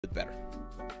bit better.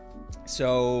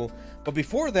 So, but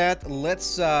before that,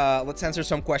 let's answer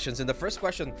some questions. And the first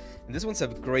question, and this one's a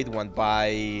great one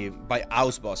by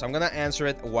Ausboss. I'm gonna answer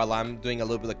it while I'm doing a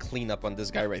little bit of cleanup on this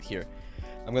guy right here.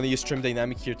 I'm gonna use Trim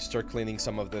Dynamic here to start cleaning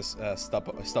some of this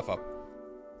stuff up.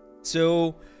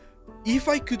 So, if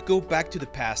I could go back to the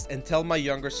past and tell my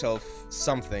younger self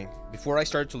something before I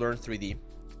started to learn 3D,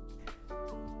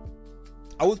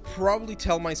 I would probably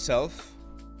tell myself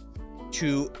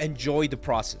to enjoy the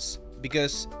process,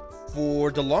 because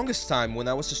for the longest time when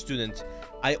I was a student,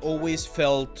 I always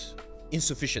felt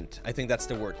insufficient. I think that's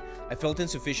the word. I felt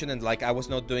insufficient and like I was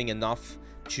not doing enough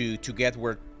to get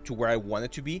where I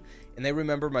wanted to be. And I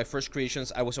remember my first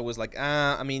creations, I was always like,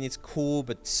 I mean, it's cool,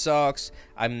 but it sucks.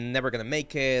 I'm never gonna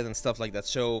make it and stuff like that.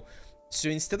 So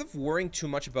instead of worrying too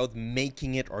much about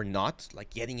making it or not, like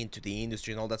getting into the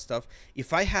industry and all that stuff,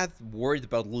 if I had worried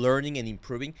about learning and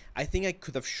improving, I think I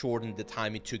could have shortened the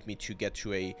time it took me to get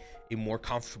to a more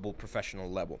comfortable professional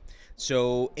level.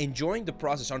 So enjoying the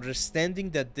process, understanding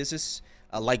that this is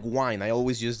like wine. I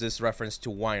always use this reference to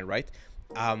wine, right?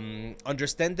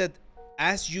 Understand that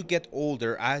as you get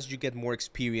older, as you get more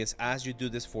experience, as you do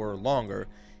this for longer,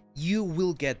 you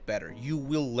will get better. You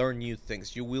will learn new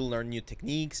things. You will learn new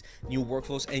techniques, new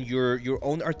workflows, and your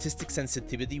own artistic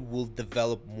sensitivity will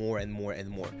develop more and more and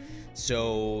more.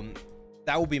 So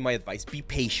that would be my advice. Be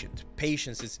patient.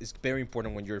 Patience is very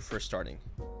important when you're first starting.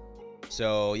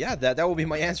 So yeah, that will be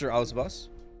my answer, Ausboss.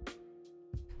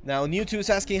 Now, New2 is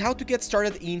asking how to get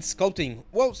started in sculpting.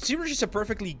 Well, Zbrush is a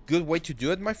perfectly good way to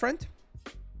do it, my friend.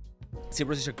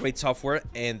 Zbrush is a great software,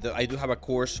 and I do have a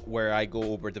course where I go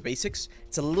over the basics.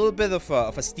 It's a little bit of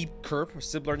a steep curve, a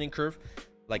steep learning curve.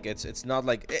 Like it's not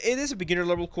like, it is a beginner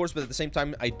level course, but at the same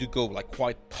time I do go like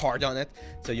quite hard on it.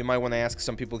 So you might want to ask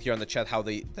some people here on the chat how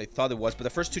they thought it was. But the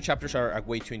first 2 chapters are a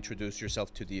way to introduce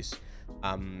yourself to these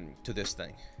to this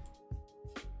thing.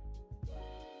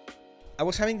 I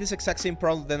was having this exact same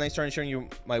problem, then I started showing you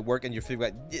my work and your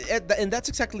feedback, and that's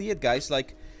exactly it, guys.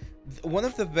 Like, one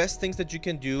of the best things that you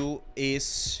can do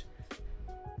is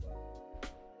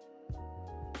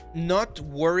not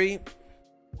worry.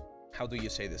 How do you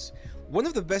say this? One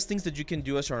of the best things that you can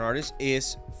do as an artist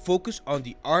is focus on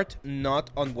the art, not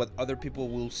on what other people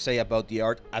will say about the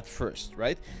art at first,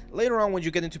 right? Later on, when you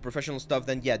get into professional stuff,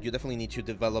 then yeah, you definitely need to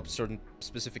develop certain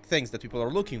specific things that people are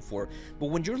looking for. But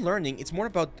when you're learning, it's more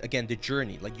about, again, the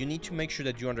journey. Like, you need to make sure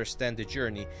that you understand the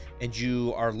journey and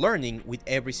you are learning with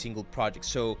every single project.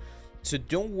 So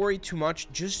don't worry too much.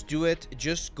 Just do it.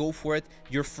 Just go for it.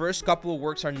 Your first couple of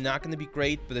works are not going to be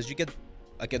great, but as you get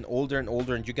again older and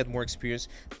older and you get more experience,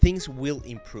 things will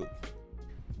improve.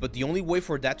 But the only way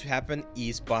for that to happen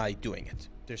is by doing it.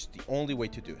 There's the only way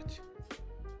to do it.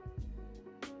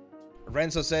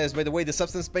 Renzo says, by the way, the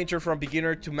Substance Painter from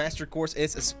beginner to master course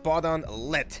is spot on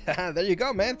lit. There you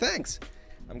go, man. Thanks.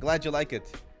 I'm glad you like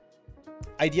it.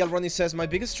 Ideal Ronnie says, my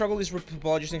biggest struggle is with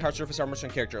topologizing hard surface armors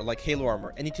on character, like Halo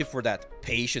armor. Any tip for that?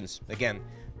 Patience. Again,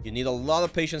 you need a lot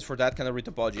of patience for that kind of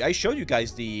retopology. I showed you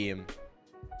guys the...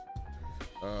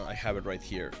 I have it right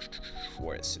here.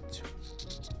 Where is it?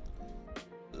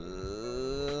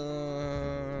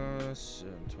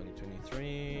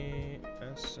 2023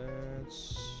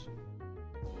 assets.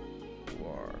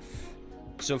 Dwarf.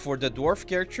 So for the dwarf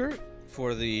character,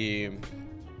 for the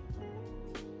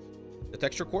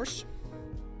texture course,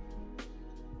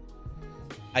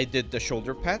 I did the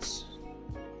shoulder pads.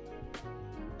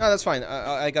 No, that's fine.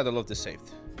 I got all of this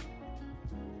saved.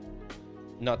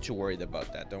 Not too worried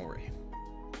about that. Don't worry.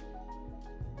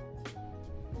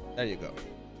 There you go.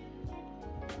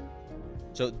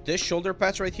 So this shoulder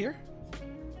pads right here,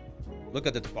 look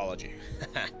at the topology.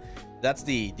 That's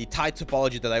the tight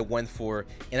topology that I went for,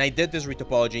 and I did this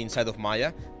retopology inside of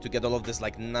Maya to get all of this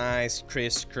like nice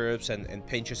crisp curves and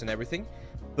pinches and everything.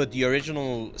 But the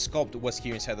original sculpt was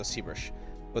here inside of Zbrush.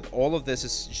 But all of this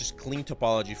is just clean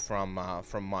topology from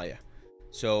Maya.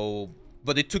 So,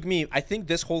 but it took me, I think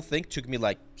this whole thing took me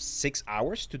like 6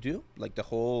 hours to do, like the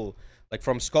whole. Like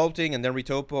from sculpting and then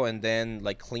retopo and then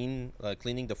like cleaning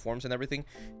the forms and everything,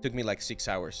 it took me like 6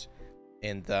 hours.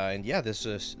 And yeah, this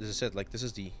is it. Like, this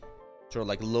is the sort of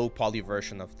like low poly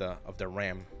version of the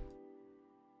RAM.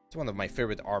 It's one of my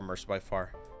favorite armors by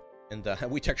far, and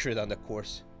we textured it on the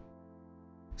course.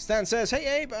 Stan says,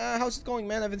 hey Abe, how's it going,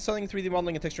 man? I've been studying 3D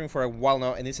modeling and texturing for a while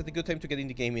now, and it's a good time to get in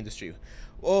the game industry.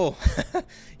 Oh,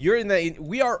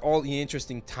 we are all in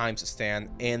interesting times, Stan.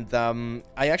 And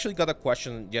I actually got a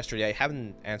question yesterday. I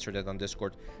haven't answered it on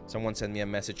Discord. Someone sent me a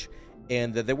message,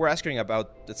 and they were asking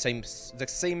about the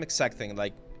same exact thing.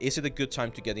 Like, Is it a good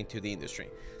time to get into the industry?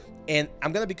 And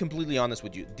I'm gonna be completely honest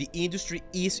with you, the industry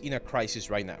is in a crisis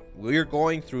right now. We're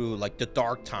going through like the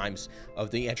dark times of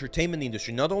the entertainment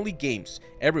industry, not only games,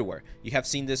 everywhere. You have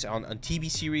seen this on TV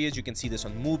series, you can see this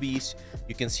on movies,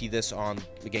 you can see this on,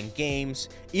 again, games,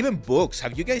 even books.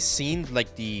 Have you guys seen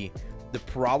like the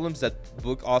problems that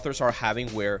book authors are having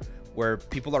where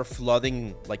people are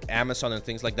flooding like Amazon and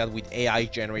things like that with AI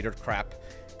generated crap?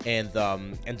 And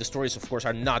the stories, of course,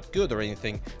 are not good or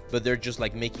anything, but they're just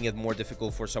like making it more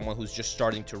difficult for someone who's just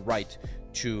starting to write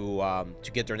to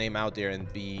get their name out there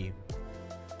and be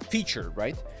featured,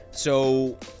 right?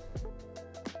 So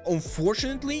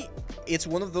unfortunately, it's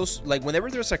one of those, like, whenever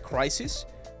there's a crisis,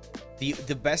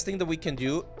 the best thing that we can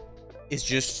do is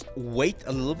just wait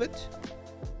a little bit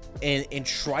and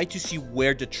try to see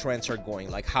where the trends are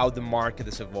going, like how the market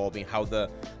is evolving, how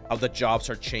the jobs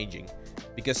are changing.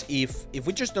 Because if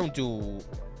we just don't do,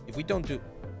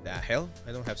 the hell,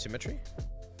 I don't have symmetry.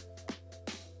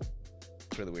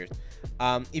 It's really weird.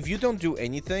 If you don't do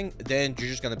anything, then you're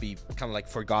just gonna be kind of like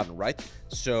forgotten, right?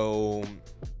 So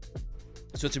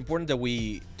it's important that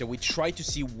we try to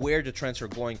see where the trends are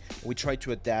going. We try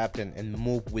to adapt and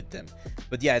move with them.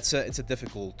 But yeah, it's a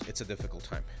difficult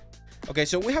time. Okay,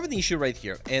 so we have an issue right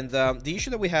here, and the issue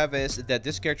that we have is that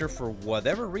this character, for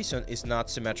whatever reason, is not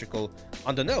symmetrical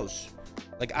on the nose.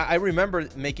 Like, I remember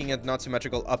making it not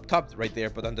symmetrical up top right there,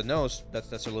 but on the nose,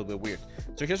 that's a little bit weird.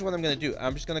 So here's what I'm gonna do.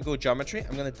 I'm just gonna go geometry.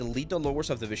 I'm gonna delete the lower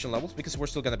subdivision levels because we're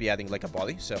still gonna be adding like a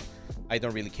body, so I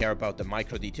don't really care about the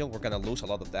micro detail. We're gonna lose a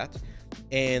lot of that.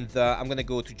 And I'm gonna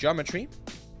go to geometry,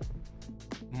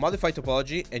 modify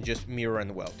topology, and just mirror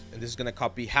and weld. And this is gonna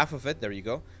copy half of it, there you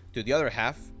go, to the other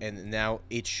half, and now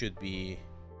it should be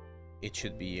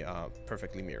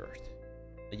perfectly mirrored.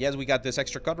 Yes, we got this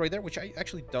extra cut right there, which I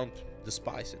actually don't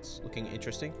despise. It's looking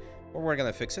interesting. But we're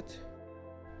gonna fix it.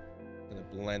 Gonna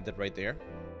blend it right there.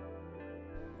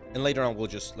 And later on, we'll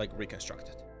just like reconstruct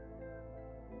it.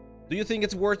 Do you think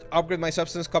it's worth upgrade my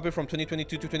Substance copy from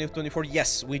 2022 to 2024?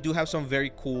 Yes, we do have some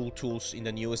very cool tools in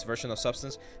the newest version of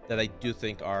Substance that I do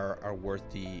think are worth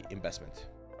the investment.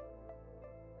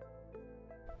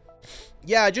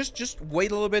 Yeah, just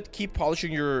wait a little bit. Keep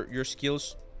polishing your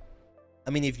skills. I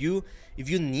mean, if you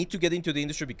need to get into the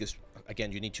industry because,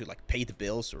 again, you need to like pay the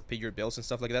bills or pay your bills and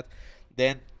stuff like that,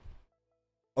 then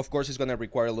of course it's gonna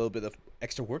require a little bit of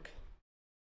extra work.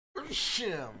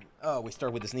 Oh, we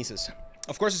start with the sneezes.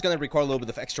 Of course it's gonna require a little bit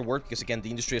of extra work because, again,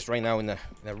 the industry is right now in a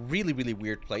really, really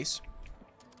weird place.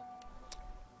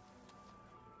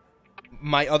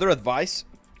 My other advice,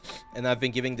 and I've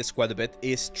been giving this quite a bit,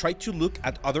 is try to look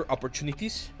at other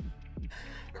opportunities.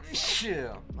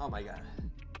 Oh my god.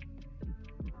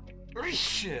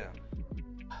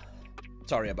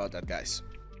 Sorry about that, guys.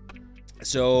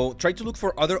 So try to look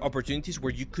for other opportunities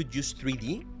where you could use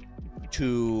 3D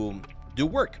to do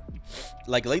work.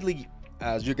 Like lately,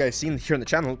 as you guys seen here on the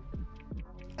channel,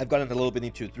 I've gotten a little bit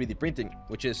into 3D printing,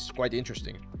 which is quite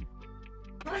interesting.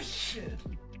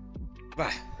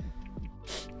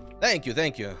 Thank you.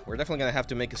 We're definitely gonna have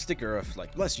to make a sticker of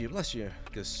like bless you,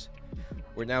 because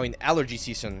we're now in allergy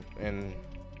season and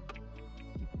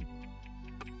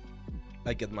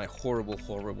I get my horrible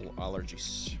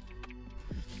allergies.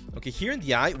 Okay, here in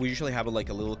the eye, we usually have like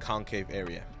a little concave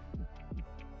area.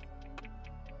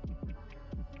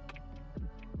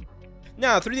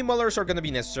 Now, 3D modelers are going to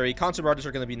be necessary. Concept artists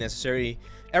are going to be necessary.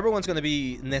 Everyone's going to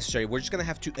be necessary. We're just going to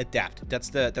have to adapt. That's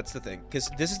the thing. Because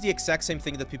this is the exact same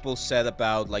thing that people said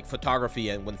about like photography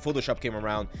and when Photoshop came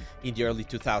around in the early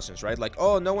 2000s, right? Like,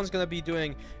 oh, no one's going to be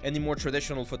doing any more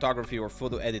traditional photography or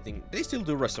photo editing. They still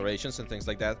do restorations and things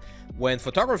like that. When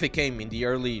photography came in the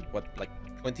early, like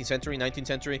 20th century, 19th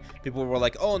century, people were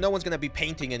like, oh, no one's gonna be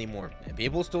painting anymore. And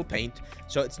people still paint.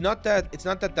 So it's not that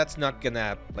that's not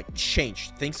gonna like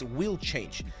change. Things will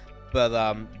change, but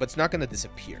it's not gonna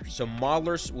disappear. So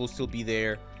modelers will still be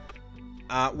there.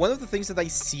 One of the things that I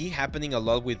see happening a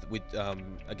lot with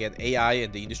again, AI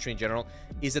and the industry in general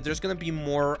is that there's gonna be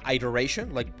more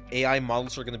iteration. Like AI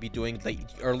models are gonna be doing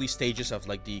like the early stages of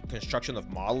like the construction of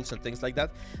models and things like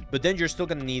that. But then you're still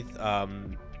gonna need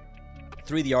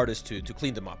 3D artists to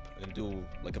clean them up and do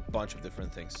like a bunch of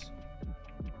different things.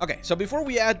 Okay, so before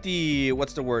we add the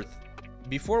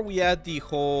before we add the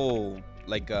whole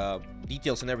like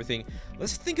details and everything,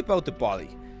 let's think about the body.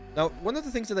 Now, one of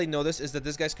the things that I noticed is that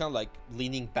this guy's kind of like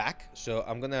leaning back, so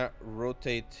I'm gonna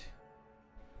rotate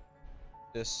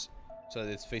this so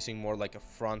that it's facing more like a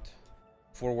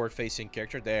forward facing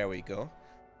character. There we go.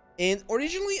 And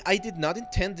originally I did not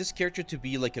intend this character to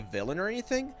be like a villain or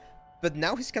anything, but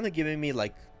now he's kind of giving me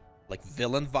like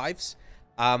villain vibes.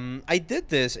 I did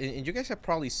this, and you guys have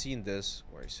probably seen this.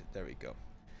 Where is it? There we go.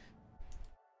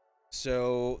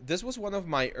 So this was one of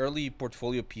my early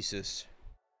portfolio pieces.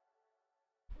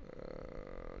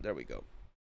 There we go.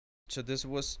 So this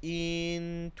was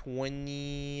in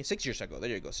 26 years ago. There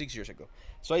you go, 6 years ago.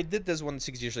 So I did this one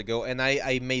 6 years ago, and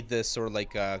I made this sort of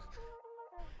like a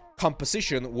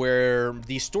composition where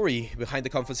the story behind the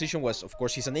composition was, of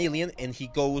course, he's an alien and he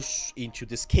goes into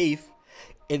this cave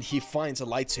and he finds a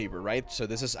lightsaber, right? So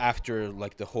this is after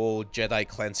like the whole Jedi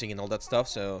cleansing and all that stuff.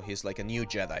 So he's like a new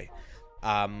Jedi.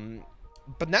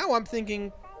 But now I'm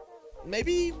thinking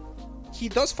maybe he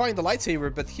does find the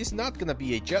lightsaber, but he's not gonna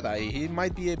be a Jedi. He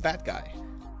might be a bad guy.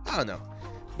 I don't know.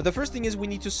 But the first thing is we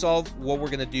need to solve what we're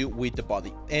gonna do with the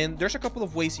body. And there's a couple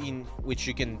of ways in which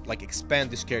you can like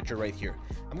expand this character right here.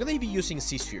 I'm gonna be using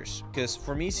C-spheres, because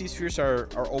for me C-spheres are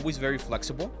always very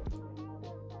flexible.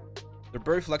 They're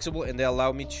very flexible and they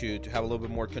allow me to have a little bit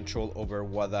more control over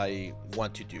what I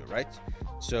want to do, right?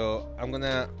 So I'm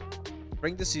gonna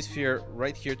bring the C-sphere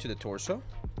right here to the torso.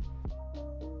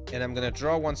 And I'm gonna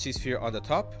draw one C-sphere on the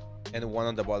top and one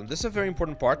on the bottom. This is a very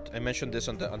important part. I mentioned this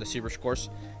on the Zbrush course.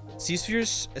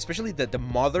 C-spheres, especially the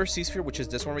mother C-sphere, which is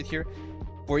this one right here,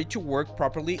 for it to work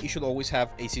properly, you should always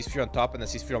have a C-sphere on top and a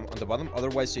C-sphere on the bottom.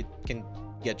 Otherwise, it can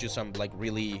get you some like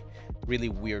really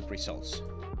weird results.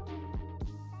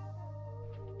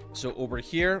 So over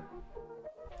here,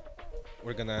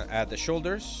 we're gonna add the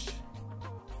shoulders.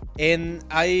 And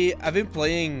I've been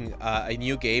playing a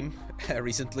new game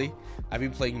recently. I've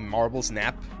been playing Marble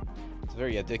Snap. It's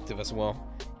very addictive as well.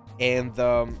 And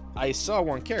I saw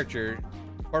one character,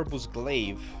 Corpus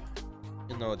Glaive.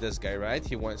 You know this guy, right?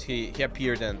 He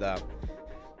appeared in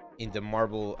the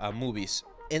Marvel movies.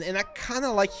 And I kind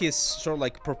of like his sort of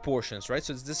like proportions, right?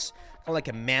 So it's this kind of like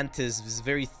a mantis, this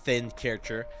very thin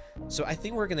character. So I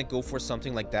think we're gonna go for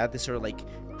something like that. This sort of like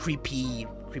creepy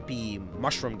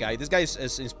mushroom guy. This guy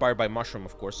is inspired by mushroom,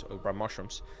 of course, or by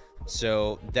mushrooms.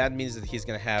 So that means that he's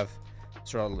gonna have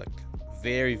sort of like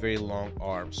very long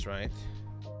arms, right?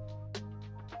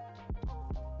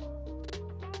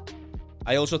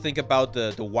 I also think about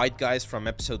the white guys from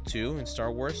episode 2 in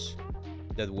Star Wars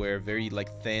that were very like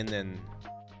thin and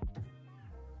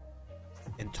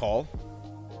tall.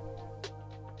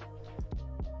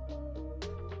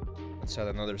 Let's add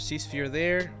another C-sphere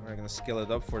there. We're gonna scale it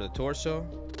up for the torso.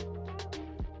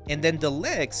 And then the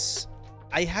legs,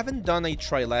 I haven't done a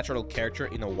trilateral character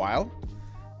in a while,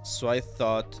 so I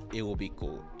thought it will be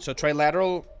cool. So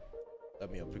trilateral,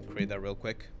 let me create that real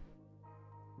quick.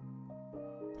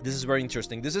 This is very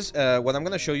interesting. This is what I'm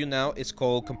gonna show you now. It's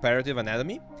called comparative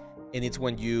anatomy, and it's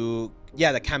when you,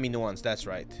 yeah, the Kami nuance. That's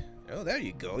right. Oh, there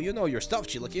you go. You know your stuff,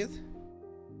 Chilla Kid.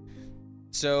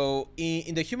 So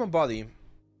in the human body,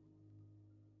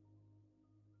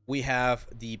 we have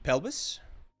the pelvis,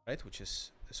 right, which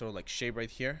is sort of like shape right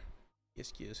here,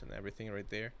 ischius and everything right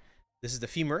there. This is the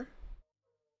femur,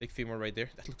 big femur right there.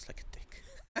 That looks like a dick.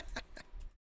 Let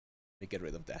me get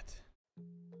rid of that.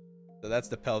 So that's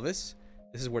the pelvis.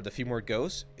 This is where the femur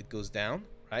goes. It goes down,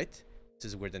 right?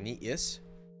 This is where the knee is.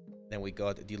 Then we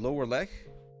got the lower leg.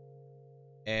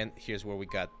 And here's where we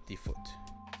got the foot,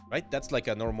 right? That's like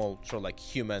a normal sort of like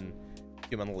human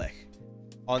leg.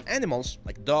 On animals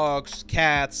like dogs,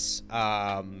 cats,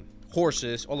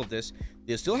 horses, all of this,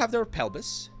 they still have their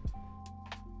pelvis.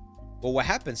 But what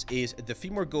happens is the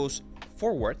femur goes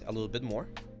forward a little bit more,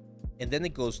 and then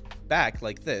it goes back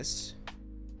like this,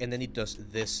 and then it does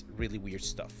this really weird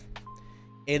stuff.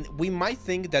 And we might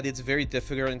think that it's very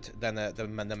different than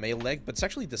the male leg, but it's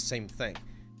actually the same thing.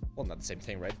 Well, not the same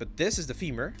thing, right? But this is the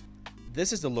femur.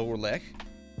 This is the lower leg.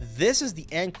 This is the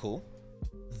ankle.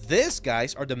 These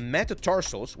guys are the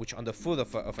metatarsals, which on the foot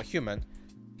of a human,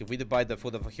 if we divide the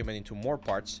foot of a human into more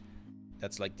parts,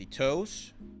 that's like the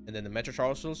toes, and then the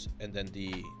metatarsals, and then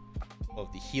the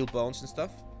heel bones and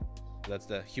stuff. So that's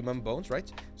the human bones,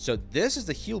 right? So this is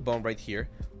the heel bone right here.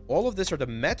 All of this are the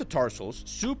metatarsals,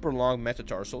 super long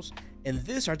metatarsals, and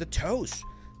these are the toes.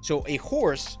 So a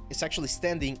horse is actually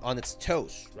standing on its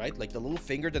toes, right? Like the little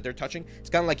finger that they're touching. It's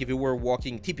kind of like if you were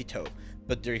walking tippy-toe,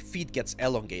 but their feet gets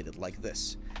elongated like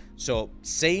this. So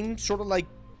same sort of like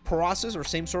process, or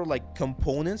same sort of like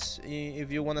components,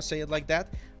 if you want to say it like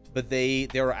that, but they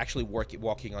are actually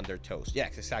walking on their toes. Yeah,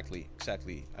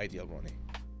 exactly ideal, Ronnie.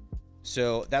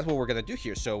 So that's what we're gonna do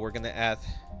here. So we're gonna add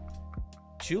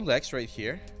 2 legs right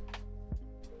here.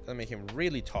 Gonna make him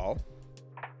really tall,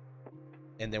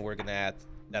 and then we're gonna add,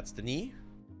 that's the knee,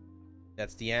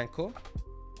 that's the ankle,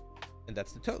 and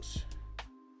that's the toes.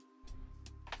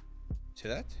 See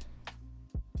that?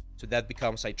 So that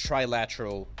becomes a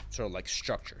trilateral sort of like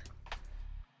structure.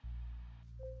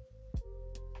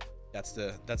 That's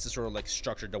the sort of like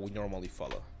structure that we normally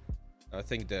follow. I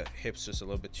think the hips is a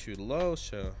little bit too low,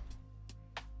 so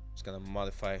Just gonna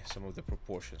modify some of the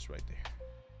proportions right there.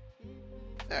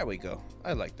 There we go.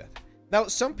 I like that. Now,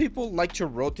 some people like to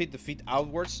rotate the feet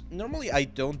outwards. Normally, I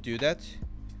don't do that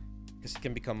because it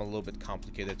can become a little bit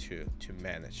complicated to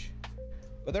manage.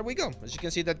 But there we go. As you can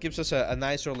see, that gives us a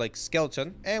nice sort of like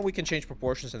skeleton, and we can change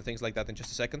proportions and things like that in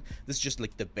just a second. This is just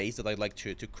like the base that I like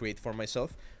to create for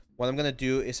myself. What I'm gonna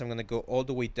do is I'm gonna go all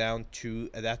the way down to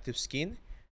adaptive skin,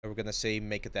 and we're gonna say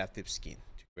make adaptive skin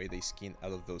to create a skin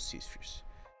out of those C-spheres.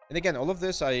 And again, all of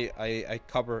this I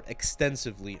cover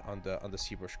extensively on the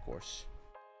Zbrush course.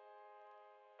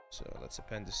 So let's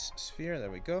append this sphere.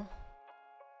 There we go.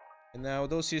 And now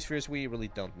those C-spheres, we really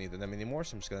don't need them anymore,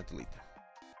 so I'm just gonna delete them.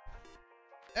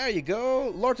 There you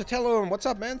go, Lord Tatelum. What's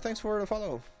up, man? Thanks for the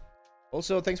follow.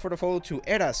 Also, thanks for the follow to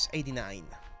Eras89.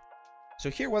 So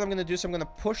here, what I'm gonna do is I'm gonna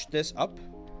push this up,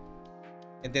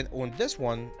 and then on this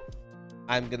one,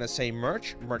 I'm gonna say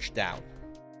merge down.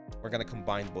 We're gonna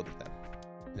combine both of them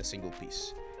in a single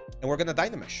piece, and we're gonna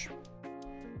dynamesh.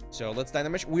 So let's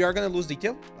dynamesh. We are gonna lose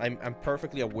detail. I'm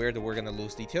perfectly aware that we're gonna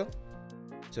lose detail.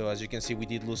 So as you can see, we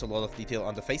did lose a lot of detail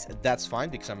on the face. That's fine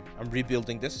because I'm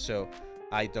rebuilding this, so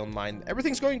I don't mind.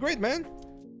 Everything's going great, man.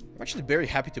 I'm actually very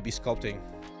happy to be sculpting.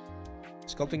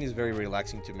 Sculpting is very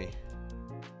relaxing to me.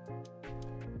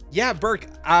 Yeah, Berg.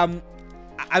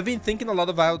 I've been thinking a lot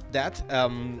about that.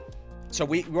 So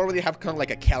we already have kind of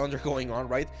like a calendar going on,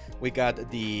 right? We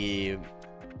got the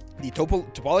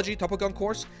topology topogon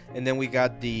course, and then we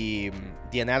got the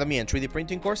anatomy and 3D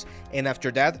printing course, and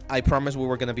after that I promised we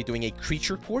were going to be doing a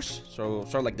creature course, so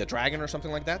sort of like the dragon or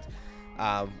something like that,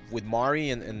 with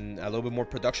Mari and a little bit more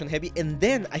production heavy. And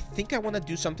then I think I want to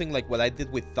do something like what I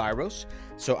did with Thyros.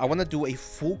 So I want to do a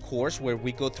full course where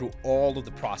we go through all of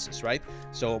the process, right?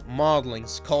 So modeling,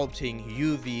 sculpting,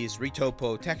 UVs,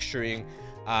 retopo, texturing,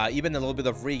 even a little bit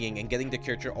of rigging, and getting the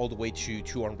character all the way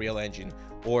to Unreal Engine,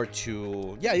 or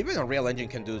to, yeah, even Unreal Engine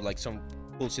can do like some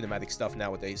cool cinematic stuff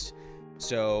nowadays.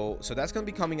 So that's gonna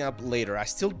be coming up later. I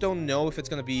still don't know if it's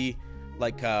gonna be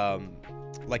like a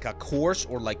course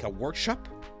or like a workshop,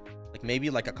 like maybe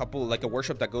like a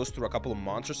workshop that goes through a couple of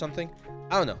months or something.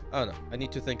 I don't know. I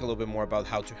need to think a little bit more about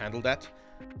how to handle that.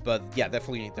 But yeah,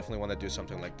 definitely want to do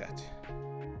something like that.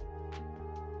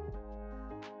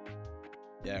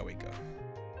 There we go.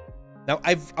 Now,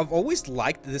 I've always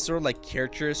liked this sort of like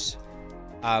characters.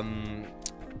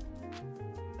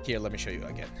 Here, let me show you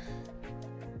again.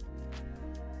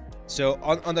 So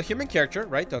on the human character,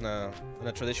 right? On a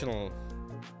traditional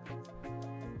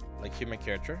like human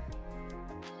character,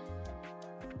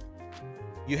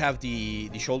 you have the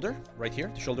shoulder right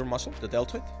here, the shoulder muscle, the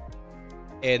deltoid,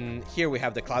 and here we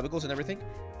have the clavicles and everything,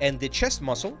 and the chest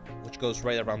muscle, which goes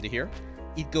right around here.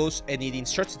 It goes and it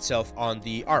inserts itself on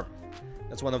the arm.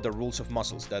 That's one of the rules of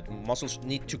muscles, that muscles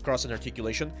need to cross an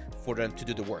articulation for them to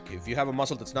do the work. If you have a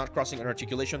muscle that's not crossing an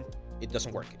articulation, it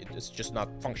doesn't work. It's just not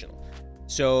functional.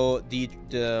 So the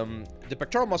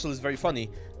pectoral muscle is very funny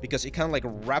because it kind of like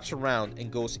wraps around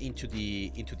and goes into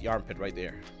the armpit right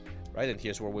there, right? And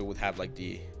here's where we would have like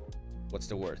the, what's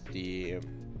the word?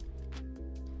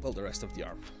 Well, the rest of the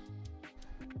arm.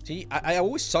 See, I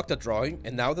always sucked at drawing,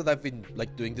 and now that I've been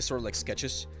like doing this sort of like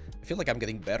sketches, I feel like I'm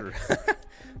getting better.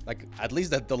 Like at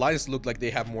least that the lines look like they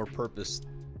have more purpose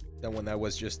than when I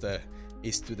was just a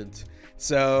student.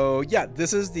 So yeah,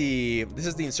 this is the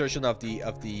insertion of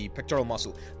the pectoral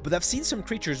muscle. But I've seen some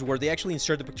creatures where they actually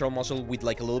insert the pectoral muscle with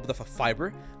like a little bit of a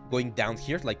fiber going down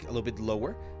here, like a little bit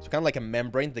lower, so kind of like a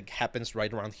membrane that happens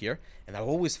right around here. And I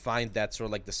always find that sort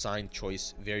of like design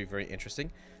choice very, very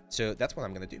interesting. So that's what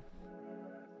I'm gonna do.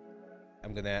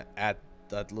 I'm gonna add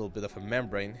that little bit of a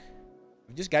membrane.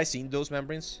 Have you guys seen those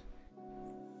membranes?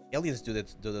 Aliens do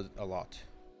that a lot.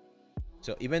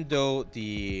 So even though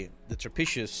the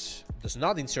trapezius does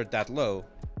not insert that low,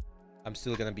 I'm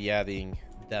still gonna be adding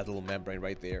that little membrane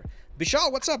right there. Bishal,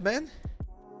 what's up, man?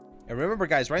 And remember,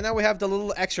 guys, right now we have the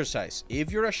little exercise. If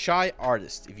you're a shy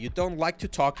artist, if you don't like to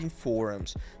talk in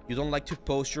forums, you don't like to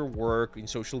post your work in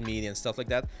social media and stuff like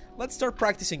that, let's start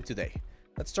practicing today.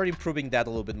 Let's start improving that a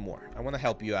little bit more. I want to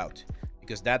help you out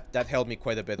because that helped me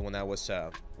quite a bit when I was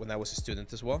a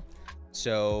student as well.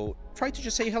 So try to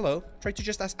just say hello. Try to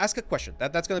just ask a question.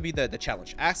 That's gonna be the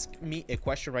challenge. Ask me a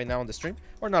question right now on the stream,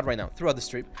 or not right now, throughout the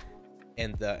stream,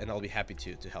 and I'll be happy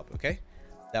to help. Okay,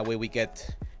 that way we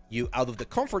get you out of the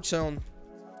comfort zone.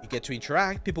 You get to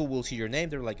interact. People will see your name.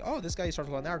 They're like, oh, this guy is sort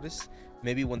of an artist.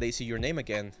 Maybe when they see your name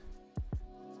again,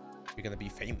 you're gonna be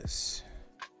famous.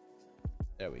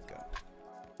 There we go.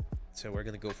 So we're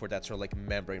gonna go for that sort of like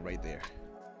membrane right there.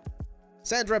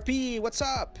 Sandra P, what's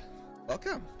up?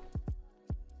 Welcome.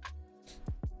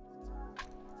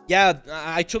 Yeah,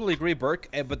 I totally agree, Burke.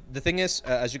 But the thing is,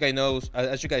 as you guys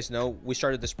know, we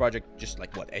started this project just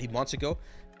like what, 8 months ago,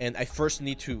 and I first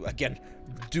need to again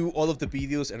do all of the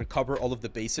videos and cover all of the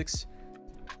basics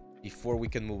before we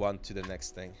can move on to the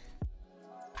next thing.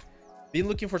 Been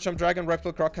looking for some dragon,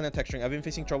 reptile, croc kind of texturing. I've been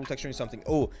facing trouble texturing something.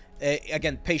 Oh,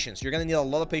 again, patience. You're gonna need a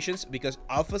lot of patience because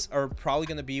alphas are probably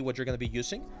gonna be what you're gonna be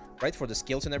using, right, for the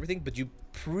scales and everything. But you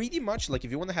pretty much, like,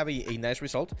 if you want to have a nice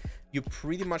result, you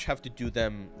pretty much have to do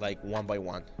them like one by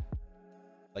one.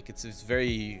 Like it's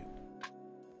very,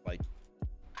 like,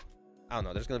 I don't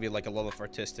know. There's gonna be like a lot of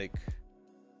artistic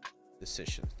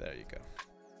decisions. There you go.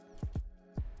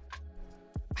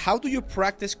 How do you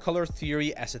practice color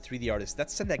theory as a 3D artist?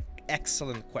 That's an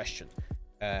excellent question,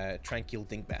 Tranquil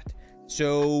Dingbat.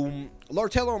 So,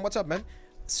 Lord Taylor, what's up, man?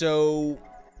 So,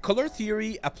 color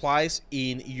theory applies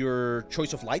in your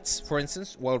choice of lights, for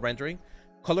instance, while rendering.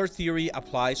 Color theory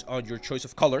applies on your choice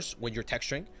of colors when you're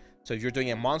texturing. So, if you're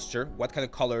doing a monster, what kind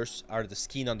of colors are the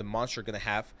skin on the monster going to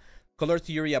have? Color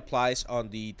theory applies on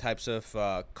the types of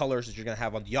colors that you're going to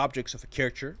have on the objects of a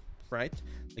character, right?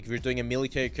 Like if you're doing a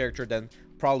military character, then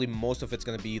probably most of it's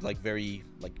going to be like very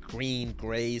like green,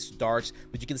 grays, darks,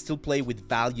 but you can still play with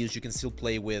values. You can still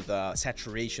play with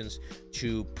saturations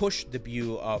to push the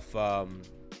view of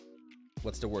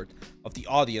what's the word, of the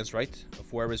audience, right, of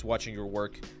whoever is watching your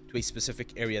work to a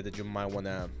specific area that you might want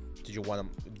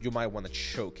to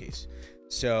showcase.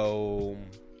 So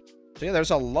yeah,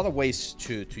 there's a lot of ways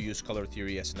to use color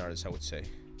theory as an artist, I would say.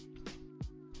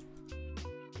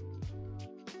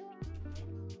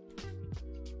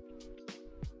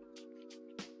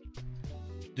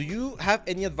 Do you have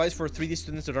any advice for 3D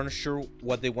students that aren't sure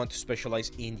what they want to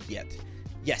specialize in yet?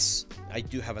 Yes, I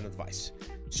do have an advice.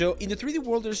 So in the 3D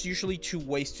world, there's usually two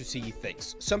ways to see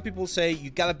things. Some people say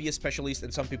you gotta be a specialist,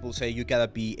 and some people say you gotta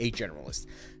be a generalist.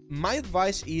 My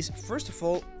advice is, first of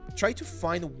all, try to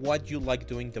find what you like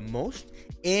doing the most,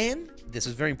 and this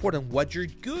is very important, what you're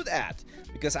good at.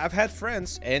 Because I've had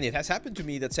friends, and it has happened to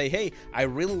me, that say, hey, I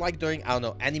really like doing, I don't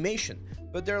know, animation.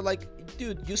 But they're like,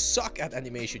 dude, you suck at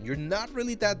animation. You're not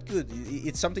really that good.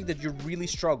 It's something that you really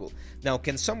struggle. Now,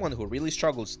 can someone who really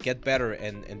struggles get better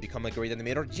and become a great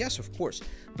animator? Yes, of course.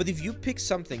 But if you pick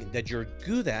something that you're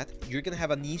good at, you're gonna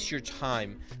have an easier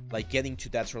time like getting to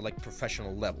that sort of like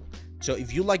professional level. So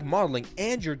if you like modeling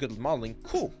and you're good at modeling,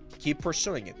 cool, keep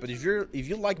pursuing it. But if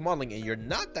you like modeling and you're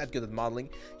not that good at modeling,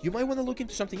 you might want to look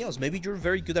into something else. Maybe you're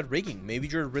very good at rigging, maybe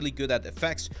you're really good at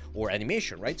effects or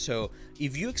animation, right? So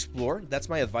if you explore, that's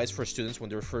my advice for students when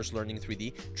they're first learning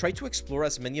 3D, try to explore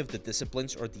as many of the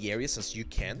disciplines or the areas as you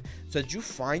can, so that you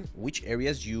find which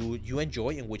areas you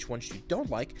enjoy and which ones you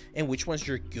don't like and which ones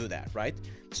you're good at, right?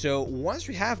 So once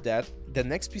you have that, the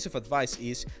next piece of advice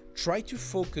is try to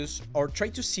focus or try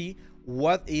to see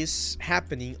what is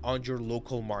happening on your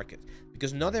local market,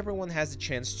 because not everyone has the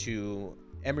chance to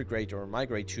emigrate or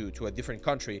migrate to a different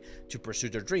country to pursue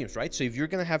their dreams, right? So if you're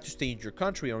gonna have to stay in your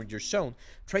country or in your zone,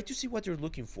 try to see what you're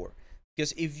looking for.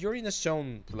 Because if you're in a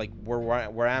zone like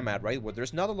where I'm at, right, where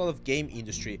there's not a lot of game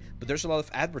industry, but there's a lot of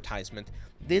advertisement,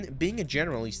 then being a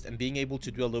generalist and being able to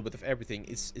do a little bit of everything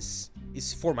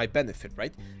is for my benefit,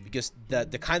 right? Because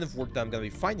the kind of work that I'm gonna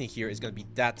be finding here is gonna be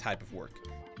that type of work,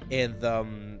 and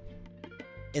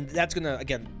that's gonna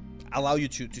again allow you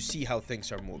to see how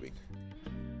things are moving.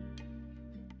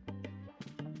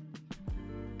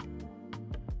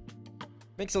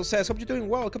 Mixel says, hope you're doing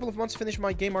well. A couple of months finished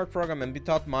my game art program and be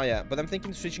taught Maya, but I'm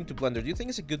thinking of switching to Blender. Do you think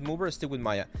it's a good move or stick with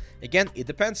Maya? Again, it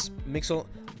depends. Mixel,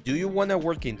 do you want to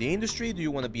work in the industry? Do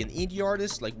you want to be an indie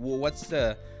artist? Like, what's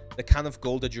the kind of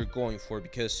goal that you're going for?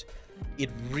 Because it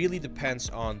really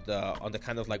depends on the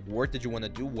kind of like work that you want to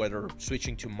do, whether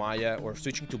switching to Maya or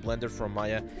switching to Blender from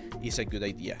Maya is a good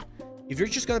idea. If you're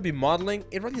just gonna be modeling,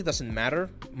 it really doesn't matter.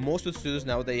 Most of the studios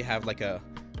nowadays have like a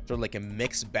sort of like a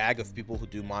mixed bag of people who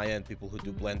do Maya and people who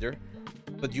do Blender.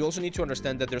 But you also need to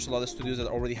understand that there's a lot of studios that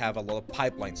already have a lot of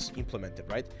pipelines implemented,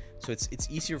 right? So it's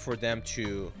easier for them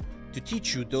to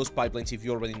teach you those pipelines if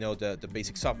you already know the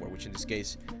basic software, which in this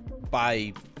case,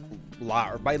 by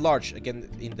large, again,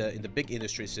 in the big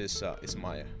industries is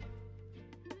Maya.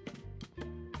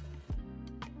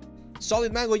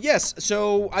 Solid Mango, yes.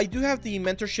 So I do have the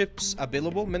mentorships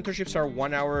available. Mentorships are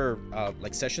 1 hour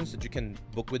like sessions that you can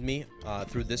book with me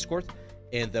through Discord,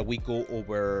 and that we go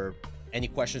over any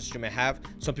questions that you may have.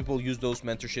 Some people use those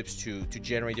mentorships to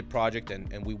generate a project,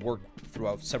 and we work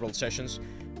throughout several sessions.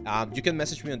 You can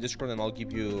message me on Discord and I'll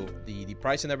give you the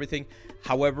price and everything.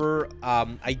 However,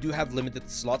 I do have limited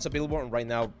slots available, and right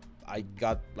now I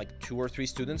got like 2 or 3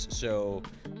 students, so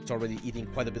it's already eating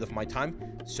quite a bit of my time.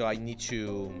 So I need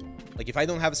to, like, if I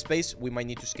don't have a space, we might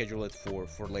need to schedule it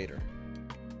for later.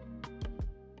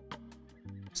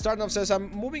 Startnov says,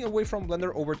 I'm moving away from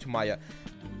Blender over to Maya.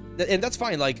 And that's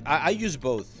fine. Like, I use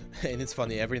both. And it's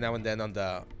funny, every now and then on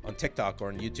TikTok or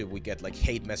on YouTube, we get like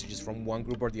hate messages from one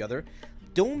group or the other.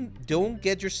 Don't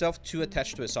get yourself too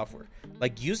attached to a software.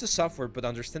 Like, use the software, but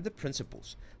understand the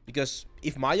principles. Because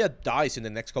if Maya dies in the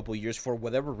next couple of years for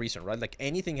whatever reason, right? Like,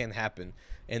 anything can happen,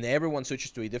 and everyone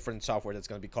switches to a different software that's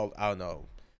going to be called, I don't know,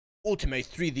 Ultimate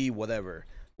 3D, whatever.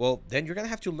 Well, then you're going to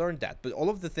have to learn that. But all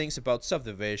of the things about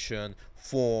subdivision,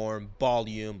 form,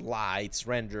 volume, lights,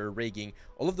 render, rigging,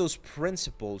 all of those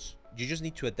principles, you just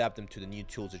need to adapt them to the new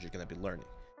tools that you're going to be learning.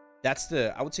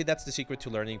 I would say that's the secret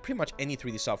to learning pretty much any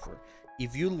 3D software.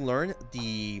 If you learn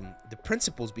the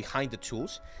principles behind the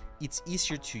tools, it's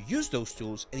easier to use those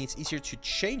tools, and it's easier to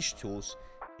change tools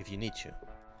if you need to,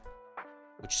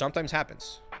 which sometimes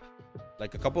happens.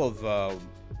 Like a couple of,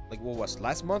 like what was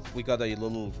last month, we got a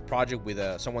little project with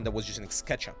someone that was using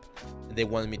SketchUp, and they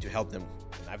wanted me to help them.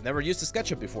 I've never used a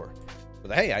SketchUp before,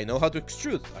 but hey, I know how to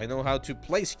extrude, I know how to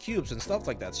place cubes and stuff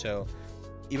like that. So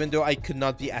even though I could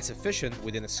not be as efficient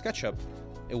within a SketchUp,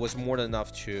 it was more than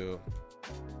enough to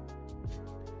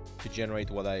generate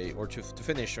what to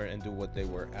finish and do what they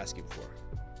were asking for.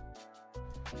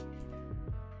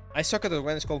 I suck at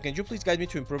advanced code. Can you please guide me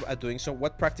to improve at doing so?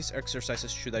 What practice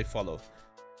exercises should I follow?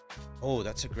 Oh,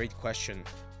 that's a great question.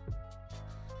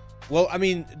 Well, I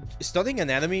mean, studying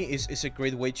anatomy is a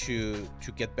great way to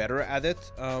get better at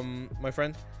it, my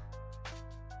friend.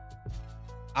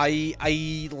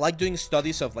 I like doing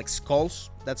studies of like skulls.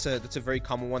 That's a very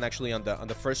common one actually. On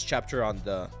the first chapter on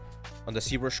the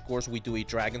Zbrush course, we do a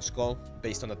dragon skull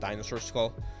based on a dinosaur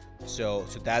skull. So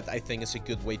that I think is a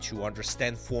good way to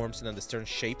understand forms and understand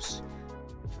shapes.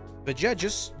 But yeah,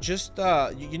 just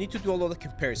you need to do a lot of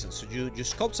comparisons. So you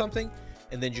sculpt something,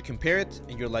 and then you compare it,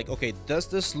 and you're like, okay, does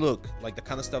this look like the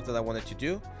kind of stuff that I wanted to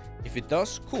do? If it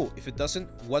does, cool. If it doesn't,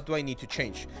 what do I need to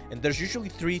change? And there's usually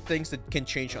 3 things that can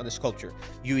change on the sculpture.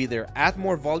 You either add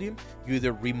more volume, you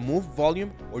either remove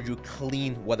volume, or you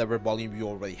clean whatever volume you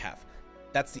already have.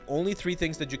 That's the only 3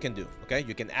 things that you can do, okay?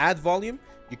 You can add volume,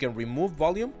 you can remove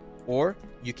volume, or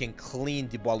you can clean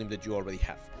the volume that you already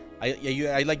have.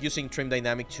 I like using trim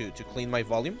dynamic to clean my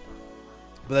volume.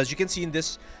 But as you can see in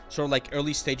this sort of like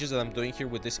early stages that I'm doing here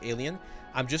with this alien,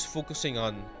 I'm just focusing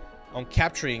on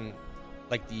capturing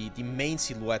like the main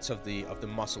silhouettes of the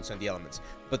muscles and the elements.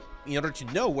 But in order to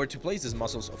know where to place these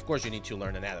muscles, of course you need to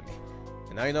learn anatomy.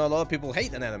 And I know a lot of people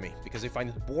hate anatomy because they find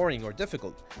it boring or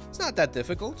difficult. It's not that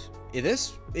difficult. It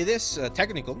is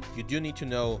technical. You do need to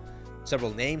know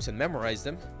several names and memorize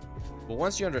them. But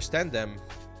once you understand them,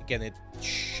 again, it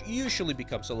usually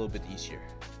becomes a little bit easier.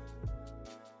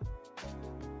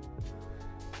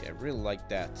 Yeah, I really like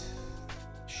that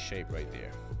shape right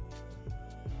there.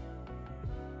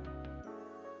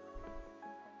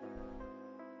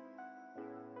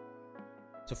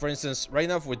 So for instance, right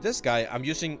now with this guy, I'm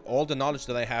using all the knowledge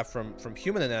that I have from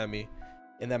human anatomy,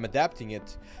 and I'm adapting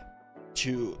it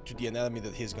to the anatomy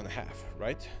that he's gonna have,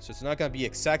 right? So it's not gonna be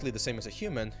exactly the same as a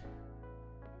human,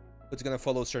 but it's gonna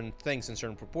follow certain things in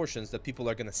certain proportions that people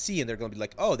are gonna see, and they're gonna be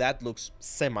like, oh, that looks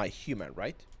semi-human,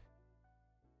 right?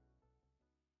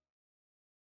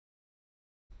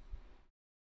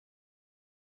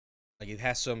 Like it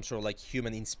has some sort of like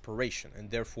human inspiration,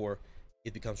 and therefore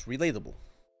it becomes relatable.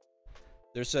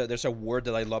 There's a word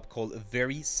that I love called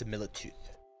verisimilitude.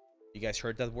 You guys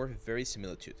heard that word?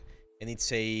 Verisimilitude. And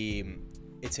it's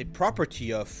a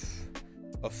property of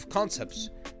concepts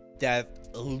that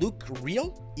look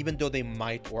real even though they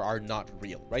might or are not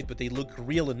real, right? But they look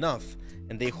real enough,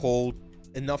 and they hold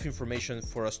enough information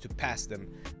for us to pass them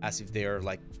as if they're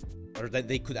like, or that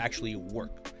they could actually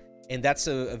work. And that's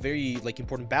a very like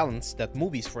important balance that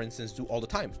movies, for instance, do all the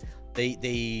time.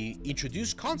 They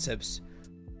introduce concepts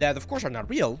that of course are not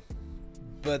real,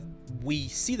 but we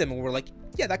see them and we're like,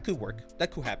 yeah, that could work,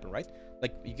 that could happen, right?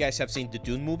 Like you guys have seen the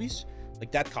Dune movies,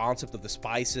 like that concept of the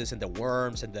spices and the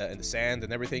worms and the sand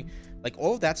and everything, like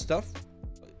all of that stuff,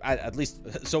 at least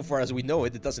so far as we know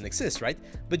it doesn't exist, right?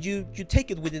 But you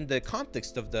take it within the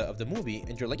context of the movie,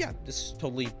 and you're like, yeah, this is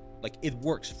totally like, it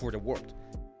works for the world.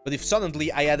 But if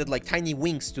suddenly I added like tiny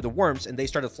wings to the worms and they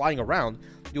started flying around,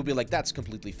 you'll be like, that's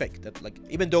completely fake. That, like,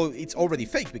 even though it's already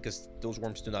fake because those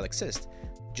worms do not exist,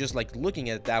 just like looking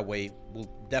at it that way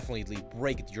will definitely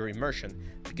break your immersion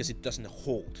because it doesn't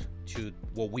hold to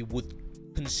what we would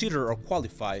consider or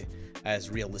qualify as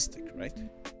realistic, right?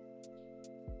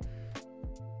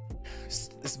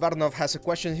 Svarnov has a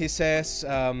question. He says,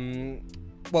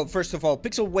 well, first of all,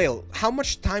 Pixel Whale, how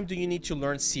much time do you need to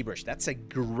learn Zbrush? That's a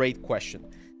great question.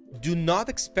 Do not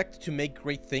expect to make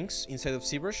great things inside of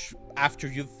Zbrush after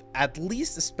you've at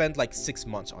least spent like 6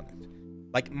 months on it.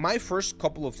 Like my first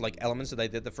couple of like elements that I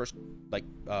did, the first like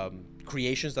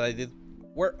creations that I did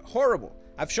were horrible.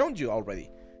 I've shown you already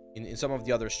in some of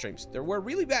the other streams. They were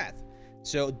really bad.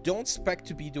 So don't expect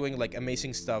to be doing like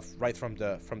amazing stuff right from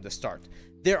the start.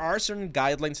 There are certain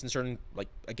guidelines and certain, like,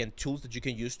 again, tools that you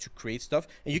can use to create stuff,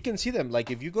 and you can see them. Like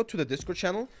if you go to the Discord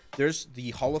channel, there's the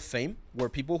Hall of Fame where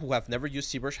people who have never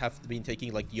used Zbrush have been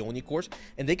taking like the Oni course,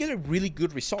 and they get a really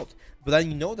good result. But I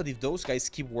know that if those guys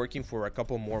keep working for a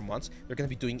couple more months, they're gonna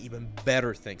be doing even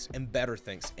better things and better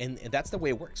things, and that's the way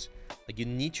it works. Like you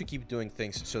need to keep doing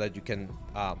things so that you can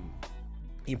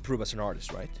improve as an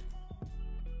artist, right?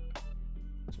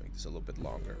 Let's make this a little bit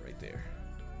longer right there.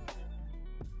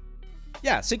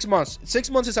 Yeah, 6 months.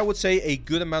 6 months is, I would say, a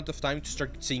good amount of time to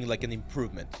start seeing like an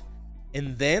improvement.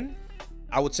 And then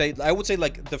I would say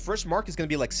like the first mark is going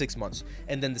to be like 6 months,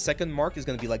 and then the second mark is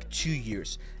going to be like 2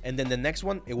 years, and then the next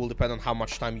one, it will depend on how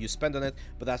much time you spend on it.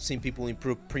 But I've seen people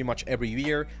improve pretty much every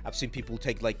year. I've seen people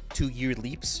take like 2-year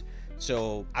leaps.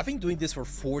 So I've been doing this for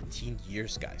 14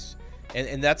 years, guys.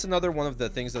 And that's another one of the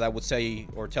things that I would say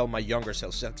or tell my younger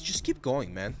self. Like, just keep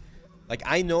going, man. Like,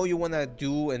 I know you want to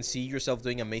do and see yourself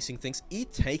doing amazing things.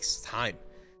 It takes time.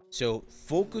 So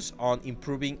focus on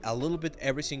improving a little bit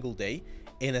every single day.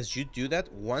 And as you do that,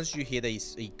 once you hit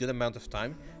a good amount of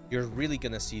time, you're really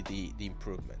going to see the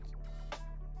improvement.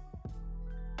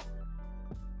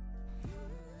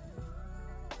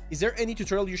 Is there any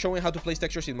tutorial you showing how to place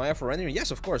textures in Maya for rendering?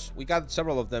 Yes, of course. We got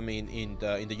several of them in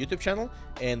the YouTube channel,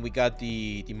 and we got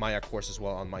the Maya course as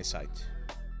well on my site.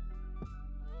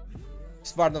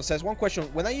 Svarnov says, one question: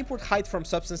 when I import height from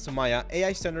Substance to Maya,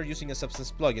 AI standard using a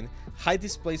Substance plugin, height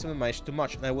displays on the mesh too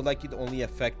much, and I would like it to only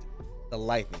affect the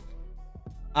lighting.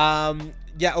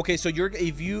 Yeah, okay, so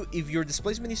if your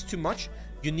displacement is too much,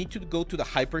 you need to go to the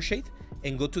hypershade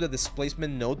and go to the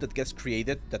displacement node that gets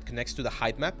created that connects to the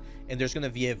height map, and there's gonna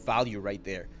be a value right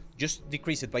there. Just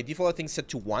decrease it. By default, I think set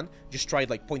to 1. Just try it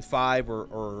like 0.5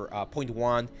 or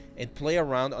 0.1 and play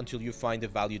around until you find a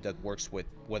value that works with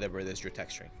whatever it is you're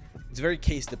texturing. It's very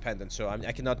case dependent, so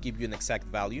I cannot give you an exact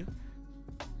value,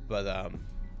 but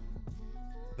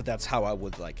that's how I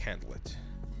would like handle it.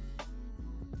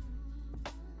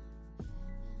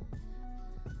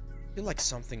 I feel like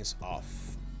something's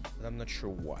off, but I'm not sure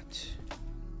what.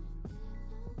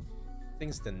 I think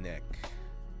it's the neck.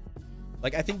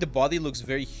 Like, I think the body looks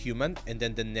very human, and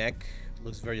then the neck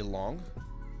looks very long.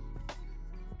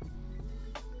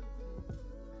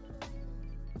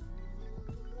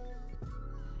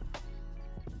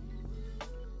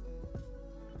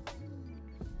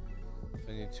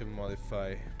 I need to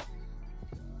modify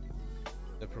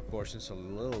the proportions a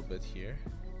little bit here.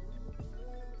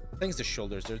 I think it's the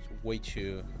shoulders. They're way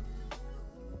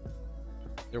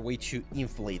too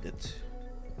inflated.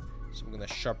 So I'm gonna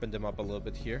sharpen them up a little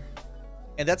bit here.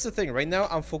 And that's the thing. Right now,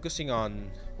 I'm focusing on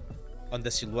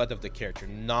the silhouette of the character,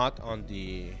 not on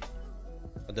the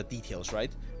details.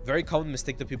 Right? Very common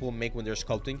mistake that people make when they're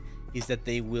sculpting is that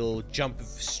they will jump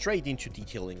straight into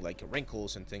detailing, like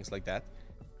wrinkles and things like that,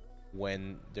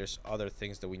 when there's other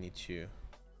things that we need to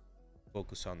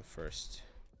focus on first.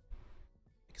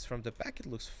 Because from the back it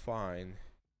looks fine.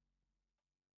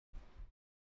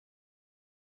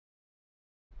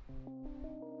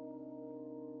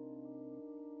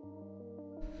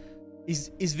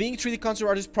 Is being a 3D concept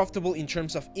artist profitable in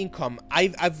terms of income?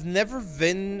 I've never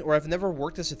been, or I've never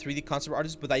worked as a 3D concept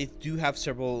artist, but I do have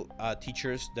several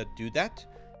teachers that do that.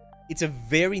 It's a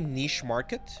very niche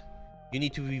market. You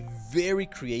need to be very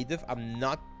creative. I'm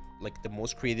not like the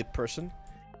most creative person.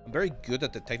 I'm very good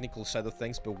at the technical side of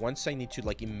things, but once I need to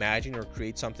like imagine or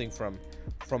create something from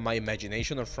my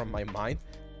imagination or from my mind,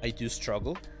 I do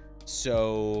struggle.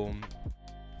 So,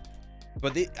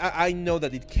 but I know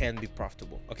that it can be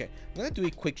profitable. Okay, I'm gonna do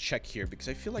a quick check here because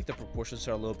I feel like the proportions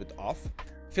are a little bit off.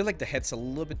 I feel like the head's a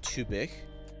little bit too big.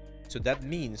 So that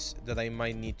means that I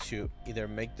might need to either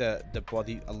make the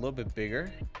body a little bit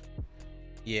bigger.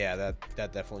 Yeah, that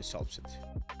definitely solves it.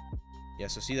 Yeah,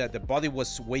 so see that the body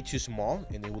was way too small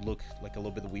and it would look like a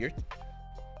little bit weird.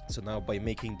 So now by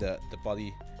making the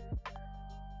body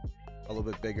a little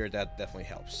bit bigger, that definitely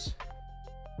helps.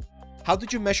 How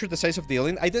did you measure the size of the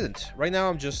alien? I didn't. Right now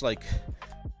I'm just like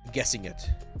guessing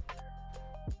it.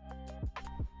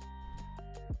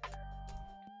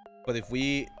 But if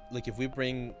we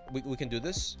bring, we can do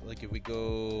this. Like if we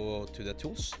go to the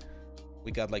tools,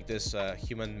 we got like this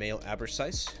human male average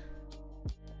size.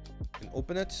 And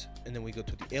open it, and then we go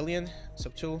to the alien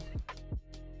subtool,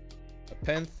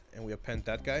 append, and we append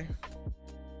that guy.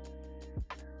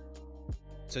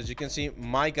 So as you can see,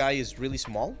 my guy is really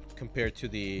small compared to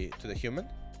the human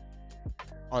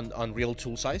on real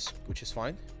tool size, which is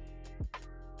fine.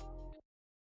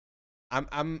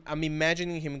 I'm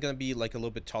imagining him gonna be like a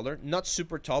little bit taller, not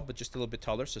super tall, but just a little bit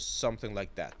taller, so something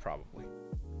like that probably.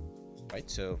 Right,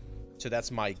 so that's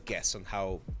my guess on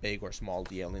how big or small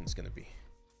the alien is gonna be.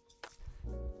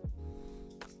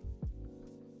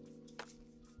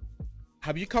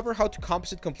 Have you covered how to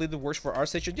composite complete the works for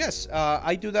ArtStation? Yes,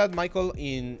 I do that, Michael,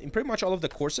 in pretty much all of the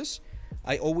courses.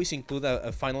 I always include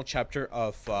a final chapter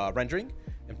of rendering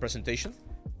and presentation,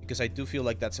 because I do feel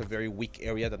like that's a very weak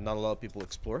area that not a lot of people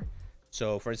explore.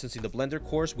 So, for instance, in the Blender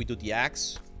course, we do the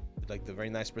axe, with like the very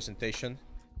nice presentation.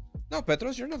 No,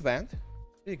 Petros, you're not banned.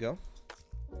 There you go.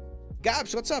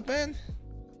 Gabs, what's up, man?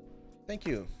 Thank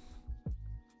you.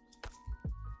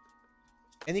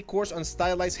 Any course on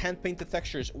stylized hand-painted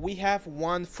textures? We have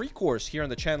one free course here on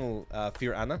the channel,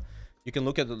 Fear Anna. You can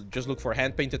look at just look for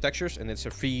hand-painted textures, and it's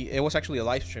a free. It was actually a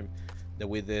live stream that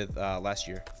we did last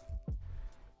year.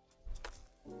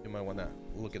 You might wanna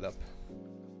look it up.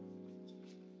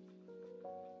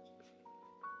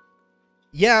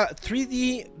 Yeah,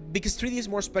 3D, because 3D is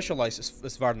more specialized,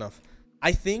 as Varnov.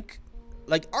 I think,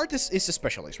 like, artists is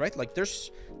specialized, right? Like,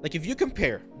 there's, like, if you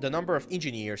compare the number of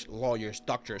engineers, lawyers,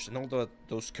 doctors, and all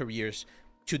those careers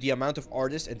to the amount of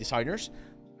artists and designers,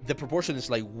 the proportion is,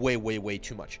 like, way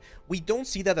too much. We don't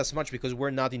see that as much because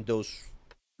we're not in those,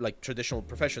 like, traditional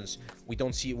professions. We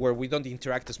don't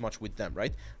interact as much with them,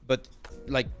 right? But,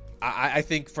 like, I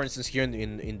think, for instance, here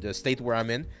in the state where I'm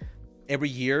in, every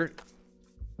year,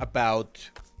 about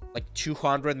like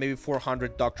 200, maybe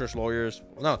 400 doctors, lawyers,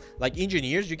 no, like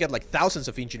engineers, you get like thousands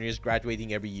of engineers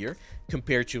graduating every year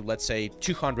compared to, let's say,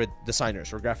 200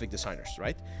 designers or graphic designers,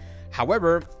 right?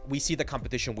 However, we see the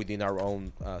competition within our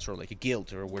own sort of like a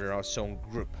guild or within our own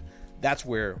group. That's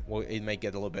where it may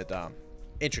get a little bit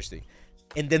interesting.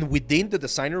 And then within the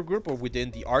designer group or within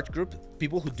the art group,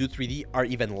 people who do 3D are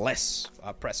even less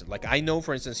present. Like I know,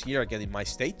 for instance, here again in my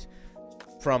state,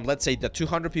 from, let's say, the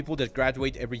 200 people that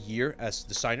graduate every year as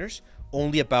designers,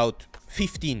 only about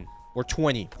 15 or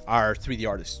 20 are 3D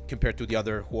artists compared to the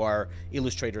other who are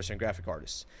illustrators and graphic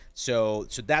artists. So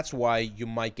that's why you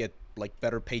might get like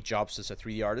better paid jobs as a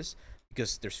 3D artist,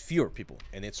 because there's fewer people,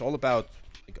 and it's all about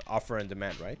like offer and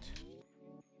demand, right?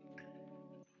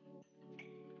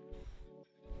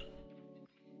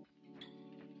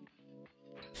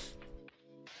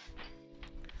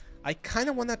 I kind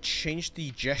of want to change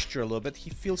the gesture a little bit. He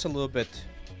feels a little bit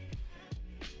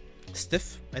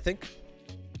stiff, I think.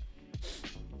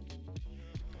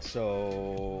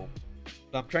 So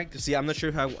I'm trying to see. I'm not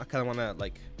sure how I kind of want to,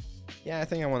 like, yeah, I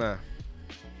think I want to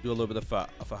do a little bit of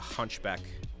a hunchback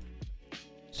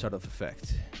sort of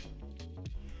effect.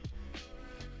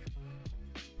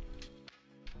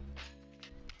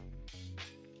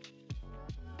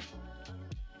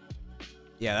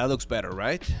 Yeah, that looks better,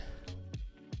 right?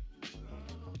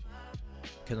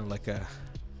 Kind of like a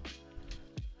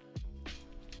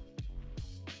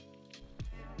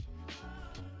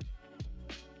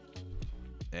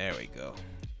there we go,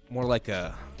 more like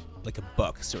a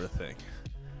buck sort of thing.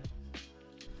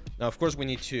 Now of course we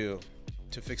need to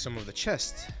fix some of the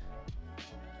chest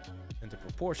and the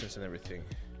proportions and everything.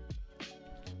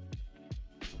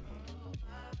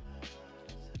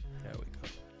 There we go.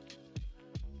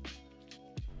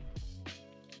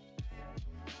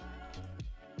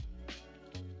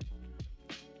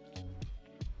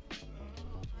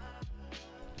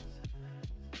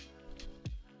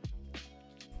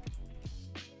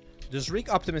 Does rig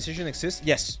optimization exist?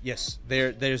 Yes.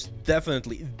 There's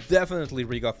definitely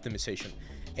rig optimization,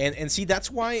 and see,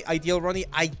 that's why Ideal Ronnie,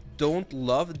 I don't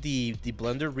love the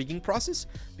Blender rigging process,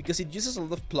 because it uses a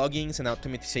lot of plugins and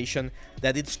optimization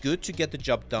that it's good to get the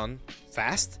job done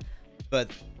fast,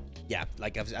 but yeah,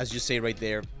 like as you say right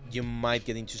there, you might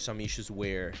get into some issues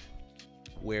where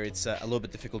it's a little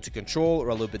bit difficult to control or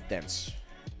a little bit dense.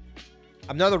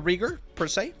 I'm not a rigger per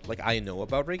se, like I know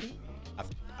about rigging.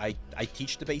 I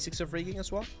teach the basics of rigging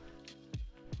as well,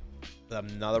 but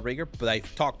I'm not a rigger. But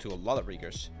I've talked to a lot of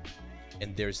riggers,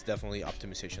 and there's definitely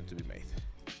optimization to be made.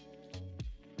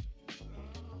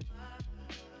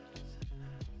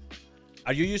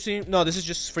 Are you using? No, this is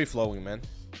just free flowing, man.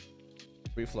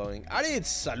 Free flowing. Aritz,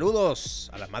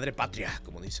 saludos a la madre patria,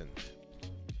 como dicen.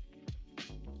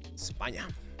 España.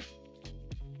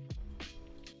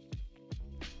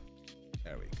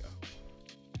 There we go.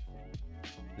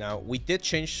 Now, we did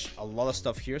change a lot of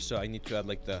stuff here, so I need to add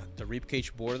like the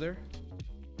ribcage border.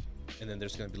 And then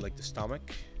there's gonna be like the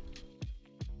stomach.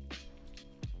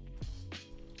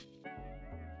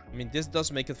 I mean, this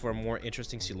does make it for a more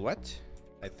interesting silhouette,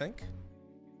 I think.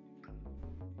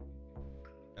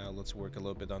 Now let's work a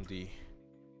little bit on the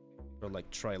like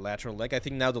trilateral leg. I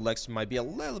think now the legs might be a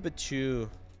little bit too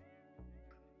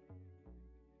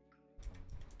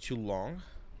too long.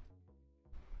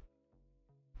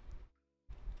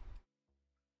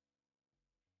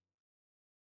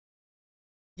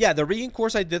 Yeah, the rigging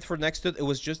course I did for Nexted, it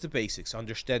was just the basics.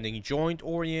 Understanding joint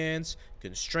orients,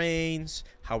 constraints,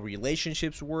 how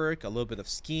relationships work, a little bit of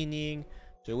skinning.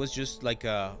 So it was just like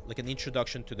an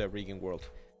introduction to the rigging world.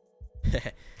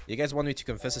 You guys want me to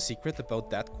confess a secret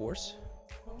about that course?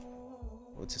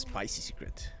 Oh, it's a spicy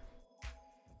secret.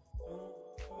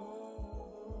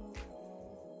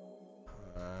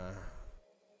 I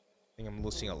think I'm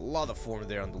losing a lot of form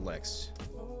there on the legs.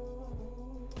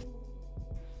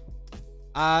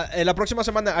 En la próxima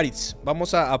semana, Aritz,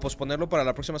 vamos a posponerlo para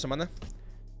la próxima semana.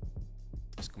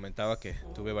 Les comentaba que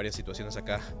tuve varias situaciones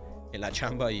acá en la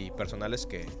chamba y personales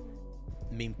que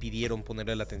me impidieron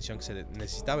ponerle la atención que se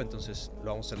necesitaba, entonces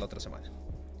lo vamos a hacer la otra semana.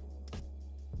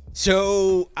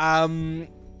 So,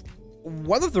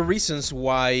 one of the reasons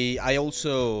why I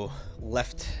also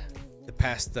left the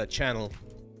past channel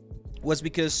was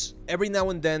because every now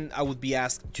and then I would be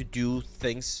asked to do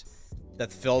things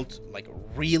that felt like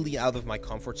really out of my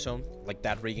comfort zone, like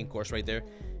that rigging course right there.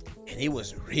 And it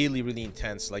was really, really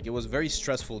intense. Like, it was very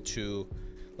stressful to,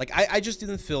 like, I just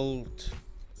didn't feel,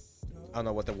 I don't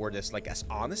know what the word is, like, as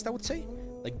honest, I would say,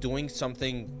 like doing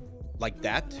something like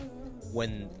that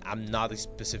when I'm not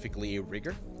specifically a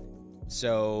rigger.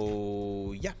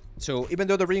 So yeah, so even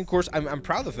though the rigging course, I'm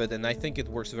proud of it, and I think it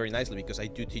works very nicely because I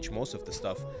do teach most of the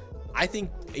stuff. I think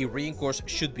a rigging course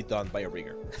should be done by a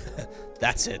rigger.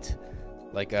 That's it.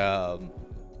 Like,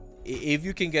 if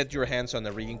you can get your hands on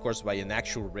a rigging course by an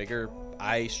actual rigger,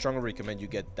 I strongly recommend you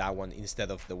get that one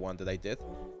instead of the one that I did.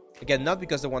 Again, not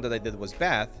because the one that I did was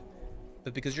bad,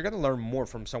 but because you're gonna learn more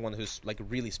from someone who's like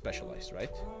really specialized,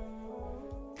 right?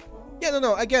 Yeah,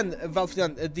 no, again,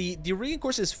 Valfian, the rigging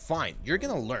course is fine. You're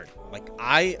gonna learn. Like,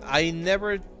 I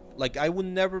never, like, I would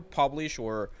never publish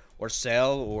or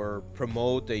sell or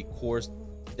promote a course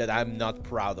that I'm not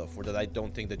proud of or that I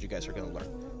don't think that you guys are gonna learn.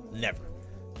 Never.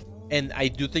 And I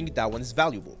do think that one is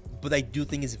valuable, but I do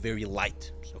think it's very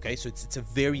light. Okay, so it's a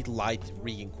very light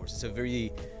rigging course. It's a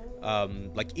very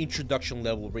like introduction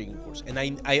level rigging course, and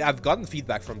I've gotten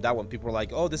feedback from that one. People are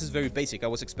like, oh, this is very basic. I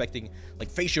was expecting like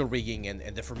facial rigging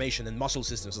and deformation and muscle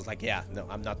systems. It's like, yeah, no,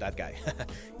 I'm not that guy.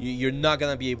 You're not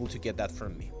gonna be able to get that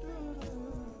from me.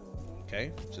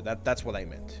 Okay, so that's what I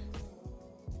meant.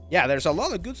 Yeah, there's a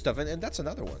lot of good stuff, and that's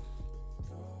another one.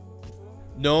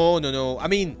 No. I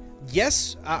mean,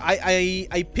 yes,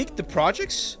 I picked the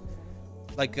projects,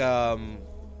 like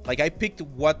I picked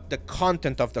what the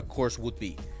content of the course would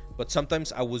be. But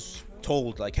sometimes I was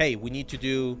told, like, hey, we need to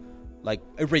do like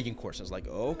a rigging course. I was like,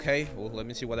 okay, well, let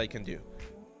me see what I can do.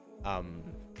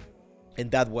 And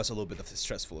that was a little bit of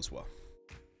stressful as well.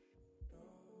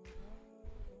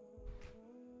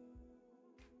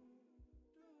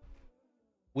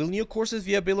 Will new courses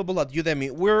be available at Udemy?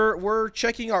 We're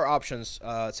checking our options,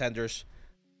 Sanders.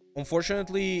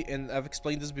 Unfortunately, and I've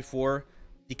explained this before,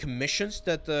 the commissions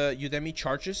that Udemy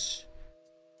charges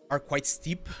are quite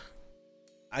steep.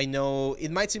 I know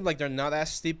it might seem like they're not as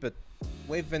steep, but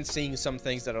we've been seeing some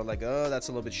things that are like, oh, that's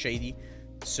a little bit shady.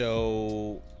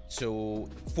 So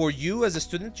for you as a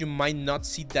student, you might not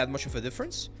see that much of a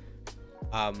difference.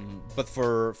 But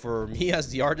for me as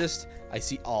the artist, I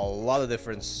see a lot of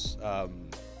difference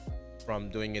from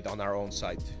doing it on our own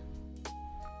site.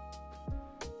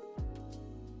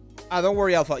 Don't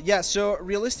worry, Alpha. Yeah, so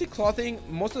realistic clothing,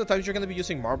 most of the times you're going to be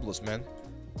using Marvelous, man.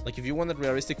 Like, if you wanted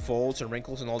realistic folds and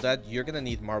wrinkles and all that, you're going to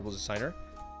need Marvelous Designer.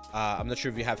 I'm not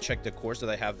sure if you have checked the course that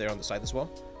I have there on the site as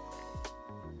well.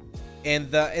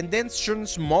 And then certain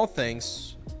small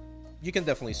things, you can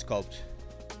definitely sculpt.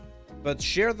 But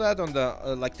share that on the,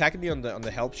 like, tag me on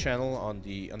the help channel on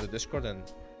the Discord, and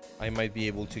I might be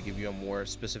able to give you a more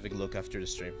specific look after the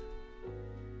stream.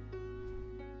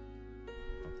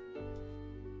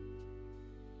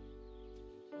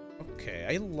 Okay,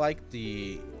 I like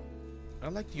the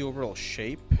overall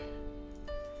shape.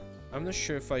 I'm not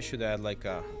sure if I should add like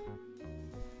a,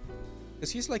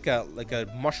 because he's like a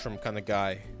mushroom kind of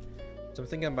guy. So I'm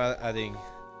thinking about adding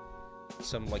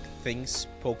some like things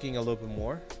poking a little bit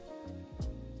more.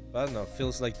 But I don't know,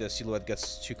 feels like the silhouette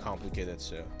gets too complicated,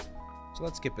 so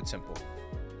let's keep it simple.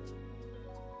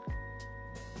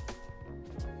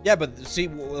 Yeah, but see,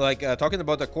 like, talking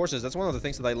about the courses, that's one of the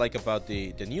things that I like about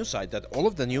the new site, that all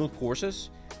of the new courses,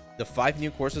 the 5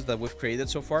 new courses that we've created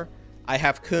so far, I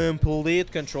have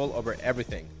complete control over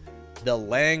everything. The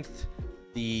length,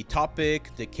 the topic,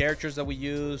 the characters that we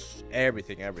use,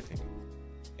 everything.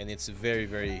 And it's very,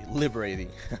 very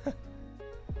liberating.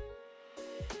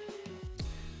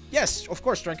 Yes, of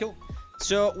course, Tranquil.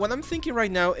 So what I'm thinking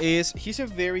right now is he's a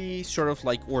very sort of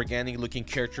like organic looking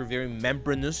character, very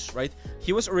membranous, right?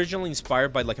 He was originally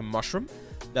inspired by like a mushroom.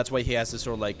 That's why he has this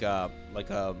sort of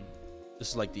this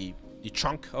is like the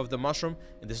chunk of the mushroom,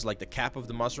 and this is like the cap of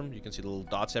the mushroom. You can see the little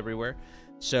dots everywhere.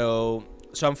 So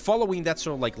I'm following that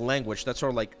sort of like language, that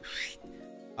sort of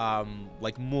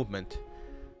like movement.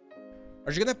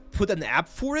 Are you gonna put an app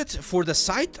for it for the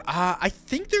site? I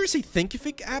think there is a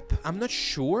Thinkific app. I'm not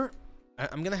sure.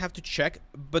 I'm gonna have to check.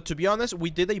 But to be honest, we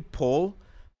did a poll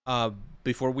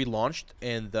before we launched,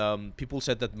 and people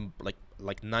said that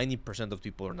like 90% of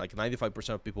people, or like 95%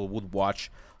 of people, would watch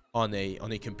on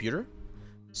a computer.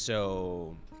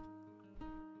 So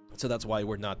that's why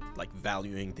we're not like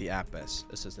valuing the app as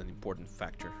an important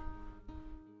factor.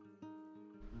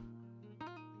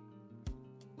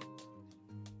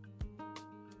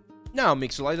 No,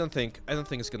 Mixel, I don't think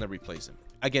it's gonna replace him.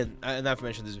 Again, and I've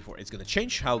mentioned this before, it's gonna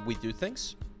change how we do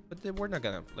things, but then we're not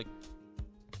gonna like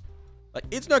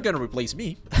it's not gonna replace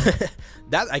me.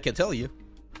 That I can tell you.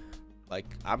 Like,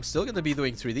 I'm still gonna be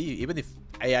doing 3D, even if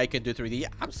AI can do 3D.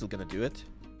 I'm still gonna do it.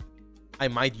 I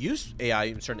might use AI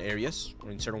in certain areas or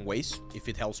in certain ways if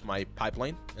it helps my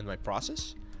pipeline and my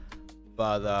process.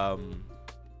 But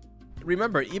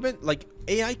remember, even like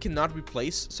AI cannot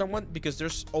replace someone, because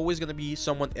there's always going to be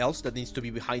someone else that needs to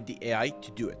be behind the AI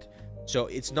to do it. So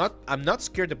it's not, I'm not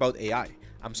scared about AI.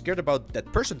 I'm scared about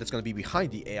that person that's going to be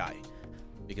behind the AI,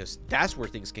 because that's where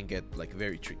things can get like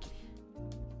very tricky.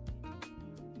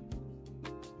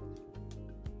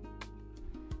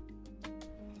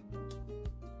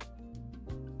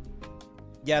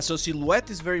 Yeah, so silhouette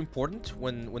is very important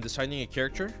when designing a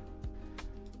character.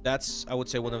 That's, I would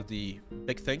say, one of the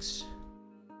big things.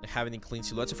 Having a clean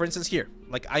silhouette. So for instance here,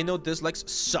 like, I know these legs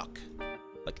suck.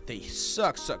 Like, they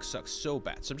suck so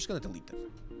bad. So I'm just gonna delete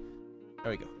them.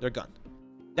 There we go, they're gone.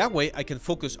 That way I can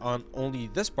focus on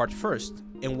only this part first,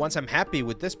 and once I'm happy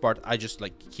with this part, I just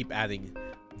like keep adding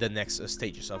the next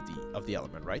stages of the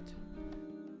element, right?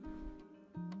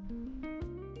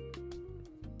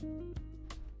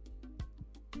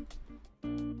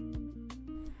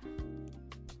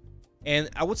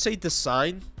 And I would say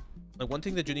design, like, one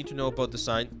thing that you need to know about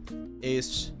design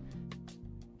is,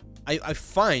 I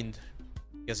find,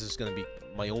 I guess it's gonna be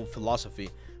my own philosophy.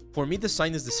 For me,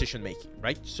 design is decision making,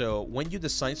 right? So when you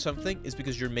design something, it's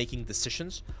because you're making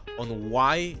decisions on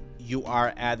why you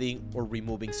are adding or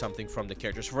removing something from the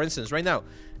characters. For instance, right now,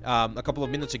 a couple of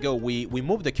minutes ago, we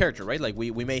moved the character, right? Like,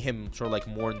 we made him sort of like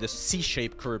more in this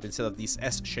C-shaped curve instead of this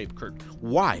S-shaped curve.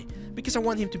 Why? Because I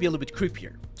want him to be a little bit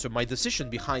creepier. So my decision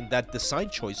behind that design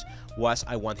choice was,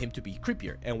 I want him to be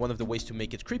creepier. And one of the ways to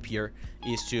make it creepier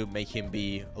is to make him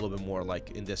be a little bit more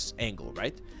like in this angle,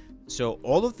 right? So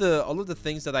all of the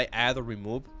things that I add or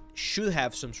remove should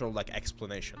have some sort of like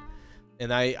explanation.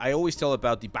 And I always tell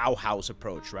about the Bauhaus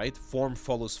approach, right? Form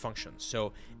follows function.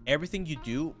 So everything you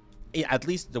do, at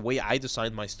least the way I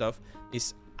design my stuff,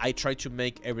 is I try to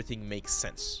make everything make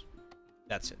sense.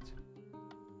 That's it.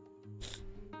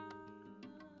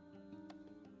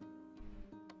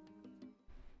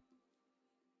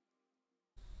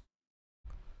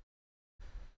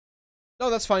 No,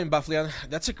 that's fine, Bufflian.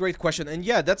 That's a great question, and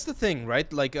yeah, that's the thing,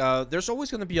 right? Like, there's always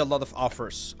going to be a lot of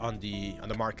offers on the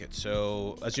market.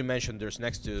 So, as you mentioned, there's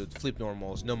next to Flip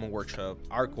Normals, No More Workshop,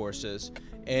 our courses,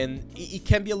 and it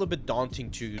can be a little bit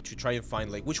daunting to try and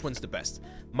find like which one's the best.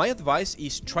 My advice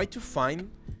is try to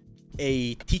find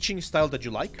a teaching style that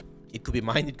you like. It could be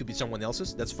mine, it could be someone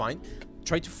else's. That's fine.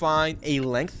 Try to find a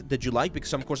length that you like, because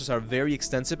some courses are very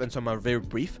extensive and some are very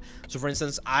brief. So for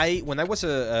instance, when I was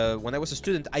a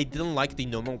student, I didn't like the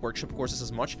normal workshop courses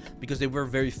as much because they were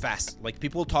very fast. Like,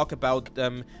 people talk about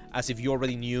them as if you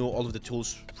already knew all of the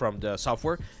tools from the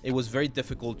software. It was very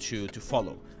difficult to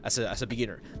follow as a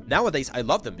beginner. Nowadays, I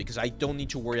love them because I don't need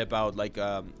to worry about like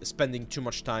spending too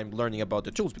much time learning about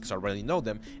the tools, because I already know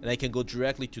them and I can go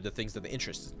directly to the things that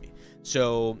interested me.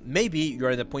 So maybe you're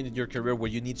at a point in your career where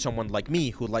you need someone like me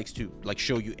who likes to like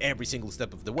show you every single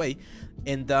step of the way,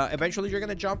 and eventually you're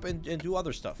gonna jump and do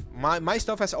other stuff. My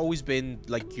stuff has always been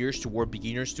like geared toward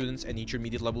beginner students and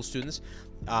intermediate level students,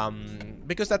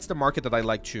 because that's the market that I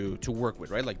like to work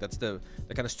with, right? Like, that's the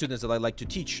kind of students that I like to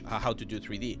teach how to do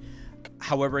 3D.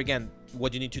 However, again,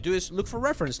 what you need to do is look for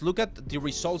reference. Look at the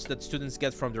results that students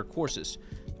get from their courses.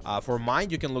 For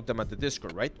mine, you can look them at the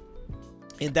Discord, right?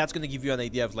 And that's going to give you an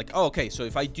idea of like, oh, okay, so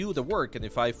if I do the work and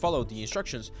if I follow the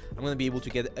instructions, I'm going to be able to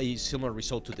get a similar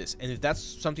result to this. And if that's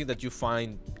something that you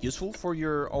find useful for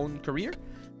your own career,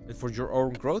 and for your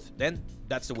own growth, then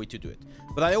that's the way to do it.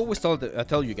 But I always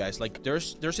tell you guys, like,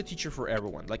 there's a teacher for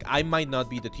everyone. Like, I might not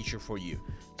be the teacher for you.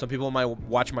 Some people might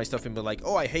watch my stuff and be like,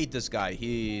 oh, I hate this guy,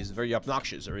 he's very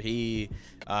obnoxious, or he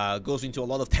goes into a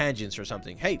lot of tangents or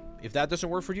something. Hey, if that doesn't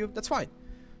work for you, that's fine.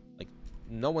 Like,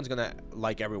 no one's gonna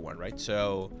like everyone, right?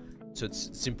 So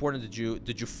it's important that you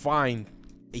find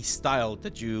a style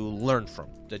that you learn from,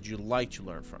 that you like to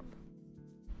learn from,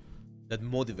 that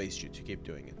motivates you to keep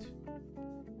doing it.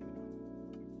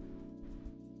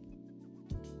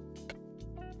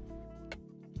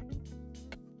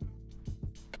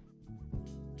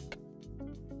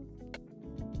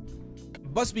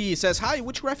 Busby says, hi,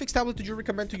 which graphics tablet did you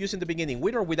recommend to use in the beginning,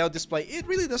 with or without display? It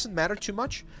really doesn't matter too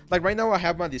much. Like right now I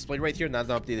have my display right here. Now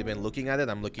that I've been looking at it,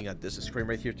 I'm looking at this screen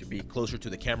right here to be closer to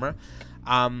the camera.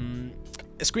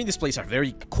 Screen displays are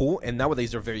very cool, and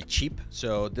nowadays they're very cheap.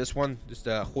 So this one is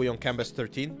the Huion Canvas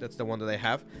 13. That's the one that I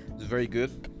have. It's very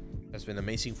good. That's been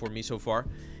amazing for me so far.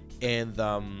 And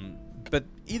but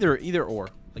either or,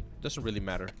 like, doesn't really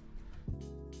matter.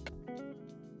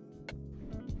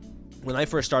 When I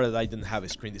first started, I didn't have a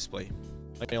screen display.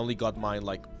 I only got mine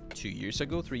like 3 years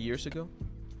ago. 3 years ago.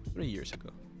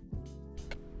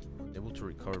 Able to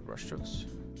recover brushstrokes.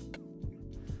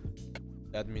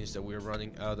 That means that we're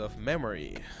running out of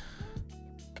memory.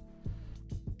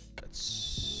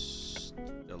 Let's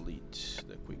delete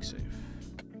the quick save.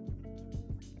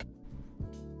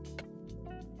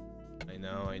 I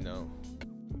know.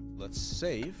 Let's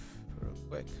save real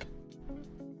quick.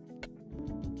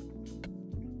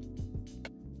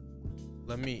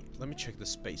 Let me check the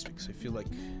space, because I feel like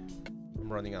I'm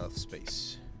running out of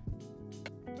space.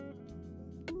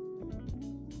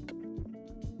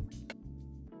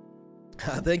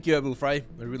 Thank you, Abel Fry.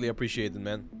 I really appreciate it,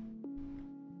 man.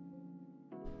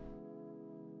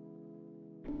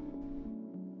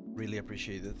 Really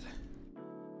appreciate it.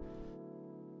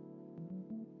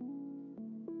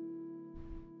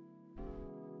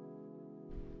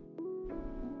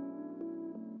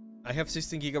 I have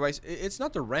 16 gigabytes. It's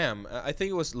not the RAM. I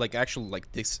think it was like actual like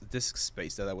disk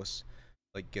space that I was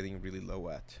like getting really low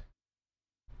at.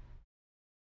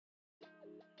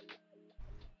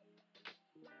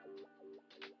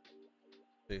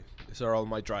 See, these are all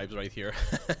my drives right here.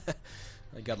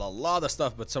 I got a lot of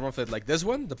stuff, but some of it, like this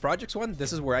one, the projects one,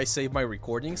 this is where I save my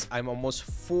recordings. I'm almost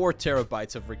 4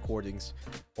 terabytes of recordings.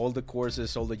 All the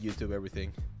courses, all the YouTube,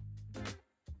 everything.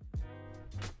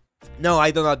 No,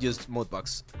 I do not use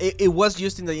Modebox. It was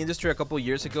used in the industry a couple of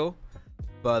years ago,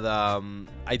 but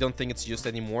I don't think it's used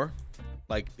anymore.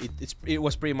 Like it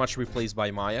was pretty much replaced by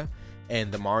Maya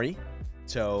and the Mari.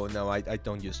 So no, I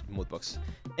don't use Modebox.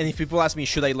 And if people ask me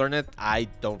should I learn it, I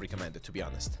don't recommend it, to be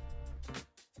honest.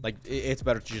 Like it's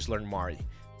better to just learn Mari.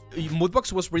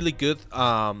 Modebox was really good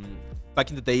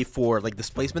back in the day for like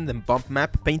displacement and bump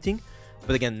map painting,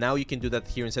 but again now you can do that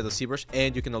here inside of Zbrush,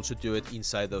 and you can also do it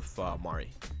inside of Mari.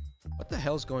 What the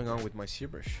hell's going on with my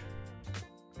Zbrush?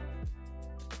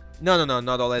 No,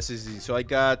 not all SSD. So I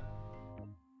got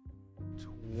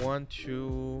 1,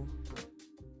 2.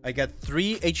 I got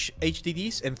 3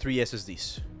 HDDs and 3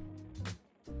 SSDs.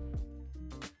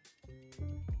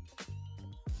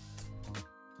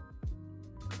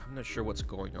 I'm not sure what's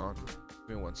going on. Give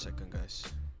me 1 second, guys.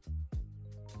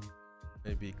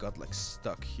 Maybe it got like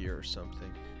stuck here or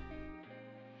something.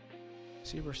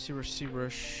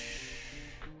 Zbrush.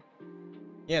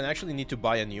 Yeah, and I actually need to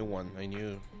buy a new one, a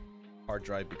new hard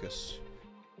drive, because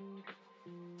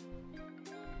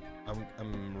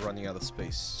I'm running out of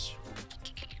space.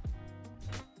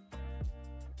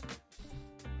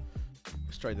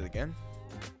 Let's try that again.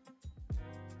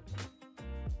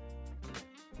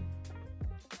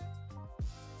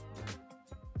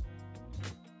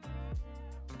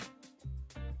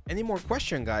 Any more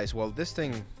question, guys? Well, this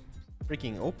thing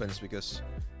freaking opens, because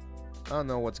I don't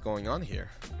know what's going on here.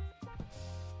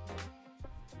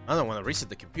 I don't want to reset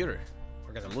the computer.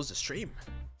 We're gonna lose the stream.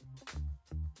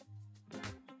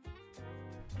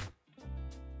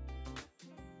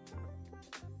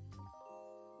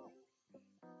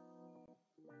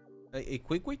 A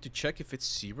quick way to check if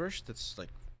it's Zbrush that's like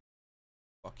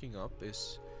fucking up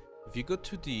is if you go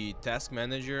to the task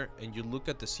manager and you look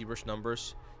at the Zbrush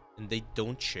numbers and they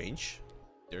don't change,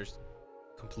 they're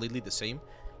completely the same,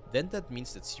 then that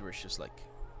means that Zbrush is like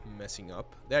messing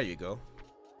up. There you go.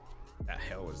 The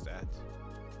hell was that?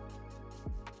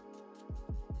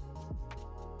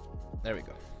 There we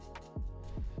go.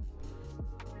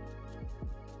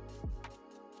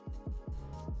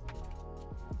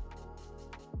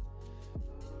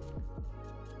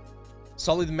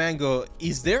 Solid Mango,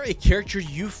 is there a character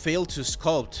you failed to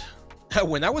sculpt?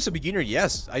 When I was a beginner,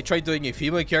 yes. I tried doing a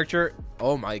female character.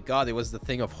 Oh my god, it was the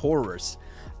thing of horrors.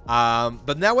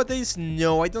 But nowadays,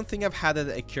 no, I don't think I've had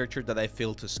a character that I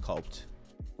failed to sculpt.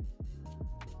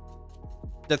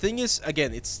 The thing is,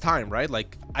 again, it's time, right?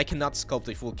 Like, I cannot sculpt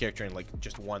a full character in like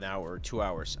just 1 hour or 2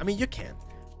 hours. I mean, you can,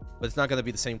 but it's not gonna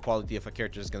be the same quality if a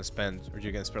character is gonna spend, or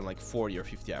you're gonna spend like 40 or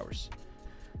 50 hours.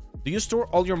 Do you store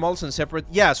all your models in separate?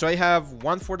 Yeah, so I have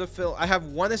one for the film. I have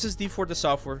one SSD for the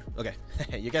software. Okay,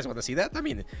 you guys want to see that? I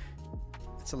mean,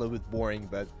 it's a little bit boring,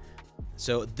 but...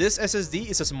 So this SSD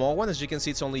is a small one. As you can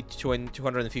see, it's only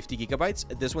 250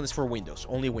 gigabytes. This one is for Windows,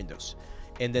 only Windows.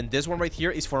 And then this one right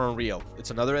here is for Unreal.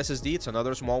 It's another SSD. It's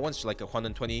another small one. It's like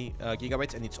 120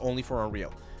 gigabytes, and it's only for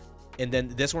Unreal. And then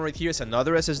this one right here is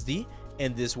another SSD,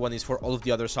 and this one is for all of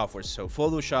the other softwares. So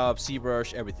Photoshop,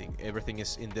 Zbrush, everything. Everything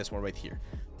is in this one right here.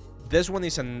 This one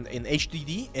is in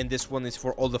HDD, and this one is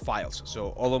for all the files. So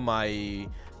all of my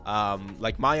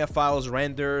like Maya files,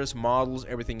 renders, models,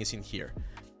 everything is in here.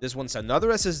 This one's another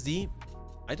SSD.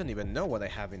 I don't even know what I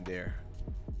have in there.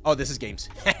 Oh, this is games.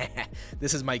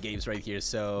 This is my games right here.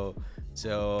 So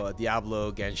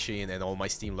Diablo, Genshin, and all my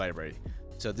Steam library.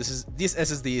 So this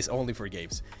SSD is only for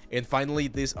games. And finally,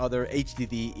 this other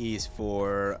HDD is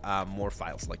for more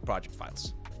files, like project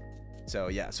files. So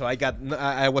yeah, so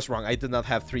I was wrong. I did not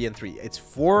have 3 and 3. It's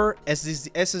 4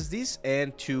 SSDs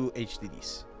and 2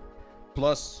 HDDs,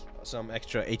 plus some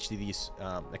extra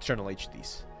HDDs, external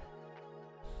HDDs.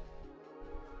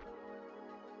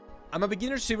 I'm a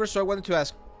beginner Zbrush, so I wanted to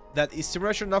ask, that is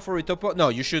ZBrush enough for Retopo? No,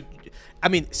 you should. I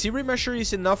mean, ZBrush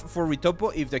is enough for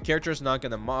Retopo if the character is not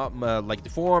gonna like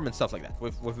deform and stuff like that.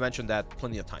 We've mentioned that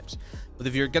plenty of times. But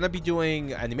if you're gonna be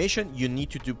doing animation, you need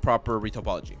to do proper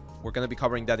retopology. We're gonna be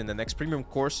covering that in the next premium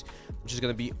course, which is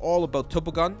gonna be all about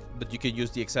Topogon, but you can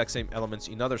use the exact same elements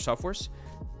in other softwares,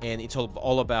 and it's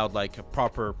all about like a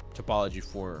proper topology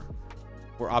for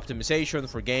optimization,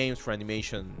 for games, for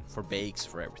animation, for bakes,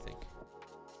 for everything.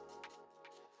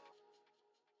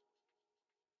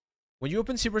 When you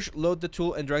open ZBrush, load the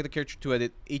tool and drag the character to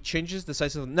edit, it changes the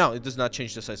size of... No, it does not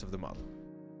change the size of the model.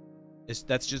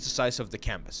 That's just the size of the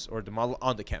canvas, or the model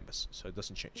on the canvas, so it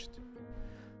doesn't change it.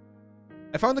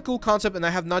 I found a cool concept, and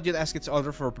I have not yet asked its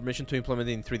author for permission to implement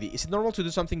it in 3D. Is it normal to do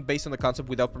something based on the concept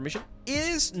without permission? It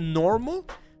is normal.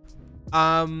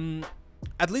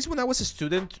 At least when I was a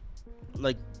student,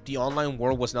 like, the online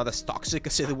world was not as toxic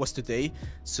as it was today,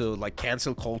 so like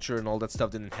cancel culture and all that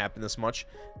stuff didn't happen as much.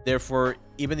 Therefore,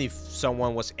 even if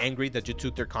someone was angry that you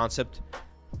took their concept,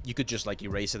 you could just like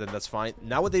erase it, and that's fine.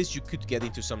 Nowadays you could get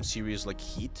into some serious like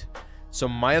heat, so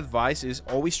my advice is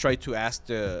always try to ask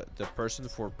the person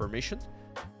for permission.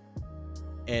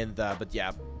 And but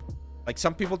yeah, like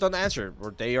some people don't answer,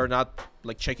 or they are not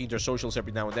like checking their socials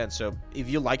every now and then. So if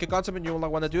you like a concept and you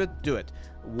want to do it, do it.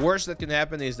 Worst that can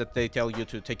happen is that they tell you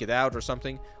to take it out or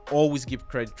something. Always give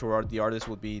credit to the artist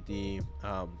would be the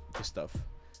stuff.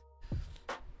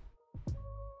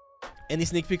 Any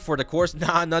sneak peek for the course?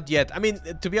 Nah, not yet. I mean,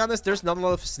 to be honest, there's not a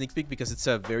lot of sneak peek because it's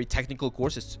a very technical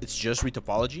course. It's just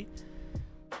retopology.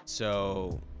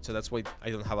 So that's why I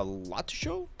don't have a lot to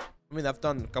show. I mean, I've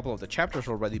done a couple of the chapters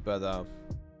already, but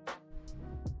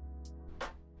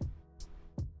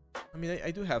I mean,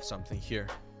 I do have something here.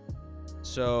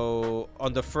 So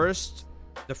on the first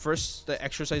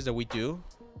exercise that we do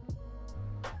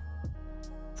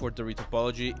for the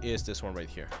retopology is this one right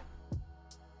here.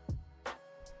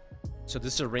 So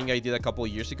this is a ring I did a couple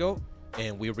of years ago,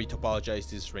 and we retopologized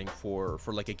this ring for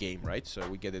like a game, right? So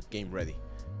we get it game ready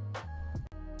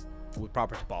with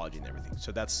proper topology and everything.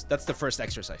 So that's the first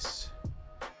exercise.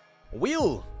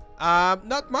 Wheel,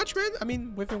 not much, man. I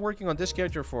mean, we've been working on this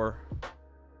character for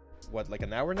what, like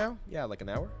an hour now? Yeah, like an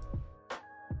hour.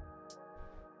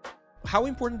 How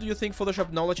important do you think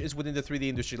Photoshop knowledge is within the 3D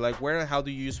industry? Like, where and how do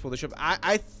you use Photoshop?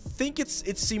 I think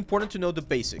it's important to know the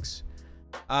basics.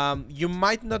 You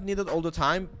might not need it all the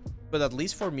time, but at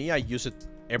least for me, I use it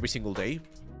every single day.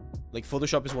 Like,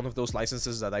 Photoshop is one of those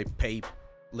licenses that I pay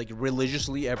like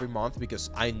religiously every month because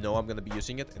I know I'm gonna be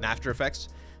using it, and After Effects.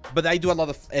 But I do a lot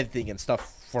of editing and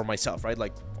stuff for myself, right?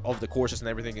 Like, all of the courses and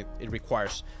everything, it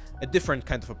requires a different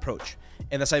kind of approach.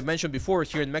 And as I've mentioned before,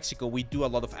 here in Mexico, we do a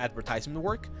lot of advertisement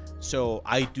work, so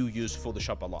I do use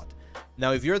Photoshop a lot.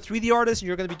 Now, if you're a 3D artist and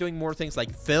you're going to be doing more things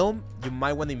like film, you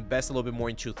might want to invest a little bit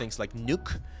more into things like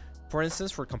Nuke, for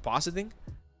instance, for compositing.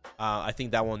 I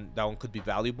think that one could be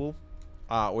valuable,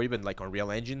 or even like Unreal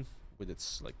Engine with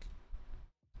its like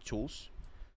tools.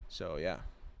 So yeah.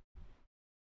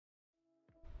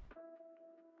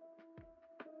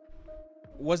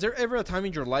 Was there ever a time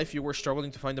in your life you were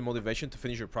struggling to find the motivation to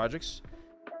finish your projects?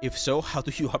 If so, how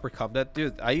do you overcome that?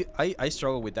 Dude, I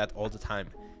struggle with that all the time.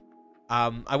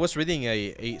 I was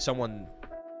reading someone's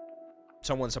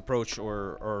approach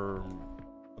or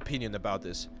opinion about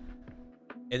this,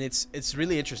 and it's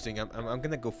really interesting. I'm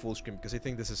gonna go full screen because I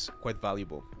think this is quite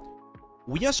valuable.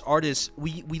 We as artists,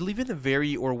 we live in a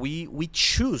very, or we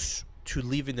choose to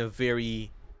live in a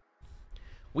very,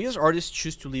 we as artists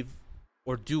choose to live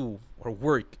or do or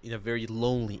work in a very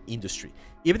lonely industry.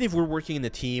 Even if we're working in a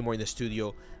team or in a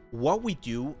studio, what we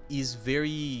do is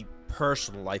very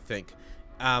personal, I think.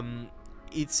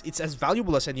 It's as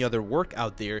valuable as any other work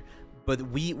out there, but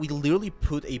we literally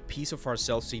put a piece of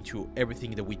ourselves into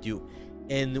everything that we do.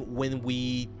 And when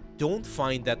we don't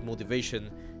find that motivation,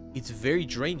 it's very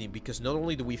draining, because not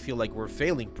only do we feel like we're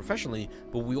failing professionally,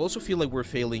 but we also feel like we're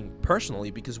failing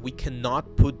personally, because we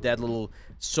cannot put that little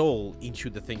soul into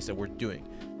the things that we're doing.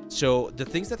 So the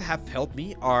things that have helped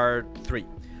me are 3.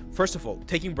 First of all,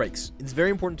 taking breaks. It's very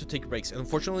important to take breaks. And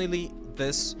unfortunately,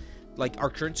 this, like, our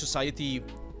current society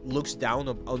looks down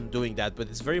on doing that, but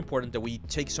it's very important that we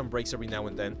take some breaks every now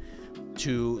and then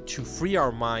to free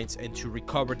our minds and to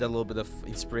recover that little bit of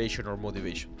inspiration or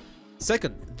motivation.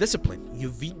 Second, discipline.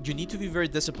 You need to be very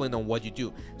disciplined on what you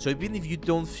do. So even if you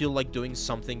don't feel like doing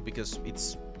something because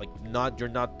it's like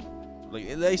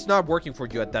it's not working for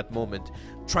you at that moment,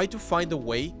 try to find a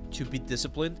way to be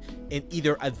disciplined and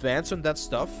either advance on that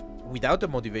stuff without the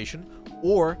motivation,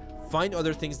 or find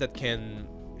other things that can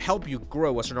help you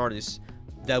grow as an artist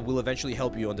that will eventually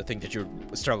help you on the thing that you're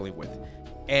struggling with.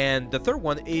 And the third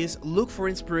one is look for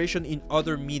inspiration in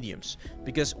other mediums,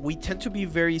 because we tend to be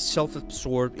very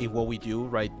self-absorbed in what we do,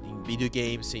 right? In video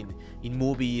games, in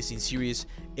movies, in series,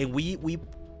 and we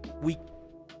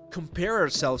compare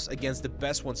ourselves against the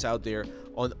best ones out there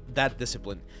on that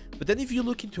discipline. But then if you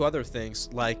look into other things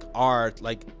like art,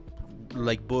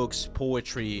 like books,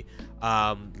 poetry,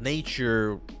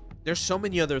 nature, there's so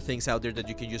many other things out there that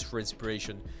you can use for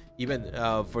inspiration. Even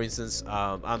for instance,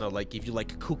 I don't know, like if you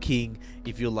like cooking,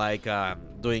 if you like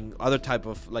doing other type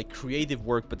of like creative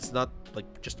work, but it's not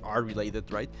like just art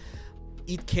related, right?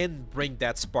 It can bring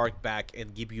that spark back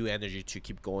and give you energy to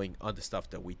keep going on the stuff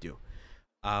that we do.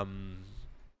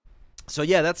 So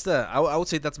yeah, that's I would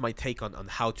say that's my take on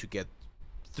how to get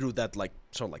through that, like,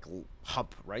 sort of like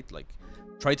hump, right? Like,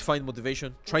 try to find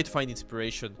motivation, try to find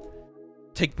inspiration,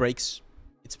 take breaks.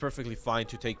 It's perfectly fine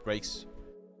to take breaks.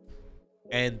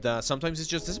 And sometimes it's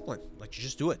just discipline. Like, you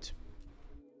just do it.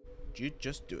 You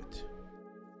just do it.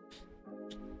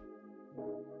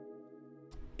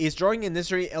 Is drawing a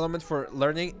necessary element for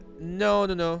learning?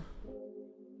 No.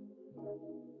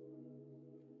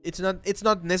 It's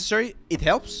not necessary. It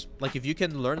helps. Like, if you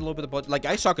can learn a little bit about, like,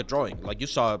 I suck at drawing. Like, you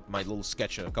saw my little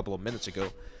sketch a couple of minutes ago.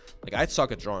 Like, I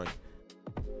suck at drawing.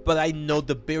 But I know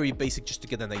the very basic just to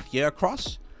get an idea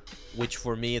across, which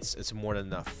for me it's more than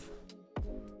enough.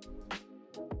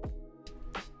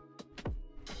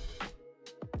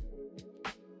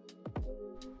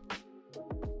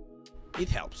 It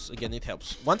helps. Again, it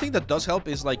helps. One thing that does help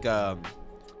is like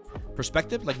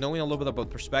perspective, like knowing a little bit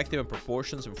about perspective and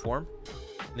proportions and form.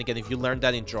 And again, if you learn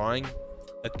that in drawing,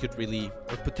 that could really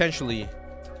or potentially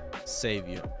save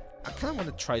you. I kind of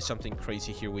want to try something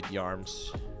crazy here with the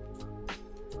arms.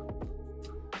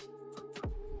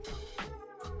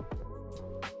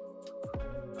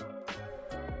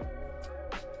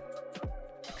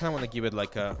 I kind of want to give it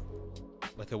like a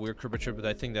weird curvature, but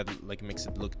I think that like makes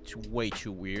it look way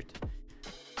too weird.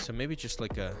 So maybe just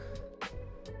like a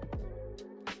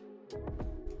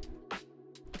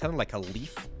kind of like a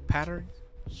leaf pattern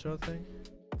sort of thing,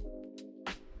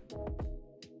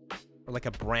 or like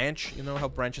a branch. You know how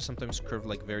branches sometimes curve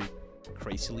like very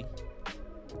crazily?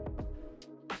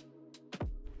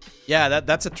 Yeah,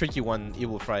 that's a tricky one,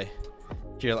 Evil Fry.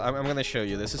 Here, I'm gonna show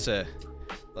you. This is a,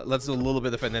 let's do a little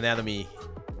bit of an anatomy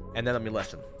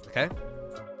lesson, okay?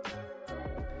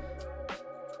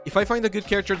 If I find a good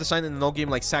character design in an old game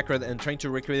like Sacred and trying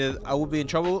to recreate it, I will be in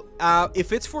trouble.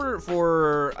 If it's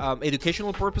for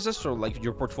educational purposes, or like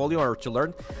your portfolio or to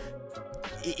learn,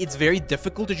 it's very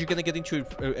difficult that you're going to get into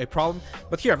a problem.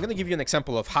 But here, I'm going to give you an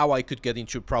example of how I could get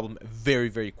into a problem very,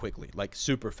 very quickly, like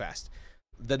super fast.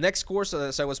 The next course,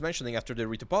 as I was mentioning after the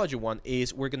retopology one,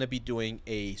 is we're going to be doing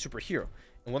a superhero.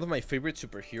 And one of my favorite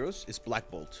superheroes is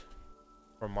Black Bolt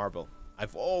from Marvel.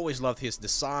 I've always loved his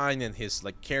design and his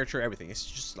like character, everything. It's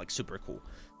just like super cool.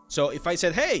 So if I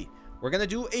said, hey, we're gonna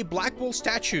do a Black Bolt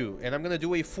statue, and I'm gonna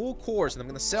do a full course, and I'm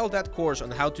gonna sell that course on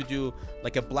how to do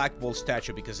like a Black Bolt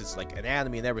statue because it's like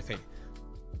anatomy and everything,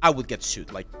 I would get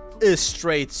sued, like a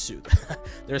straight suit.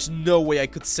 There's no way I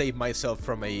could save myself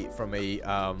from a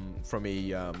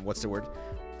what's the word?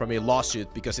 from a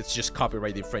lawsuit because it's just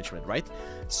copyright infringement, right?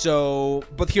 So,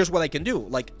 but here's what I can do.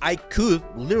 Like, I could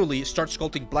literally start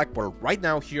sculpting black border right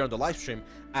now here on the live stream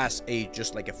as a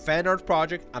just like a fan art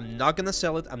project. I'm not gonna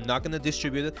sell it. I'm not gonna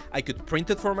distribute it. I could print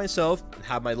it for myself and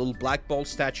have my little black ball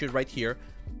statue right here.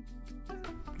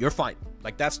 You're fine.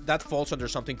 Like, that falls under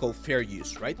something called fair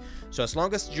use, right? So as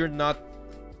long as you're not,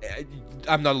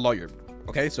 I'm not a lawyer,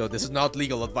 okay? So this is not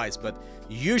legal advice, but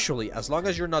usually as long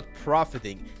as you're not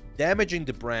profiting, damaging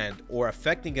the brand, or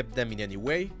affecting them in any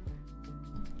way,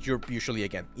 you're usually,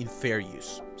 again, in fair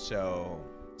use. So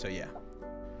yeah.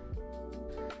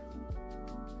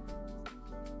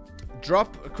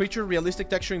 Drop a creature realistic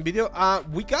texturing video.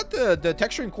 We got the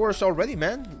texturing course already,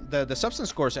 man. The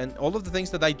substance course, and all of the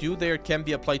things that I do there can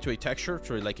be applied to a texture,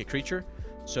 to like a creature.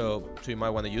 So you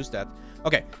might want to use that.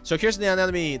 Okay, so here's the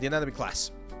anatomy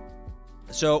class.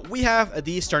 So we have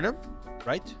the sternum,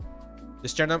 right? The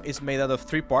sternum is made out of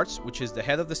 3 parts, which is the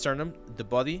head of the sternum, the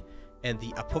body, and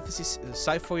the apophysis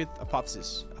xiphoid.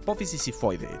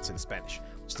 It's in Spanish.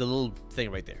 It's the little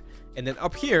thing right there. And then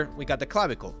up here we got the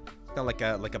clavicle, kind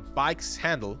of like a bike's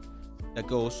handle that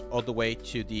goes all the way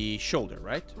to the shoulder,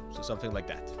 right? So something like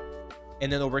that.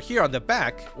 And then over here on the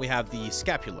back we have the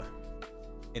scapula,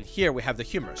 and here we have the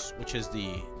humerus, which is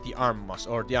the arm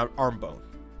muscle, or the arm bone.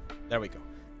 There we go.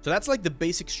 So that's like the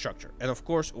basic structure. And of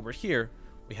course over here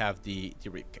we have the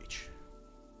rib cage.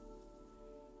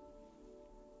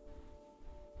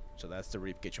 So that's the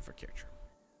rib cage of our character.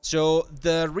 So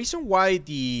the reason why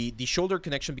the shoulder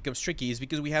connection becomes tricky is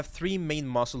because we have 3 main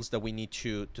muscles that we need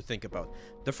to think about.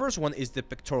 The first one is the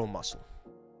pectoral muscle.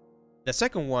 The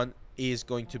second one is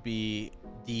going to be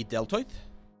the deltoid.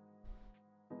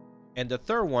 And the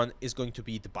third one is going to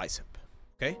be the bicep.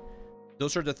 Okay?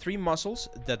 Those are the 3 muscles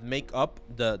that make up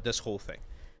this whole thing.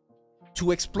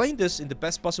 To explain this in the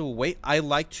best possible way, I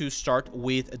like to start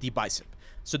with the bicep.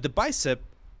 So the bicep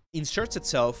inserts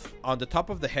itself on the top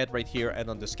of the head right here and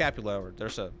on the scapula, or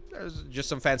there's just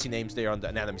some fancy names there on the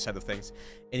anatomy side of things,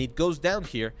 and it goes down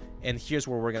here, and here's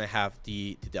where we're gonna have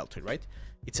the deltoid, right?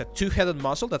 It's a 2-headed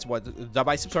muscle. That's why the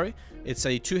bicep, sorry, it's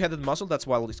a 2-headed muscle. That's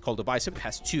why it's called the bicep. It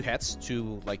has 2 heads,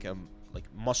 2 like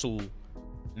muscle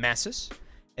masses,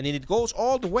 and then it goes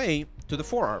all the way to the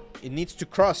forearm. It needs to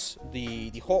cross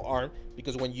the whole arm,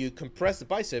 because when you compress the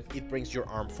bicep, it brings your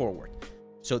arm forward.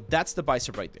 So that's the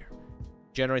bicep right there.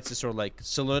 Generates this sort of like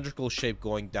cylindrical shape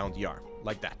going down the arm,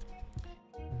 like that.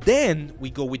 Then we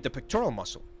go with the pectoral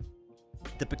muscle.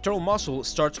 The pectoral muscle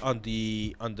starts on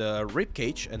the rib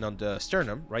cage and on the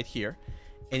sternum right here,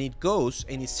 and it goes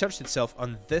and it inserts itself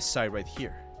on this side right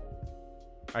here.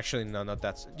 Actually, no, not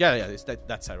that side. Yeah, it's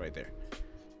that side right there.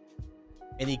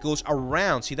 And it goes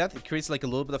around. See that? It creates like a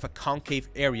little bit of a concave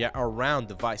area around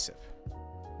the bicep,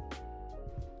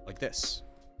 like this.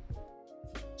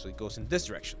 So it goes in this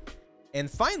direction. And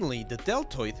finally, the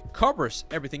deltoid covers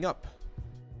everything up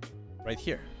right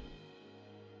here.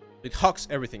 It hugs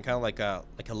everything, kind of like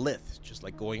a lid, just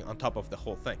like going on top of the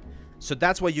whole thing. So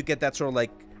that's why you get that sort of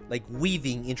like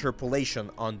weaving interpolation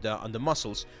on the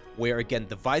muscles, where again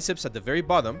the biceps at the very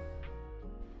bottom.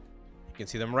 You can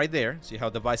see them right there. See how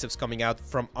the biceps coming out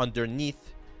from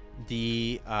underneath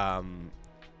the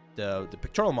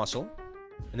pectoral muscle,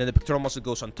 and then the pectoral muscle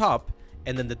goes on top,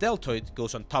 and then the deltoid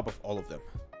goes on top of all of them.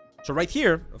 So right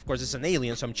here, of course, it's an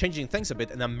alien, so I'm changing things a bit,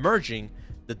 and I'm merging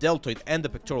the deltoid and the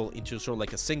pectoral into sort of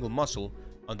like a single muscle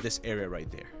on this area right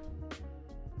there.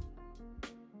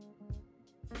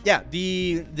 Yeah,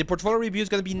 the portfolio review is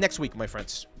going to be next week, my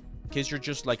friends. In case you're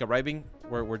just like arriving,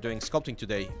 we're doing sculpting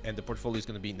today, and the portfolio is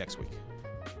going to be next week.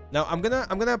 Now I'm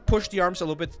gonna push the arms a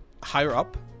little bit higher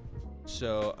up,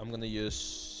 so I'm gonna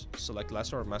use select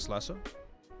lasso or mass lasso.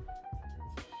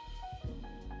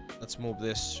 Let's move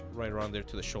this right around there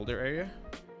to the shoulder area.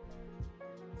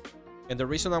 And the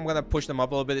reason I'm gonna push them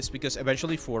up a little bit is because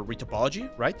eventually for retopology,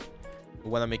 right? We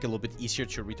wanna make it a little bit easier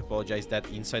to retopologize that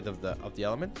inside of the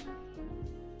element.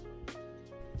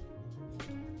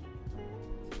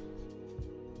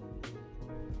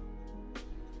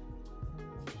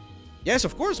 Yes,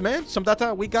 of course, man. Some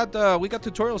data. We got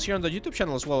tutorials here on the YouTube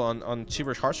channel as well on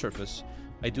Zbrush hard surface.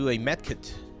 I do a med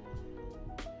kit.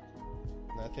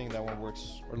 I think that one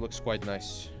works or looks quite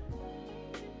nice.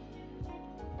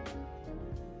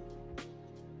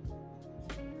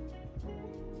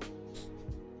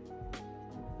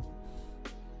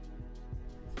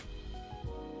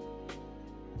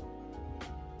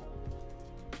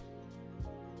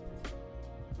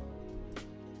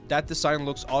 That design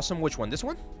looks awesome. Which one? This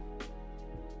one?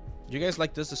 Do you guys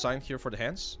like this design here for the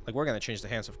hands? Like, we're gonna change the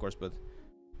hands, of course, but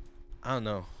I don't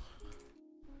know.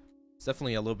 It's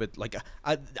definitely a little bit like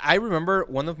I remember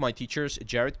one of my teachers,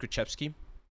 Jared Krichevsky.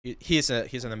 He's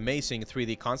an amazing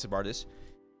 3D concept artist.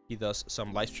 He does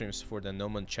some live streams for the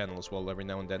Nomon channel as well every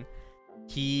now and then.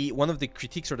 One of the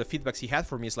critiques or the feedbacks he had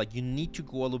for me is like, you need to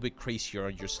go a little bit crazier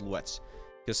on your silhouettes,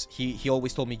 because he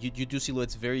always told me you do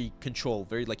silhouettes very controlled,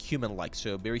 very like human-like,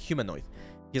 so very humanoid.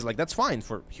 He's like, that's fine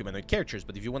for humanoid characters,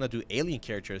 but if you want to do alien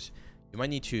characters, you might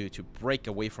need to break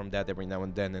away from that every now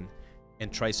and then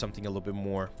and try something a little bit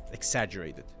more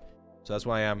exaggerated. So that's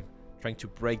why I'm trying to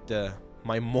break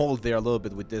my mold there a little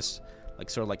bit with this, like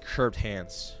sort of like curved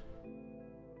hands.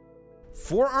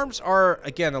 Forearms are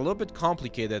again a little bit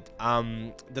complicated.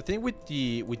 The thing with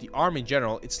the arm in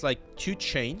general, it's like two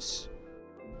chains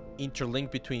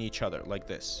interlinked between each other, like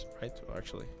this, right? Or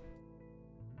actually,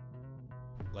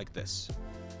 like this.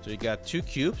 So you got two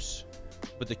cubes,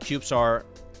 but the cubes are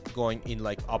going in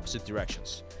like opposite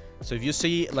directions. So if you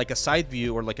see like a side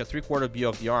view or like a 3/4 view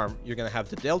of the arm, you're gonna have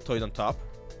the deltoid on top,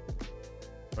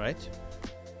 right?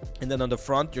 And then on the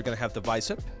front, you're gonna have the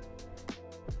bicep.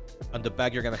 On the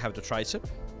back, you're gonna have the tricep.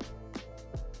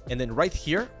 And then right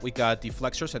here, we got the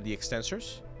flexors and the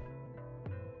extensors.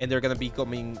 And they're gonna be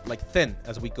coming like thin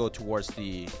as we go towards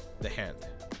the hand.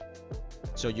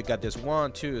 So you got this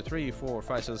 1, 2, 3, 4,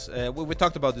 5. So we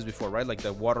talked about this before, right? Like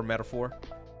the water metaphor.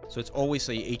 So it's always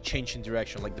a change in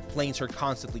direction. Like the planes are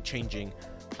constantly changing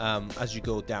as you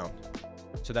go down.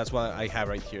 So that's what I have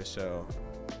right here. So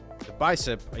the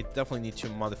bicep, I definitely need to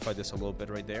modify this a little bit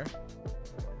right there.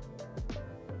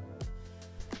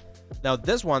 Now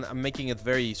this one, I'm making it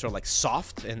very sort of like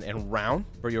soft and round,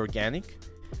 very organic.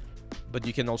 But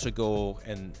you can also go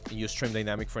and use trim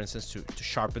dynamic, for instance, to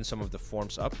sharpen some of the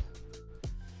forms up.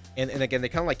 And again, they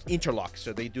kind of like interlock.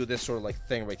 So they do this sort of like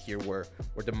thing right here where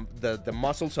the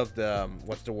muscles of the,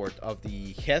 what's the word, of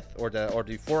the head or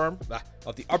the forearm,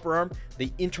 of the upper arm,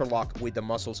 they interlock with the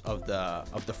muscles of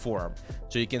the forearm.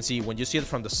 So you can see when you see it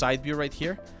from the side view right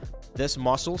here, these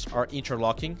muscles are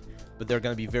interlocking, but they're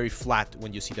going to be very flat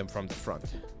when you see them from the front.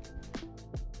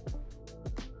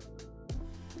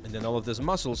 And then all of these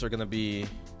muscles are going to be,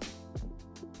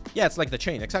 yeah, it's like the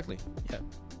chain, exactly.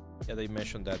 Yeah, they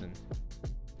mentioned that in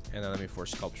Anatomy for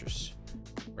Sculptures.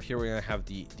 Or here we're going to have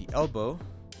the elbow.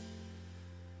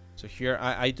 So here,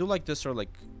 I do like this sort of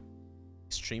like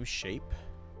extreme shape.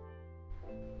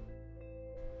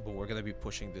 But we're going to be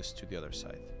pushing this to the other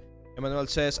side. Emmanuel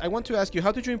says, I want to ask you,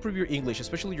 how did you improve your English,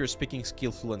 especially your speaking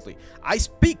skill fluently? I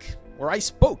speak, or I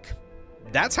spoke.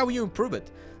 That's how you improve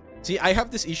it. See, I have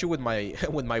this issue with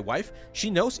my wife. She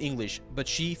knows English, but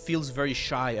she feels very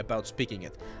shy about speaking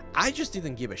it. I just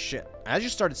didn't give a shit. I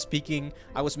just started speaking.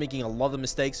 I was making a lot of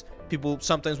mistakes. People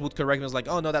sometimes would correct me. I was like,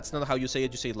 oh, no, that's not how you say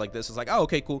it. You say it like this. It's like, oh,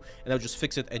 okay, cool. And I'll just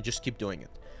fix it and just keep doing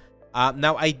it.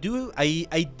 Now, I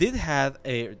did have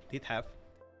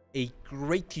a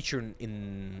great teacher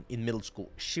in middle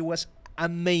school. She was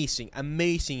amazing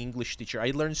English teacher.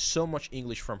 I learned so much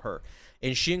English from her.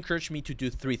 And she encouraged me to do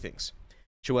 3 things.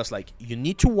 She was like, you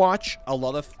need to watch a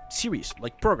lot of series,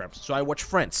 like programs. So I watched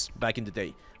Friends back in the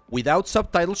day, without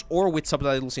subtitles or with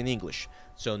subtitles in English.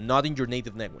 So not in your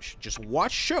native language. Just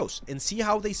watch shows and see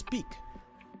how they speak.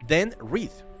 Then read.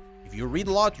 If you read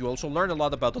a lot, you also learn a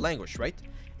lot about the language, right?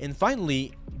 And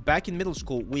finally, back in middle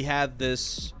school, we had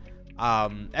this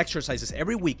exercises.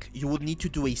 Every week, you would need to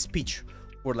do a speech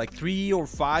for like 3 or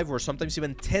 5 or sometimes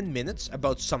even 10 minutes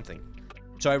about something.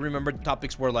 So I remember the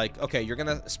topics were like, okay, you're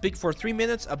gonna speak for 3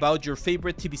 minutes about your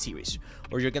favorite TV series,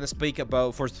 or you're gonna speak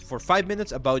about for 5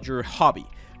 minutes about your hobby,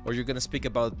 or you're gonna speak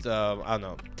about I don't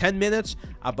know, 10 minutes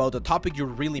about a topic you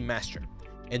really master.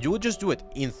 And you would just do it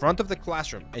in front of the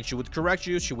classroom, and she would correct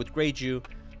you, she would grade you.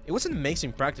 It was an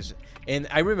amazing practice. And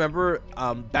I remember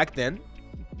back then,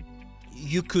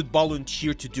 you could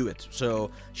volunteer to do it.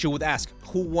 So she would ask,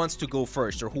 who wants to go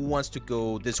first, or who wants to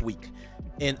go this week?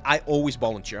 And I always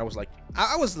volunteer. I was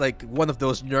like one of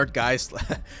those nerd guys,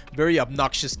 very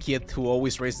obnoxious kid who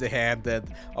always raised the hand,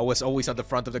 and I was always at the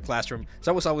front of the classroom.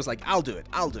 So I was always like, I'll do it.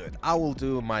 I will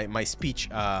do my speech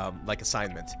like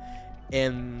assignment.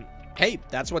 And hey,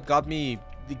 that's what got me,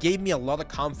 it gave me a lot of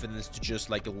confidence to just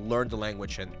like learn the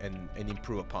language and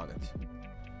improve upon it.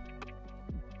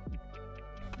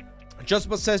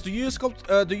 Justbot says, do you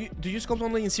sculpt do you sculpt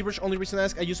only in Zbrush? Only reason I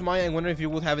ask, I use Maya. I wonder if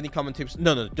you would have any common tips.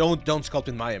 No, don't sculpt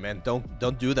in Maya, man.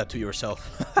 Don't do that to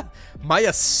yourself.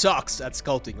 Maya sucks at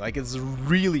sculpting. Like, it's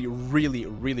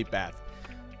really bad.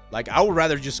 Like, I would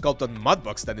rather just sculpt on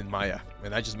Mudbox than in Maya.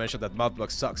 And I just mentioned that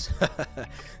Mudbox sucks.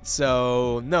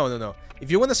 So no.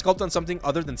 If you want to sculpt on something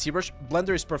other than Zbrush,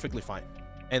 Blender is perfectly fine.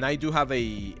 And I do have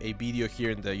a video here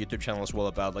in the YouTube channel as well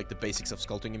about like the basics of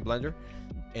sculpting in Blender,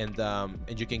 and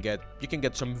you can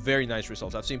get some very nice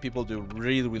results. I've seen people do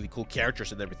really cool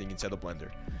characters and everything inside of Blender.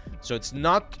 So it's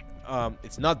not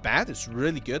It's not bad. It's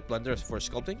really good, Blender for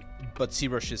sculpting, but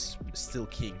Zbrush is still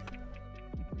king.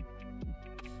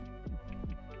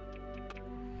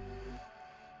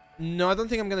 No, I don't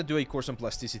think I'm gonna do a course on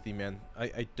plasticity, man.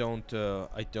 I don't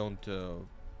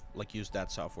like use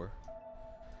that software.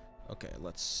 Okay,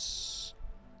 let's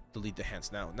delete the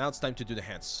hands now. Now it's time to do the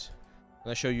hands. I'm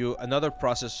gonna show you another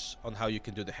process on how you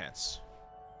can do the hands.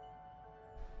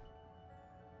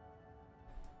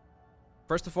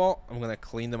 First of all, I'm gonna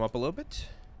clean them up a little bit.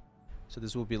 So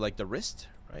this will be like the wrist,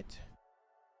 right?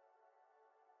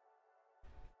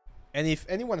 And if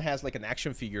anyone has like an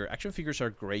action figures are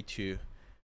great to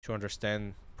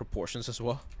understand proportions as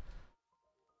well.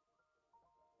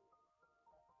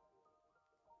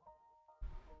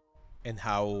 And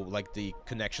how like the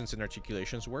connections and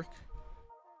articulations work.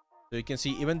 So you can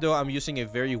see, even though I'm using a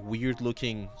very weird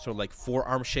looking sort of like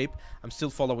forearm shape, I'm still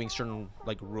following certain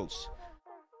like rules.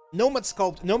 Nomad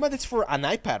Sculpt. Nomad is for an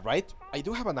iPad, right? I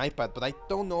do have an iPad, but I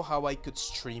don't know how I could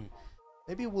stream.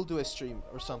 Maybe we'll do a stream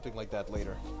or something like that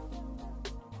later.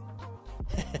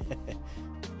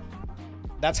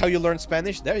 That's how you learn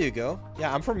Spanish? There you go.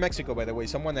 Yeah, I'm from Mexico, by the way.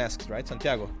 Someone asks, right?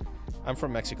 Santiago. I'm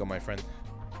from Mexico, my friend.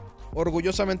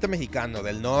 Orgullosamente mexicano,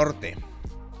 del norte.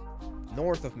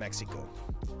 North of Mexico.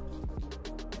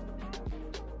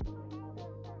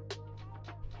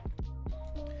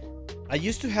 I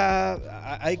used to have...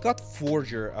 I got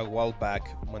Forger a while back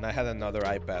when I had another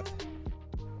iPad.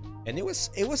 And it was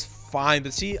fine.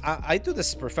 But see, I do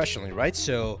this professionally, right?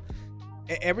 So...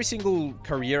 every single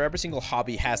career, every single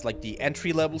hobby has like the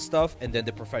entry-level stuff and then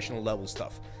the professional level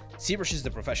stuff. Zbrush is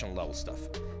the professional level stuff.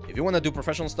 If you want to do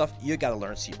professional stuff, you gotta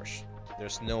learn Zbrush.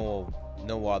 There's no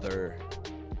other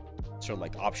sort of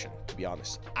like option, to be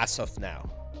honest, as of now.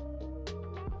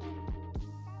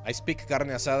 I speak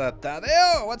carne asada.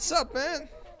 Tadeo, what's up, man?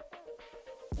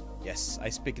 Yes, I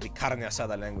speak the carne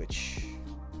asada language.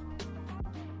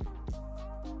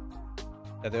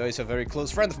 Tadeo is a very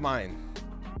close friend of mine.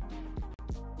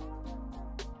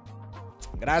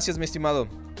 Gracias, mi estimado.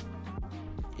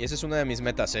 Y esa es una de mis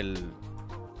metas,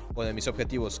 o de mis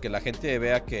objetivos, que la gente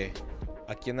vea que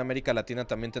aquí en América Latina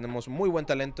también tenemos muy buen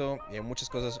talento y hay muchas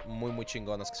cosas muy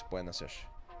chingonas que se pueden hacer.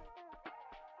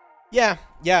 Yeah,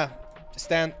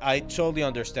 Stan, I totally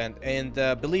understand. And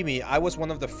believe me, I was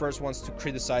one of the first ones to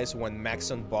criticize when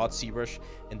Maxon bought Zbrush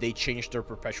and they changed their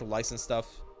perpetual license stuff.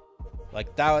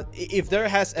 Like that, if there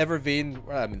has ever been,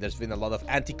 well, I mean, there's been a lot of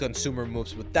anti-consumer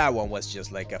moves, but that one was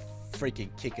just like a freaking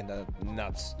kick in the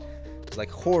nuts. It's like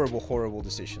horrible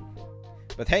decision.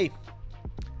 But hey,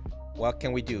 what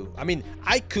can we do? I mean,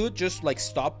 I could just like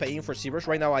stop paying for Zbrush.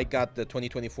 Right now I got the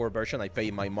 2024 version. I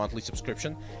pay my monthly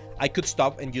subscription. I could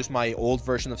stop and use my old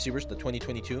version of Zbrush, the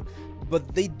 2022.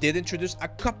 But they did introduce a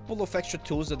couple of extra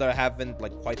tools that I haven't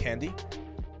like quite handy.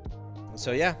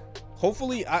 So yeah,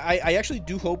 hopefully, I actually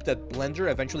do hope that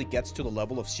Blender eventually gets to the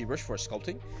level of Zbrush for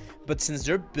sculpting. But since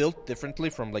they're built differently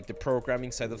from like the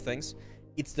programming side of things,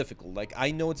 it's difficult. Like, I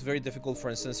know it's very difficult, for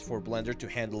instance, for Blender to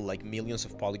handle like millions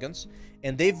of polygons,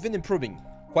 and they've been improving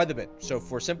quite a bit. So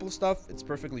for simple stuff, it's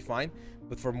perfectly fine,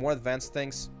 but for more advanced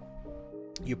things,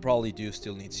 you probably do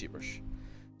still need Zbrush.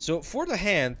 So for the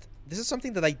hand, this is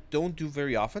something that I don't do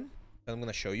very often, but I'm going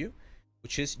to show you,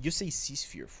 which is use a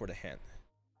C-sphere for the hand.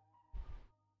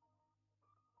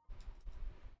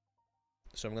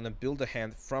 So I'm going to build a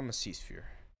hand from a C-sphere,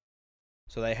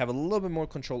 so that I have a little bit more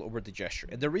control over the gesture.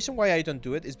 And the reason why I don't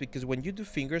do it is because when you do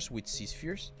fingers with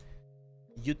C-spheres,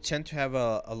 you tend to have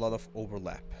a lot of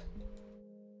overlap.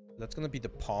 That's going to be the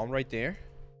palm right there.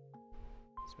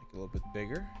 Let's make it a little bit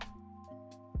bigger.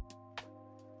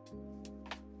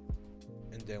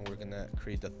 And then we're going to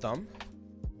create the thumb.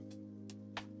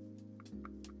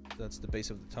 That's the base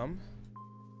of the thumb.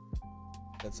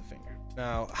 That's the finger.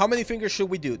 Now, how many fingers should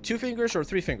we do? 2 fingers or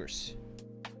 3 fingers?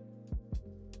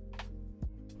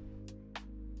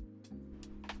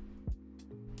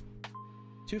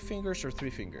 Two fingers or 3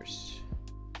 fingers?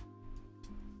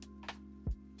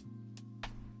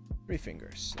 3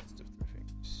 fingers. Let's do 3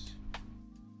 fingers.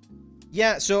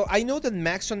 Yeah, so I know that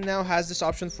Maxon now has this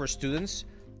option for students,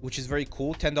 which is very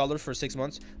cool, $10 for 6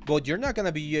 months, but you're not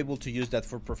gonna be able to use that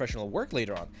for professional work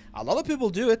later on. A lot of people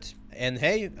do it, and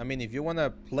hey, I mean, if you wanna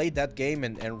play that game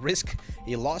and risk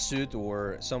a lawsuit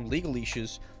or some legal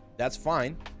issues, that's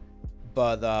fine.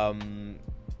 But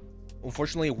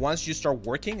unfortunately, once you start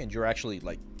working and you're actually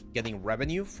like getting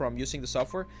revenue from using the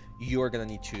software, you're gonna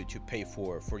need to pay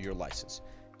for your license,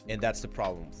 and that's the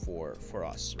problem for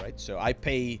us, right? So I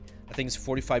pay, I think it's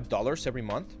 $45 every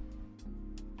month,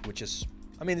 which is,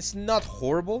 I mean, it's not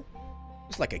horrible.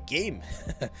 It's like a game.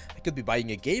 I could be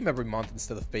buying a game every month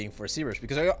instead of paying for Zbrush,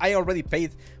 because I already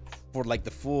paid for like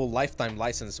the full lifetime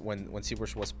license when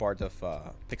Zbrush was part of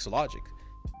Pixelogic.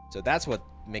 So that's what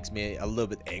makes me a little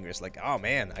bit angry. It's like, oh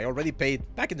man, I already paid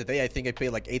back in the day. I think I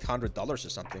paid like $800 or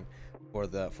something for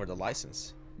the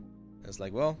license. And it's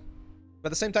like, well, but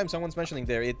at the same time, someone's mentioning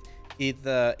there it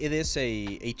is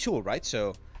a tool, right?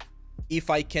 So if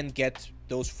I can get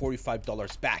those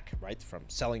 $45 back, right, from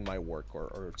selling my work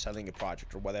or selling a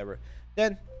project or whatever,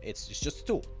 then it's just a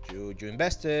tool. You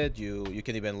invest it. You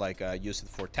can even like use it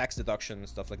for tax deduction and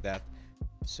stuff like that.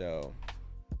 So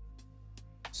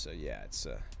yeah,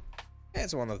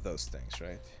 it's one of those things,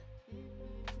 right?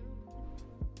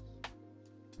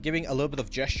 Giving a little bit of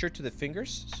gesture to the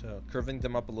fingers, so curving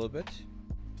them up a little bit.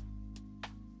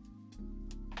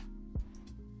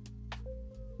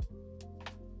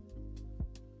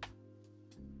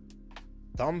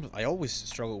 Thumb, I always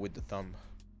struggle with the thumb.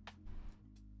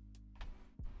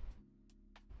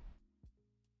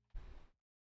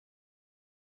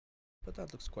 But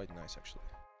that looks quite nice, actually.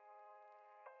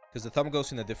 Because the thumb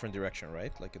goes in a different direction,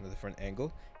 right? Like in a different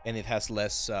angle. And it has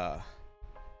less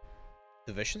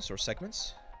divisions or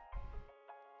segments.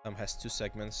 Thumb has 2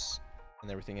 segments, and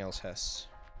everything else has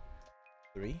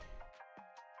 3.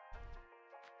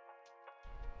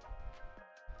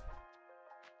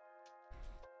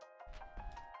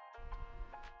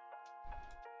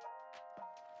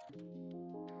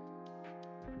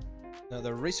 Now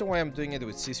the reason why I'm doing it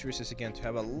with C-Series is again to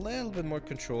have a little bit more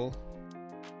control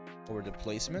over the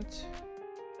placement.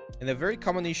 And a very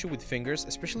common issue with fingers,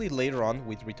 especially later on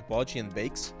with retopology and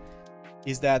bakes,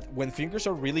 is that when fingers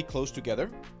are really close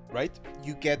together, right,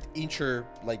 you get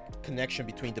like connection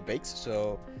between the bakes,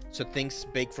 so things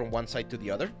bake from one side to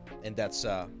the other, and that's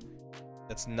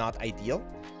not ideal.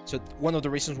 So one of the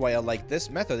reasons why I like this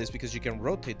method is because you can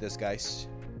rotate this guys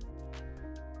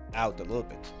out a little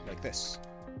bit like this.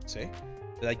 See,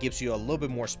 that gives you a little bit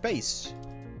more space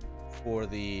for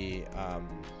the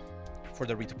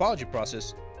retopology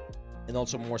process, and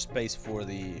also more space for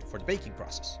the baking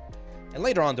process. And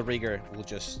later on, the rigger will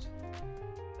just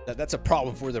that's a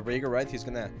problem for the rigger, right? He's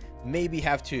gonna maybe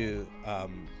have to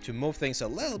move things a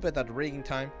little bit at rigging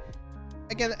time.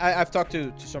 Again, I've talked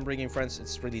to some rigging friends.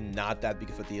 It's really not that big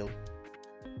of a deal.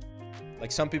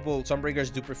 Like some riggers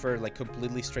do prefer like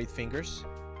completely straight fingers.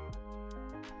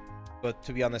 But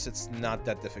to be honest, it's not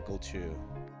that difficult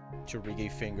to rig a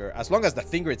finger. As long as the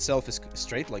finger itself is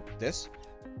straight like this,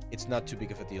 it's not too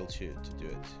big of a deal to do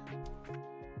it.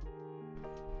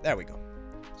 There we go.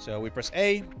 So we press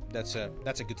A. That's a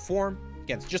good form.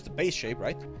 Again, it's just a base shape,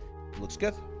 right? It looks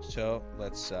good. So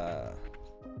let's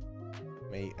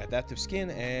make adaptive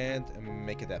skin and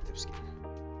make adaptive skin.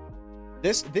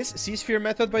 This C-sphere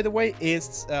method, by the way,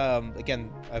 is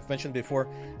again, I've mentioned before.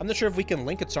 I'm not sure if we can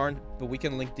link it, Sarn, but we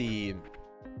can link the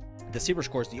Zbrush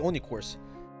course, the Oni course.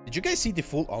 Did you guys see the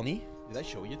full Oni? Did I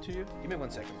show it to you? Give me 1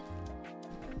 second.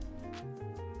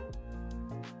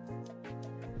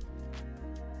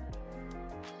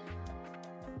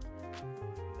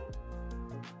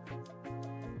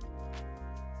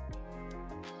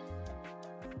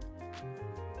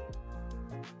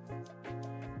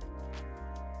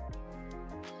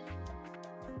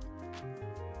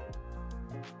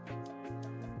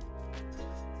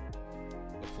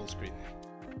 Full screen.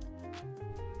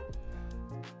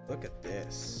 Look at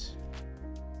this.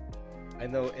 I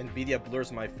know Nvidia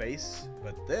blurs my face,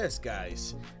 but this,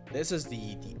 guys, this is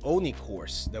the Oni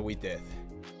course that we did.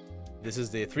 This is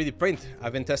the 3D print.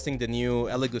 I've been testing the new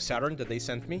Elegoo Saturn that they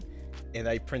sent me, and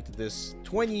I printed this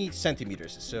 20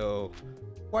 centimeters, so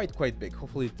quite big.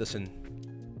 Hopefully it doesn't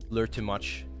blur too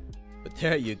much, but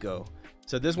there you go.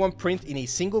 So this one print in a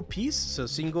single piece, so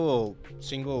single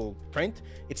print.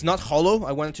 It's not hollow.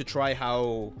 I wanted to try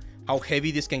how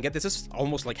heavy this can get. This is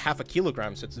almost like half a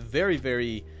kilogram, so it's very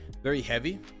heavy. There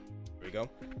we go,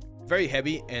 very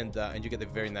heavy, and you get a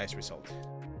very nice result.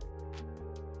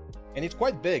 And it's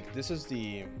quite big. This is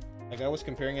like I was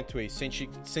comparing it to a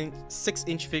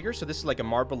 6-inch figure. So this is like a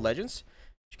Marble Legends.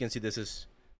 You can see this is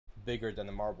bigger than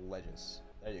the Marble Legends.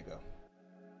 There you go.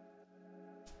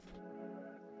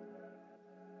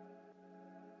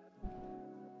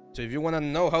 So if you want to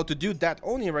know how to do that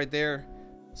Oni right there,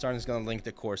 Sarn is going to link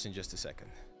the course in just a second.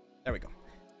 There we go.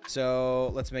 So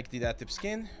let's make the adaptive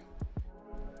skin.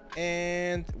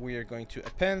 And we are going to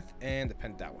append and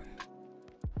append that one.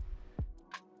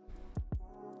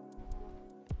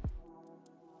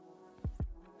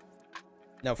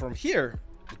 Now from here,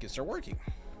 we can start working.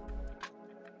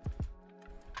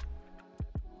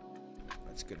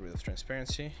 Let's get rid of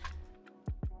transparency.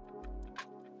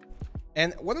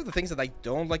 And one of the things that I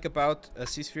don't like about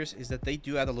C-spheres is that they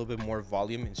do add a little bit more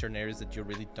volume in certain areas that you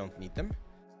really don't need them.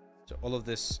 So all of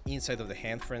this inside of the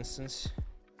hand, for instance.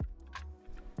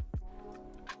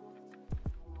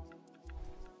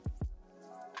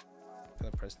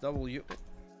 Gonna press W.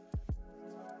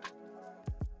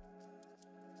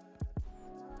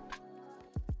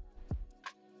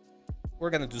 We're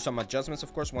gonna do some adjustments,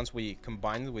 of course, once we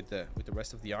combine it with the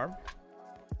rest of the arm.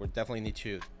 We definitely need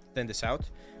to thin this out.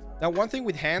 Now, one thing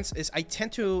with hands is I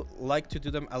tend to like to do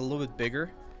them a little bit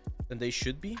bigger than they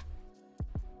should be.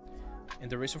 And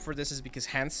the reason for this is because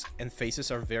hands and faces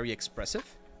are very expressive.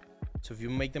 So if you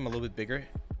make them a little bit bigger,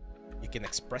 you can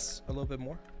express a little bit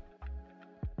more.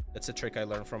 That's a trick I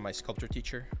learned from my sculptor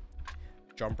teacher,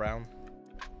 John Brown.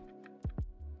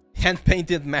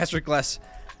 Hand-painted masterclass.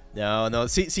 No.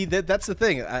 See, that's the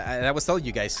thing. I was telling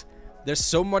you guys. There's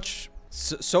so much...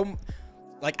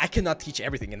 Like, I cannot teach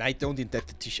everything, and I don't intend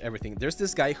to teach everything. There's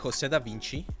this guy, Jose da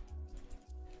Vinci.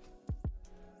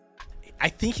 I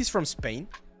think he's from Spain.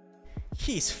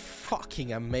 He's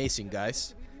fucking amazing,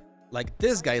 guys. Like,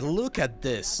 this guy, look at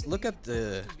this. Look at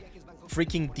the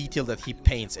freaking detail that he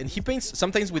paints. And he paints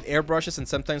sometimes with airbrushes and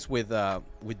sometimes with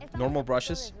normal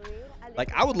brushes.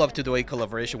 Like, I would love to do a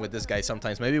collaboration with this guy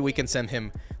sometimes. Maybe we can send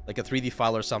him, like, a 3D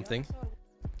file or something.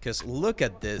 Because look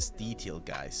at this detail,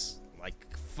 guys.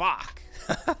 Like, fuck.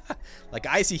 Like,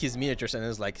 I see his miniatures and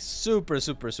it's like super.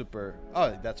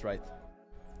 Oh, that's right.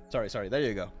 Sorry. There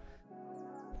you go.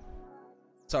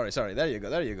 Sorry. There you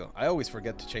go. I always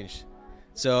forget to change.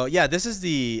 So yeah, this is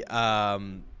the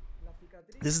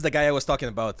guy I was talking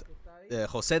about.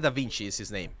 Jose da Vinci is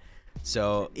his name.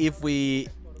 So if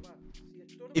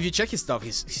you check his stuff,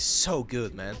 he's so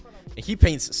good, man. And he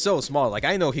paints so small. Like,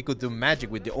 I know he could do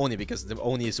magic with the Oni because the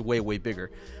Oni is way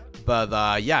bigger.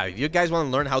 But yeah, if you guys want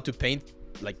to learn how to paint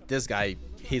like this guy,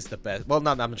 he's the best. Well,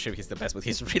 I'm not sure if he's the best, but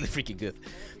he's really freaking good.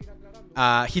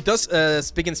 He does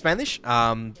speak in Spanish,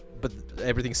 but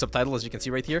everything's subtitled, as you can see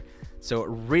right here. So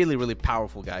really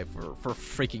powerful guy for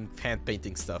freaking hand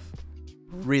painting stuff.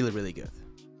 Really good.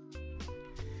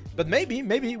 But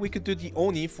maybe we could do the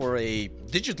Oni for a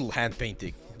digital hand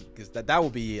painting, because that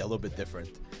would be a little bit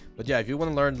different. But yeah, if you want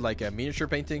to learn like a miniature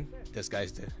painting, this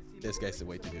guy's the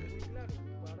way to do it.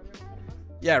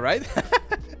 Yeah, right?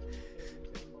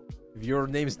 If your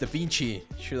name is Da Vinci, you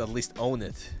should at least own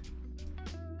it.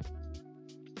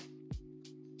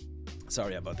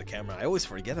 Sorry about the camera. I always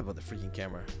forget about the freaking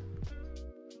camera.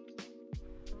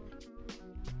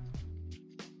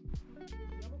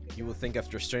 You would think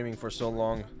after streaming for so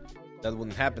long that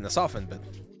wouldn't happen as often, but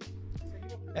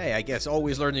hey, I guess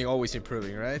always learning, always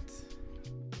improving, right?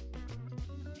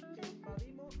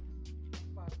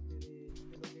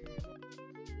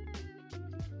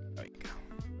 There you go.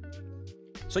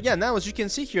 So yeah, now as you can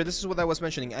see here, this is what I was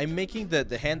mentioning. I'm making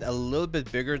the hand a little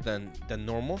bit bigger than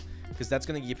normal, because that's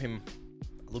gonna give him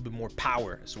a little bit more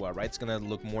power as well, right? It's gonna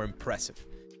look more impressive.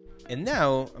 And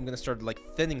now I'm gonna start like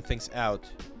thinning things out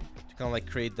to kind of like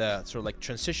create the sort of like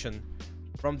transition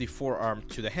from the forearm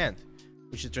to the hand,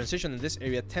 which the transition in this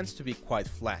area tends to be quite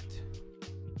flat.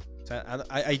 So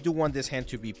I do want this hand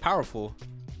to be powerful,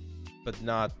 but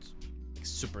not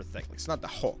super thick. It's not the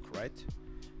Hulk, right?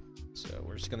 So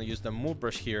we're just gonna use the move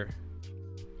brush here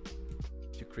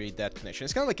to create that connection.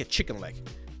 It's kind of like a chicken leg.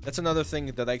 That's another thing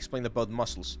that I explained about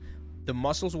muscles. The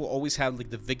muscles will always have like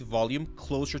the big volume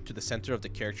closer to the center of the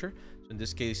character. So in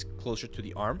this case, closer to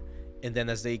the arm. And then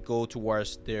as they go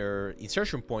towards their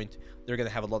insertion point, they're gonna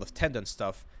have a lot of tendon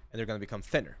stuff, and they're gonna become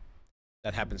thinner.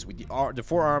 That happens with the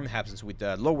forearm, happens with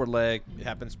the lower leg. It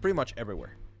happens pretty much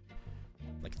everywhere.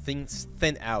 Like things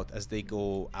thin out as they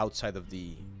go outside of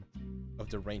the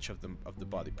range of the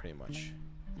body, pretty much.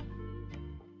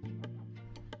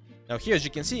 Now here, as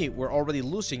you can see, we're already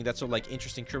losing that sort of like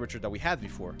interesting curvature that we had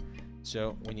before.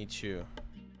 So we need to,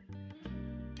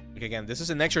 like, again, this is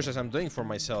an exercise I'm doing for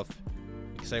myself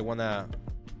because I wanna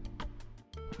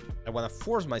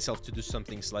force myself to do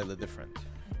something slightly different.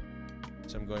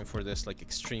 So I'm going for this like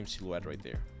extreme silhouette right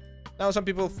there. Now some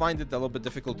people find it a little bit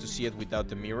difficult to see it without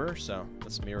the mirror, so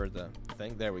let's mirror the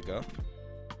thing. There we go.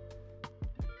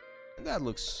 And it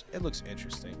looks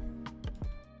interesting.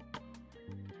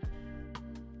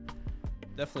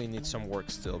 Definitely needs some work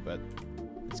still, but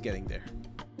it's getting there.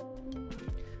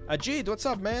 Ajit, what's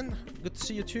up, man? Good to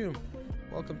see you too.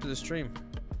 Welcome to the stream.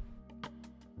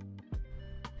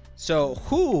 So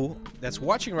who that's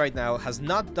watching right now has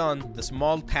not done the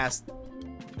small task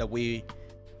that we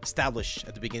established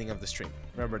at the beginning of the stream?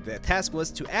 Remember, the task was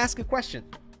to ask a question.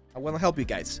 I want to help you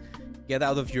guys get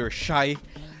out of your shy.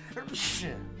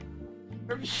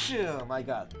 Oh my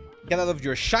god. Get out of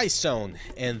your shy zone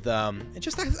and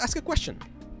just ask a question.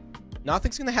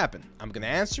 Nothing's gonna happen. I'm gonna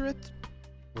answer it.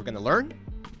 We're gonna learn,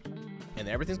 and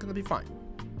everything's gonna be fine.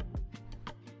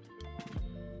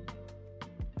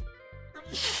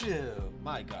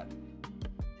 My God.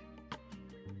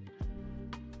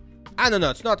 I don't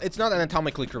know. It's not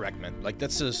anatomically correct, man. Like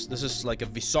this is like a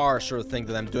bizarre sort of thing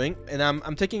that I'm doing, and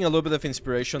I'm taking a little bit of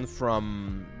inspiration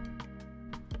from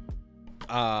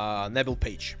Neville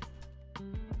Page.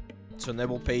 So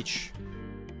Neville Page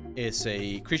is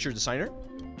a creature designer,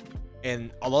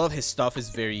 and a lot of his stuff is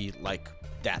very like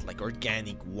that, like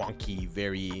organic, wonky,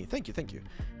 very thank you,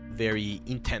 very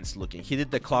intense looking. He did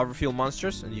the Cloverfield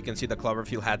monsters, and you can see the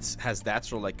Cloverfield has that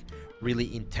sort of like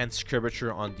really intense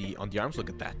curvature on the arms. Look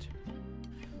at that.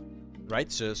 Right,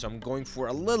 so I'm going for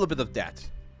a little bit of that.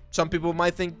 Some people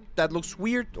might think that looks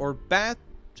weird or bad.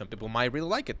 Some people might really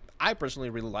like it. I personally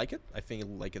really like it. I think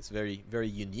like it's very, very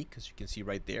unique, as you can see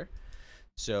right there.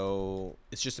 So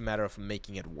it's just a matter of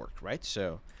making it work, right?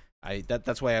 So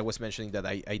that's why I was mentioning that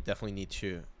I definitely need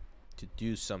to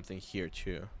do something here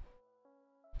to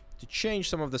change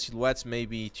some of the silhouettes,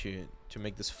 maybe to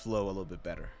make this flow a little bit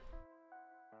better.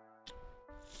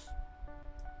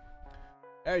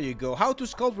 There you go. How to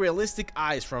sculpt realistic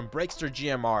eyes from Breakster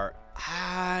GMR.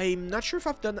 I'm not sure if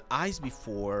I've done eyes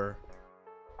before.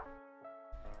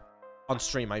 On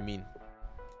stream, I mean.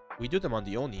 We do them on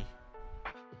the Oni.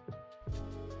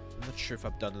 I'm not sure if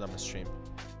I've done it on the stream.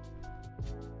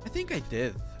 I think I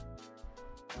did.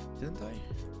 Didn't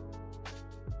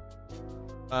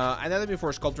I? Anatomy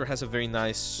for Sculptor has a very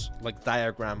nice like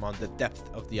diagram on the depth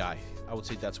of the eye. I would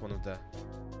say that's one of the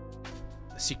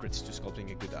secrets to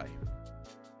sculpting a good eye.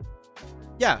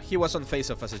 Yeah, he was on Face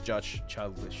Off as a judge.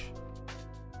 Childish.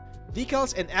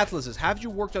 Decals and atlases. Have you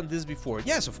worked on this before?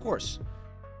 Yes, of course.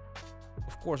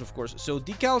 Of course. So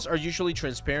decals are usually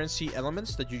transparency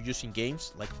elements that you use in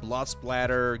games, like blood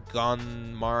splatter,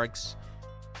 gun marks,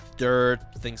 dirt,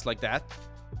 things like that.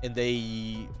 And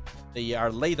they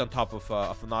are laid on top of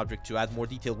an object to add more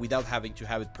detail without having to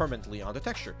have it permanently on the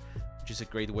texture, which is a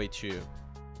great way to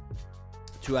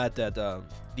add that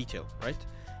detail, right?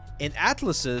 And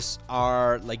atlases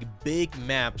are like big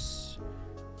maps.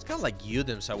 It's kind of like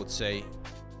UDIMs, I would say,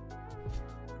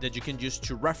 that you can use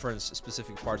to reference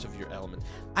specific parts of your element.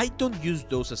 I don't use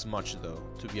those as much, though,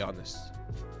 to be honest.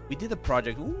 We did a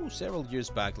project several years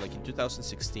back, like in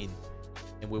 2016,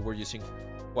 and we were using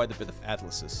quite a bit of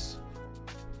atlases.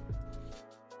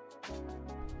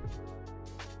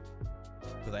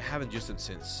 But I haven't used them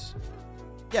since.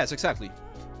 Yes, exactly.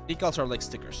 Decals are like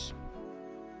stickers.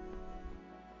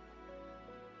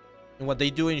 And what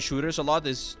they do in shooters a lot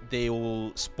is they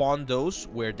will spawn those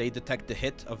where they detect the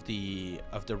hit of the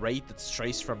ray that's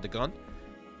traced from the gun,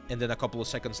 and then a couple of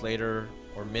seconds later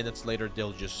or minutes later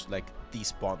they'll just like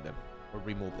despawn them or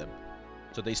remove them.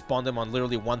 So they spawn them on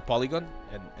literally one polygon,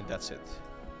 and that's it.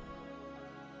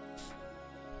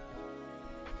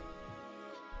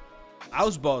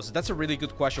 Ausboss, that's a really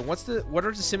good question. What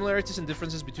are the similarities and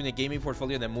differences between a gaming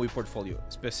portfolio and a movie portfolio,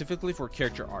 specifically for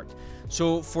character art?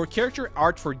 So for character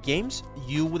art for games,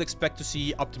 you would expect to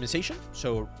see optimization,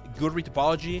 so good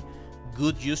retopology,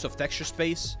 good use of texture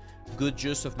space, good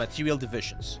use of material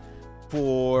divisions.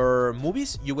 For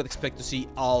movies, you would expect to see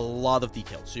a lot of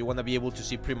detail. So you want to be able to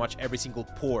see pretty much every single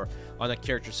pore on a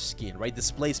character's skin, right?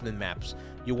 Displacement maps.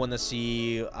 You want to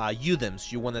see UDIMs.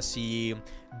 You want to see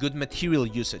good material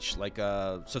usage, like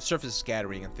subsurface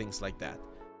scattering and things like that.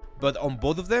 But on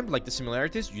both of them, like the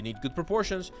similarities, you need good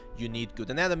proportions, you need good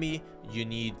anatomy, you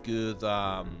need good,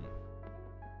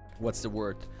 what's the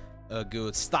word?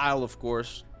 Good style, of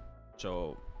course.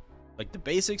 So, like the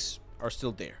basics are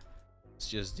still there. It's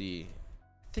just you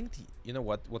know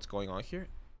what's going on here?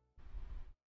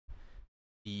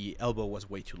 The elbow was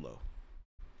way too low.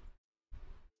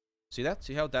 See that?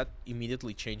 See how that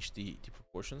immediately changed the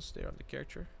proportions there on the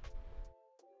character?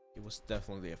 It was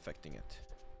definitely affecting it.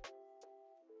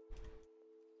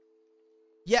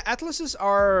 Yeah, atlases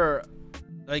are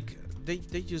like they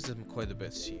use them quite a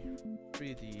bit. See,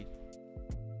 3D.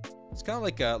 It's kind of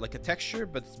like a texture,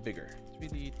 but it's bigger.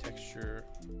 3D texture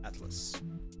atlas.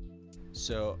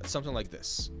 So it's something like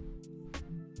this.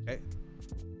 Okay.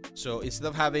 So instead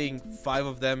of having 5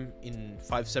 of them in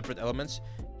 5 separate elements,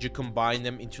 you combine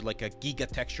them into like a giga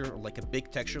texture or like a big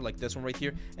texture like this one right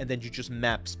here, and then you just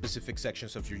map specific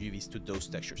sections of your UVs to those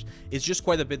textures. It's just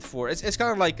quite a bit for it's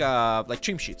kind of like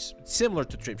trim sheets. It's similar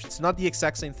to trim sheets. It's not the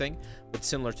exact same thing, but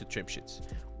similar to trim sheets,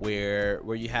 where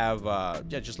you have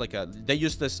yeah, just like they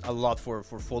use this a lot for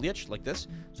foliage like this.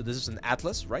 So this is an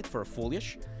atlas, right, for a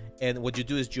foliage. And what you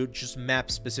do is you just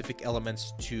map specific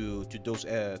elements to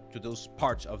those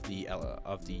parts of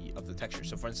the texture.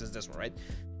 So for instance, this one, right?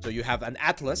 So you have an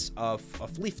atlas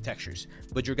of leaf textures,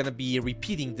 but you're gonna be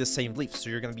repeating the same leaf. So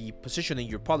you're gonna be positioning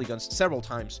your polygons several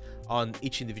times on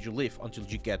each individual leaf until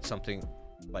you get something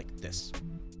like this.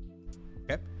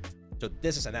 Okay, so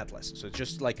this is an atlas. So it's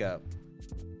just like a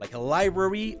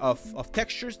library of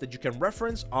textures that you can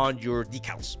reference on your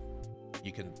decals.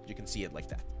 You can see it like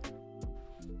that.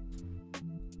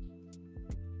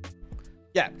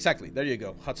 Yeah, exactly. There you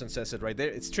go. Hudson says it right there.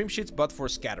 It's stream sheets, but for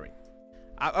scattering.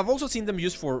 I've also seen them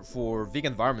used for big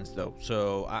environments, though.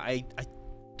 So I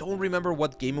don't remember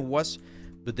what game it was,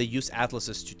 but they use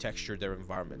atlases to texture their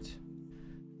environment.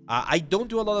 I don't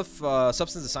do a lot of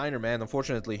Substance Designer, man,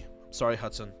 unfortunately. Sorry,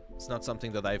 Hudson. It's not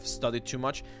something that I've studied too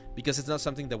much, because it's not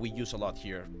something that we use a lot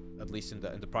here, at least in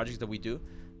the projects that we do.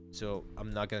 So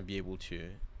I'm not going to be able to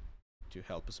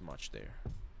help as much there.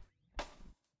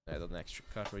 Add an extra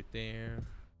cut right there.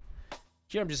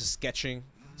 Here I'm just sketching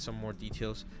some more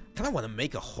details. I kind of want to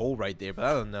make a hole right there, but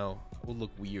I don't know. It will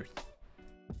look weird.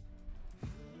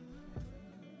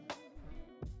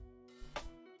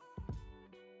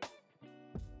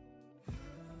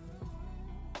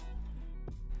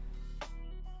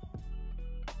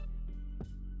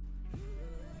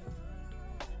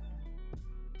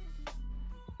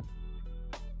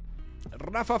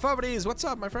 Rafa Fabris, what's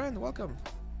up, my friend? Welcome.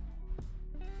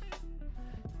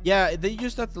 Yeah, they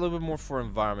use that a little bit more for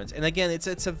environments. And again,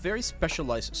 it's a very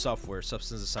specialized software,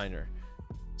 Substance Designer.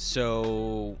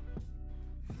 So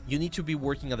you need to be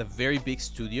working at a very big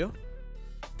studio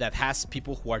that has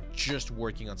people who are just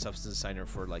working on Substance Designer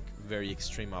for like very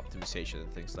extreme optimization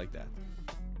and things like that.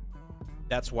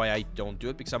 That's why I don't do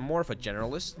it, because I'm more of a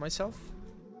generalist myself.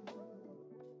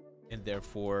 And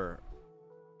therefore,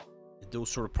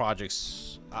 those sort of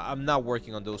projects, I'm not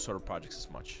working on those sort of projects as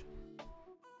much.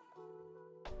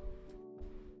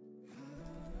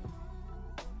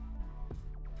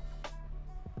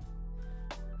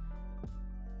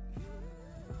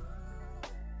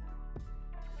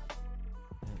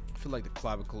 I feel like the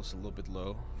clavicle is a little bit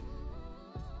low.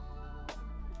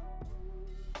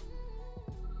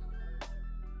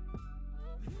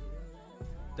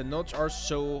 The notes are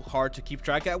so hard to keep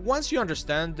track of. Once you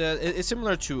understand that, it's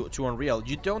similar to Unreal.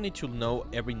 You don't need to know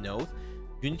every node.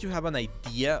 You need to have an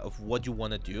idea of what you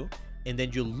want to do, and then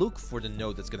you look for the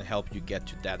node that's going to help you get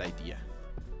to that idea.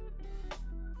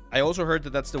 I also heard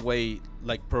that that's the way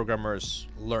like programmers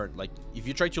learn. Like if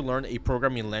you try to learn a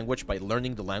programming language by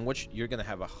learning the language, you're going to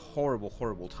have a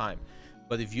horrible time.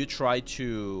 But if you try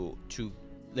to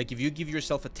like, if you give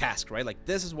yourself a task, right? Like,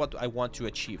 this is what I want to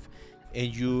achieve,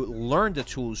 and you learn the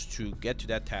tools to get to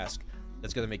that task,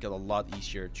 that's going to make it a lot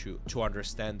easier to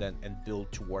understand and build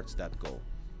towards that goal.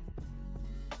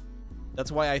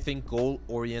 That's why I think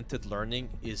goal-oriented learning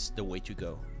is the way to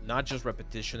go. Not just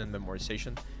repetition and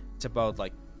memorization. It's about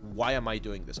like, why am I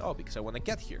doing this? Oh, because I want to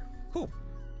get here. Cool.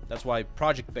 That's why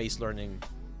project-based learning,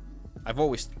 I've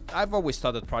always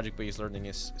thought that project-based learning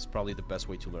is probably the best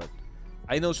way to learn.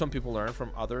 I know some people learn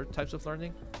from other types of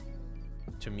learning.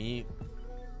 To me,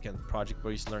 again,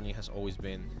 project-based learning has always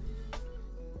been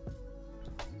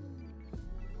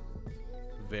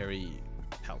very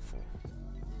helpful.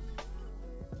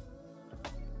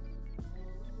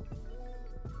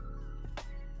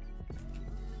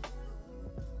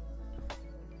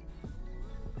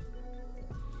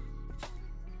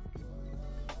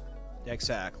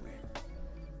 Exactly.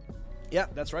 Yeah,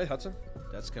 that's right, Hudson.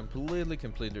 That's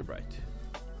completely right.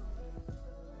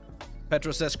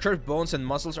 Petro says curved bones and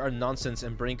muscles are nonsense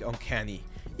and bring uncanny.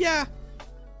 Yeah,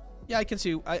 I can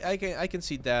see. I can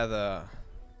see that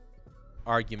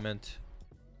argument.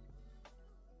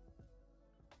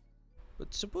 But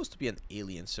it's supposed to be an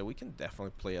alien, so we can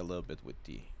definitely play a little bit with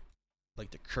the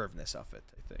curvedness of it,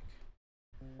 I think.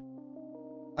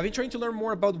 I've been trying to learn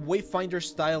more about Wayfinder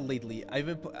style lately.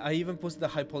 I even posted the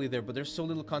high poly there, but there's so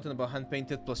little content about hand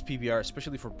painted plus PBR,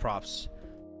 especially for props.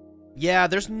 Yeah,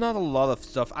 there's not a lot of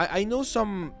stuff. I know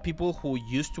some people who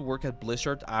used to work at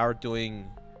Blizzard are doing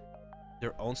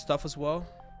their own stuff as well.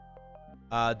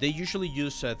 They usually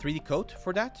use 3D Code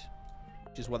for that,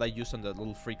 which is what I used on the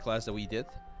little free class that we did.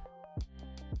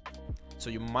 So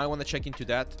you might want to check into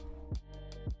that.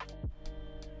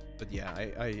 But yeah,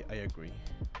 I agree.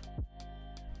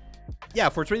 Yeah,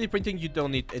 for 3D printing, you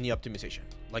don't need any optimization.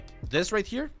 Like this right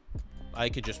here, I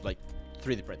could just like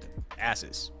 3D print it as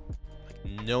is.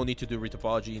 Like, no need to do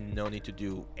retopology, no need to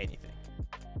do anything.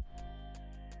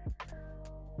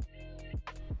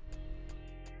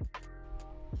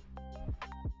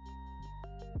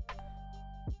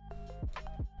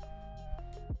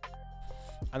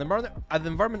 An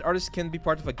environment artist can be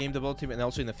part of a game development team and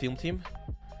also in a film team.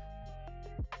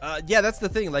 Yeah, that's the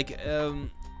thing. Like,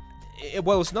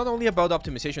 well, it's not only about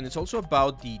optimization, it's also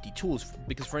about the tools.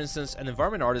 Because, for instance, an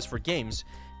environment artist for games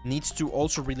needs to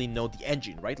also really know the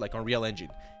engine, right? Like Unreal Engine.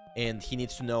 And he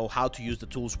needs to know how to use the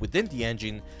tools within the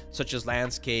engine, such as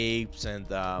landscapes and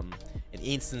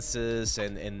instances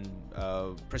and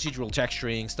procedural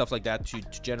texturing, stuff like that, to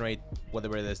generate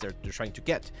whatever it is they're trying to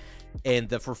get. And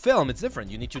for film, it's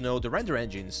different. You need to know the render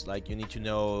engines. Like, you need to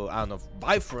know, I don't know,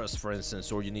 Bifrost, for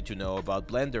instance, or you need to know about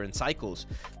Blender and Cycles.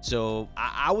 So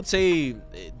I would say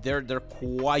they're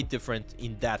quite different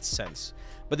in that sense.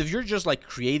 But if you're just like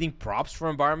creating props for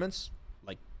environments,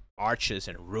 like arches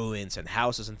and ruins and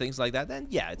houses and things like that, then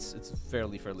yeah, it's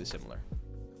fairly similar.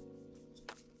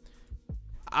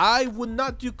 I would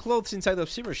not do clothes inside of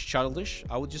Zbrush, childish.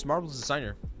 I would just Marvel's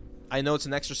Designer. I know it's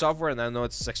an extra software and I know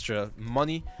it's extra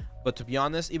money, but to be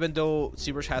honest, even though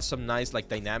Zbrush has some nice like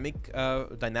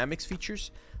dynamics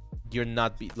features, you're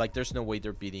not there's no way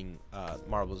they're beating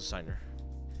Marvel's Designer.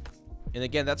 And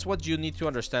again, that's what you need to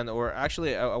understand. Or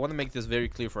actually, I want to make this very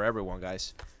clear for everyone,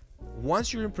 guys.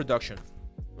 Once you're in production,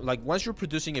 like once you're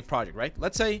producing a project, right?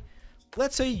 Let's say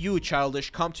you,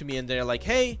 childish, come to me and they're like,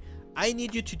 hey, I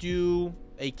need you to do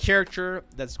a character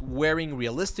that's wearing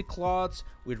realistic clothes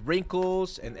with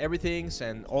wrinkles and everything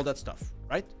and all that stuff,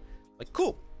 right? Like,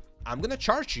 cool. I'm gonna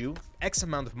charge you X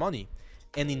amount of money,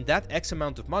 and in that X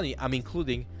amount of money, I'm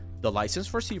including the license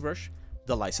for Zbrush,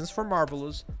 the license for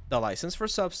Marvelous, the license for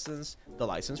Substance, the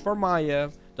license for Maya,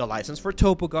 the license for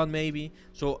Topogon maybe.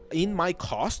 So in my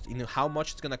cost, in how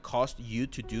much it's gonna cost you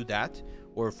to do that,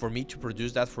 or for me to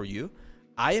produce that for you,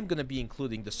 I am gonna be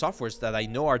including the softwares that I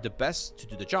know are the best to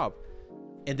do the job.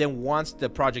 And then once the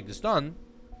project is done,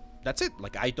 that's it.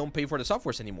 Like, I don't pay for the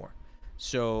softwares anymore.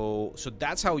 So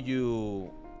that's how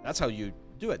you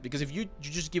do it. Because if you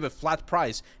just give a flat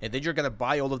price and then you're gonna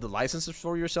buy all of the licenses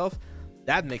for yourself,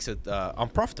 that makes it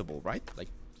unprofitable, right? Like,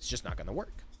 it's just not gonna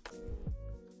work.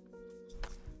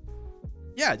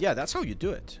 Yeah, that's how you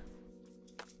do it.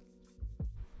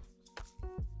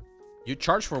 You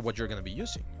charge for what you're gonna be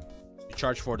using. You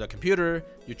charge for the computer,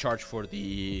 you charge for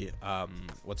the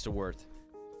what's the word,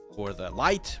 for the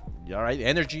light, all right,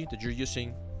 energy that you're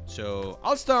using. So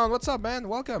Alston, what's up, man?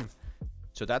 Welcome.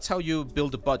 So that's how you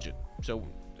build a budget. So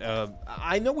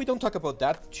I know we don't talk about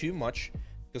that too much,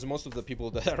 because most of the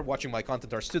people that are watching my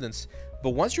content are students.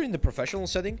 But once you're in the professional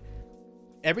setting,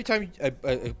 every time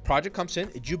a project comes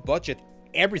in, you budget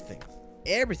everything.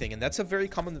 And that's a very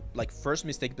common like first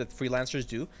mistake that freelancers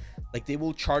do. Like, they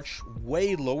will charge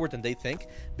way lower than they think,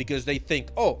 because they think,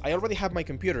 oh, I already have my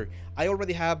computer, I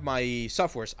already have my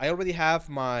softwares, I already have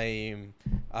my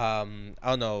I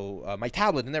don't know, my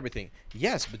tablet and everything.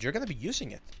 Yes, but you're gonna be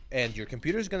using it, and your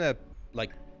computer is gonna,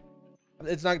 like,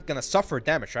 it's not gonna suffer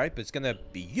damage, right? But it's gonna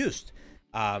be used.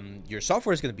 Your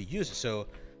software is gonna be used, so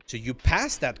you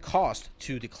pass that cost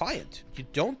to the client. You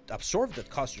don't absorb that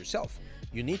cost yourself.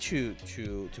 You need to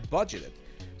budget it.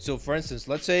 So for instance,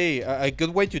 let's say a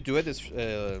good way to do it is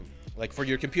like for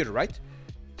your computer, right?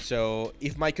 So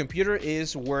if my computer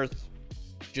is worth,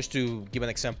 just to give an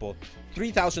example,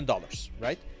 $3,000,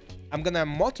 right? I'm gonna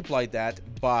multiply that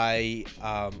by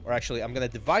or actually I'm gonna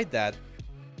divide that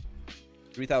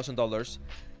 $3,000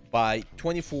 by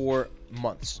 24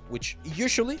 months, which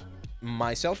usually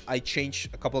myself, I change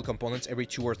a couple of components every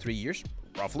 2 or 3 years,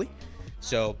 roughly.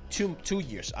 So two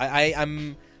years.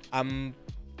 I'm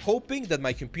hoping that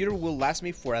my computer will last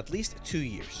me for at least 2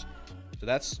 years. So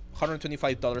that's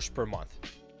 $125 per month.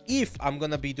 If I'm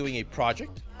gonna be doing a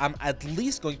project, I'm at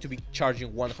least going to be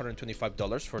charging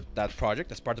 $125 for that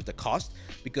project as part of the cost,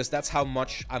 because that's how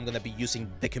much I'm gonna be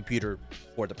using the computer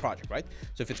for the project, right?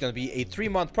 So if it's gonna be a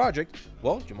 3-month project,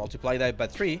 well, you multiply that by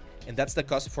 3, and that's the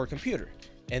cost for a computer.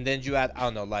 And then you add, I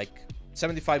don't know, like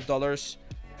 $75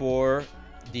 for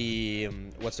the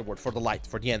what's the word, for the light,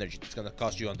 for the energy it's gonna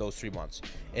cost you on those 3 months.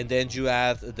 And then you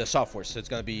add the software, so it's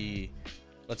gonna be,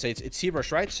 let's say it's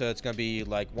Zbrush, right? So it's gonna be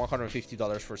like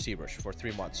 $150 for Zbrush for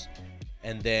 3 months.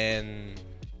 And then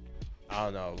I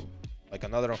don't know, like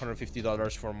another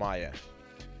 $150 for Maya,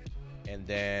 and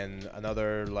then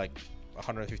another like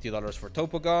 $150 for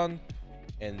Topogon,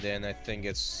 and then I think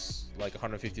it's like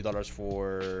 $150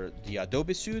 for the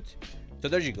Adobe suite. So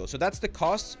there you go. So that's the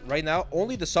cost right now,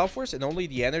 only the softwares and only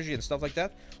the energy and stuff like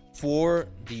that for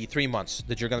the 3 months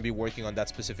that you're going to be working on that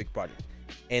specific project.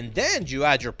 And then you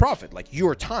add your profit, like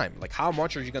your time, like how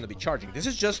much are you going to be charging? This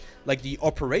is just like the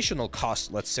operational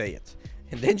cost, let's say it.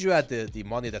 And then you add the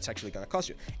money that's actually going to cost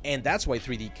you. And that's why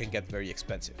 3D can get very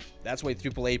expensive. That's why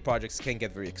AAA projects can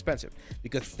get very expensive,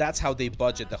 because that's how they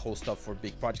budget the whole stuff for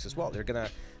big projects as well. They're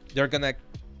gonna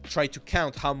try to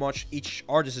count how much each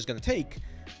artist is going to take,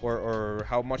 or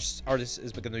how much artist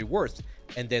is going to be worth,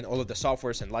 and then all of the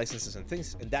softwares and licenses and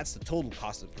things, and that's the total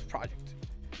cost of the project.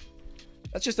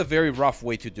 That's just a very rough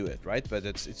way to do it, right? But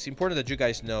it's important that you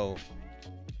guys know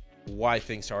why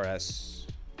things are as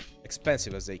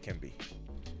expensive as they can be.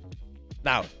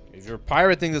 Now, if you're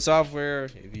pirating the software,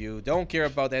 if you don't care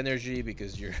about energy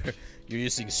because you're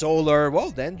using solar,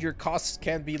 well, then your costs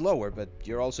can be lower, but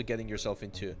you're also getting yourself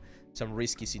into some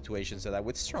risky situations that I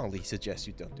would strongly suggest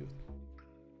you don't do.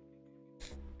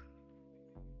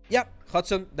 Yeah,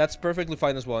 Hudson, that's perfectly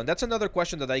fine as well. And that's another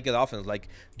question that I get often, like,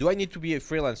 do I need to be a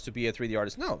freelance to be a 3D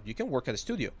artist? No, you can work at a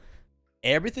studio.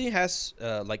 Everything has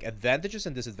like advantages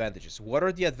and disadvantages. What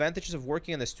are the advantages of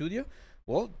working in a studio?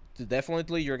 Well,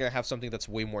 definitely you're gonna have something that's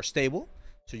way more stable,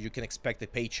 so you can expect a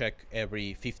paycheck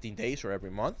every 15 days or every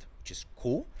month, which is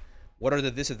cool. What are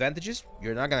the disadvantages?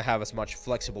 You're not gonna have as much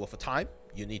flexible of a time.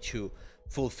 You need to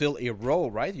fulfill a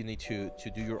role, right? You need to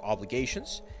do your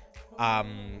obligations.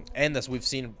 And as we've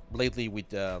seen lately with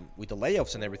the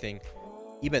layoffs and everything,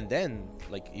 even then,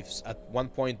 like if at one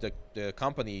point the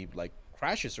company like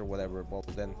crashes or whatever, well,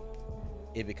 then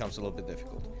it becomes a little bit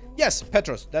difficult. Yes,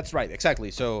 Petros, that's right,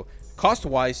 exactly. So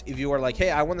cost-wise, if you are like,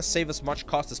 hey, I want to save as much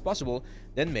cost as possible,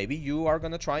 then maybe you are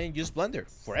going to try and use Blender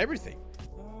for everything.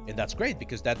 And that's great,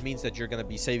 because that means that you're going to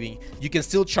be saving. You can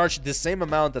still charge the same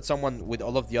amount that someone with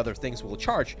all of the other things will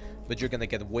charge, but you're going to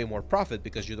get way more profit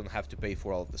because you don't have to pay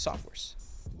for all of the softwares.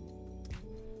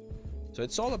 So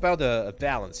it's all about a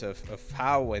balance of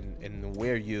how and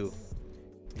where you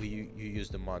use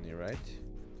the money, right?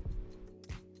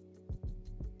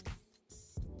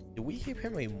 Do we give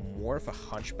him a more of a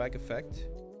hunchback effect?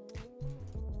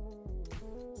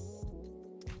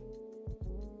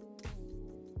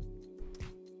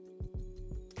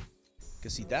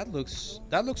 Because see, that looks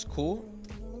cool,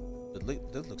 but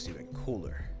that looks even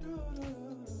cooler.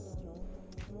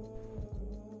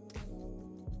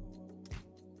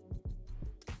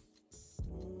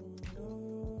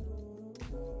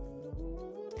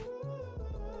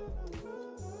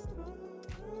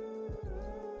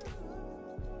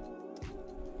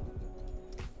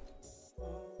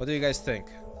 What do you guys think?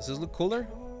 Does this look cooler?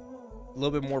 A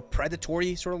little bit more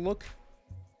predatory sort of look?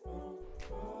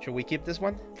 Should we keep this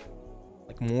one?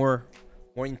 Like more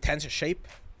intense shape?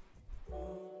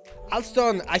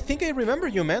 Alston, I think I remember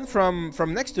you, man, from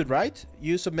Nextdude, right?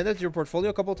 You submitted your portfolio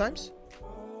a couple times?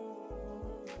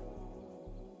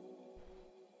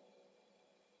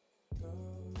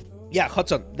 Yeah,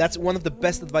 Hudson, that's one of the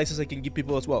best advices I can give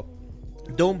people as well.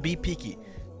 Don't be picky.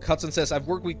 Hudson says, I've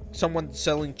worked with someone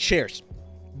selling chairs.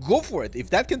 Go for it. If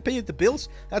that can pay the bills,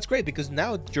 that's great, because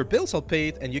now your bills will pay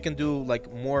it and you can do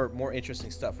like more interesting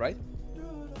stuff, right?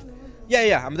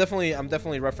 Yeah, I'm definitely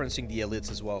referencing the elites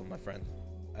as well, my friend.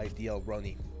 Ideal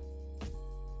Ronnie.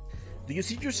 Do you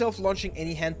see yourself launching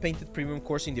any hand-painted premium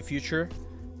course in the future?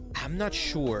 I'm not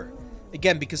sure.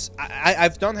 Again, because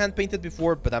I've done hand-painted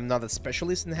before, but I'm not a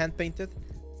specialist in hand-painted.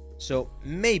 So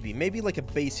maybe like a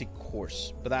basic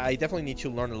course, but I definitely need to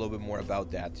learn a little bit more about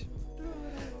that.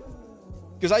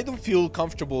 Because I don't feel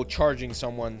comfortable charging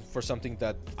someone for something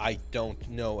that I don't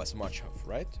know as much of,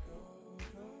 right?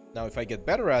 Now, if I get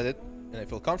better at it, and I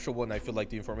feel comfortable, and I feel like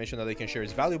the information that I can share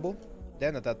is valuable,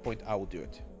 then at that point, I will do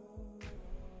it.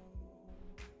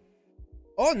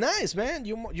 Oh, nice, man.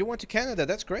 You went to Canada.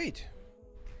 That's great.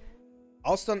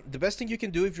 Alston, the best thing you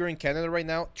can do if you're in Canada right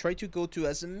now, try to go to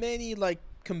as many, like,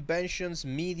 conventions,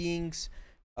 meetings,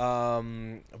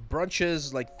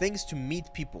 brunches, like, things to meet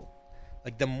people.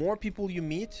 Like, the more people you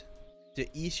meet, the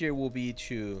easier it will be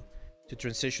to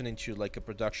transition into, like, a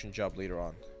production job later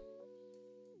on.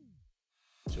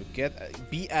 So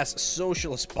be as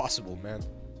social as possible, man.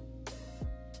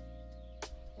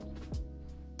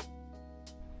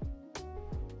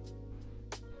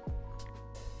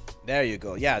 There you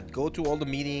go. Yeah, go to all the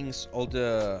meetings, all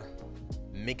the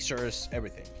mixers,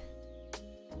 everything.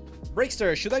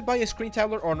 Breakster, should I buy a screen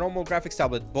tablet or a normal graphics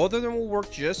tablet? Both of them will work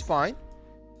just fine.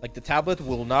 Like, the tablet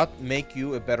will not make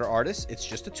you a better artist. It's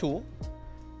just a tool.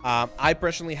 I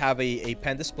personally have a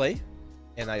pen display,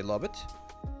 and I love it.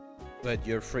 But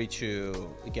you're free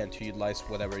to, again, to utilize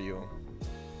whatever you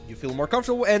feel more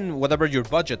comfortable and whatever your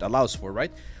budget allows for,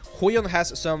 right? Huion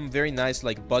has some very nice,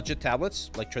 like, budget tablets,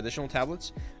 like traditional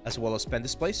tablets, as well as pen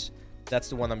displays. That's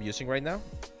the one I'm using right now.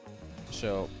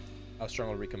 So I'll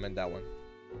strongly recommend that one.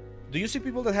 Do you see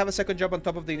people that have a second job on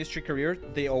top of the industry career?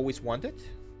 They always want it?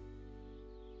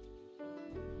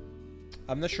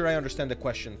 I'm not sure I understand the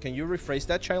question. Can you rephrase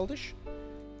that, Childish?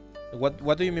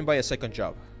 What do you mean by a second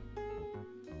job?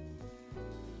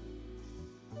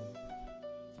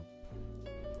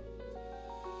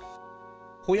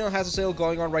 Huion has a sale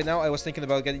going on right now. I was thinking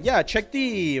about getting... Yeah, check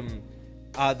the...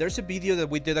 there's a video that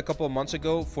we did a couple of months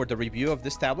ago for the review of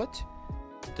this tablet.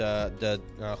 The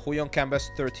Huion Canvas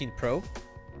 13 Pro.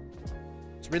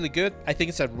 It's really good. I think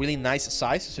it's a really nice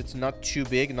size. So it's not too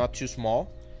big, not too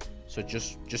small. So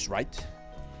just right.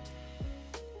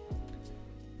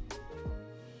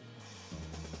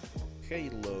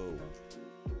 Halo.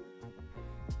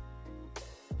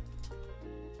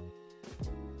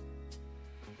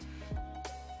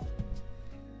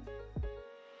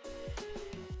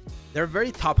 They're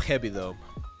very top heavy though.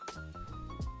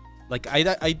 Like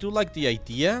I do like the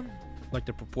idea, like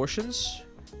the proportions.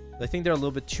 I think they're a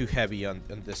little bit too heavy on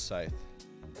this side.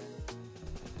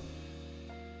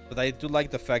 But I do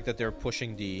like the fact that they're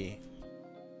pushing the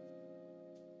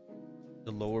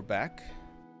lower back.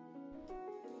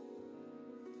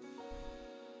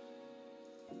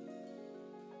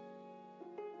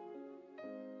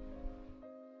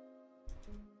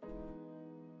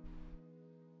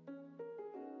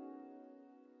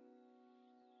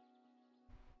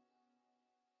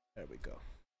 There we go.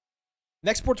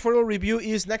 Next portfolio review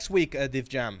is next week, Div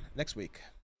Jam. Next week.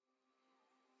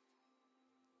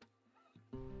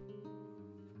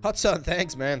 Hot Sun,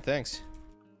 thanks, man. Thanks.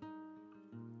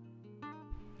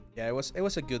 Yeah, it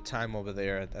was a good time over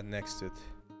there at Nexted.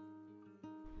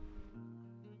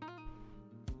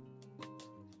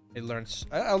 I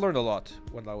learned a lot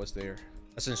when I was there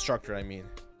as an instructor. I mean,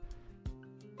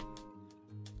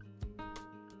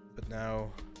 but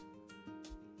now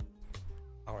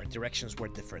our directions were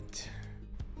different.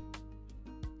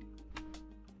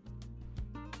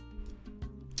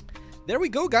 There we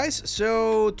go, guys.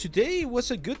 So today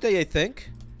was a good day, I think.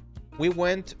 We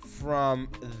went from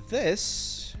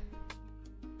this,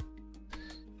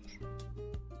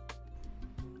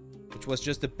 which was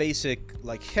just the basic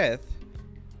like head,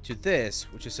 to this,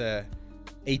 which is a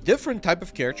different type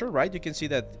of character, right? You can see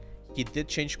that he did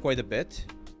change quite a bit,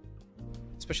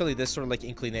 especially this sort of like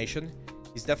inclination.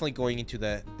 He's definitely going into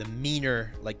the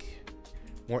meaner, like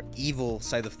more evil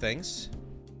side of things.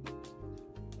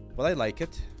 But I like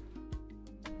it.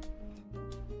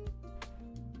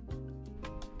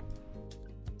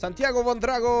 Santiago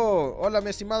Bondrago, hola mi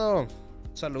estimado.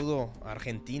 Un saludo a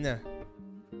Argentina.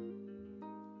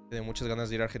 Tiene muchas ganas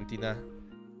de ir a Argentina.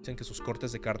 Dicen que sus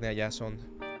cortes de carne allá son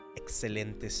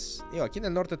excelentes. Digo, aquí en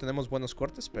el norte tenemos buenos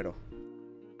cortes, pero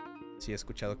sí he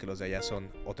escuchado que los de allá son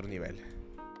otro nivel.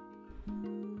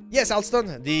 Yes,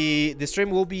 Alston, the stream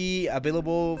will be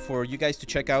available for you guys to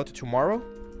check out tomorrow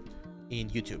in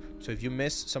YouTube. So if you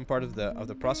missed some part of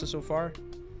the process so far,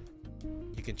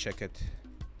 you can check it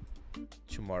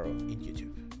tomorrow in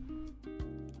YouTube.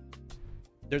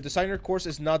 Their designer course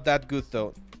is not that good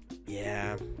though.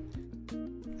 Yeah,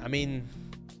 I mean,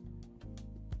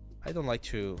 I don't like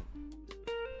to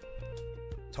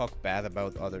talk bad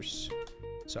about others,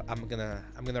 so I'm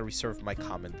gonna reserve my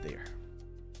comment there.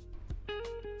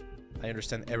 I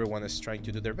understand everyone is trying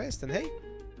to do their best, and hey,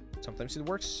 sometimes it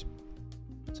works,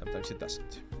 sometimes it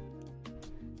doesn't.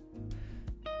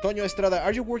 Toño Estrada,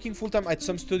 are you working full-time at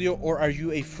some studio or are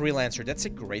you a freelancer? That's a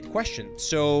great question.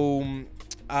 So,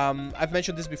 I've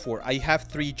mentioned this before. I have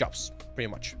 3 jobs, pretty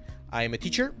much. I am a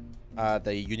teacher at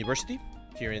the university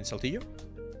here in Saltillo.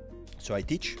 So I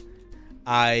teach.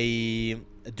 I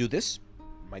do this,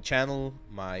 my channel,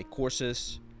 my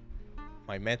courses,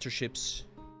 my mentorships,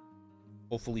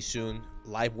 hopefully soon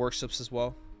live workshops as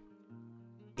well.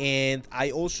 And I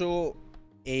also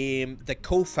am the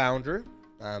co-founder.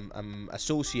 I'm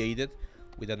associated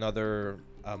with another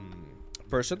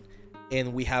person,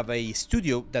 and we have a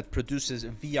studio that produces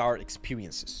VR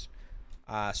experiences.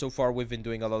 So far, we've been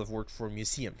doing a lot of work for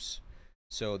museums.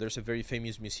 So there's a very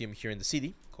famous museum here in the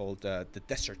city called the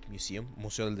Desert Museum,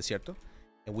 Museo del Desierto,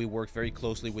 and we work very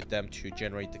closely with them to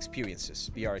generate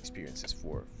experiences, VR experiences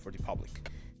for the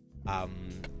public.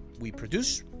 We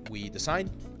produce, we design.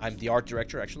 I'm the art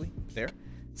director actually there.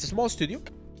 It's a small studio,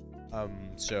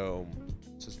 so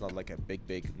it's not like a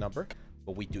big number,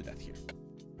 but we do that here.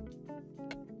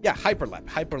 Yeah,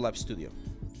 Hyperlab Studio.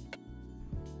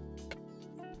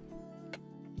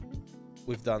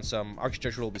 We've done some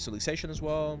architectural visualization as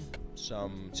well,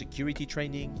 some security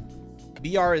training.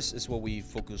 VR is what we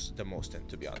focus the most in,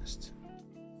 to be honest.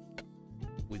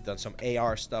 We've done some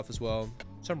AR stuff as well,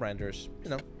 some renders, you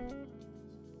know.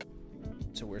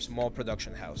 So we're a small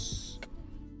production house.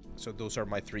 So those are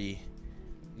my 3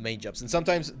 main jobs. And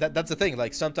sometimes that's the thing,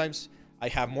 like sometimes I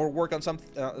have more work on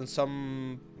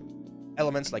some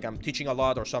elements, like I'm teaching a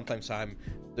lot, or sometimes I'm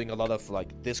doing a lot of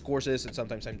like this courses, and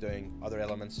sometimes I'm doing other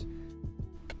elements.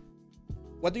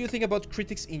 What do you think about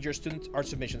critics in your student art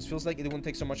submissions? Feels like it won't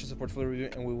take so much as a portfolio review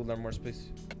and we will learn more space.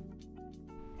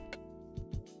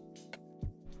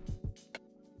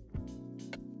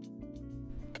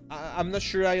 I'm not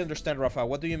sure I understand, Rafa.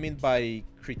 What do you mean by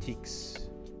critiques?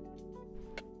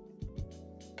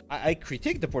 I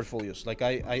critique the portfolios. Like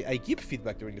I give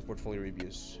feedback during the portfolio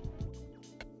reviews.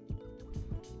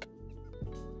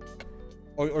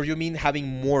 Or you mean having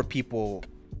more people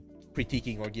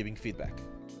critiquing or giving feedback?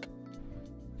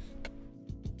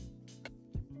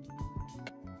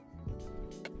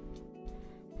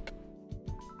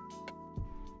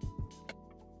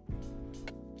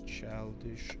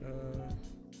 Childish.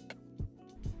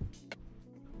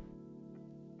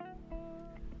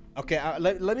 Okay,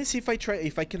 let me see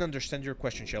if I can understand your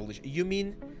question, Childish. You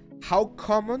mean how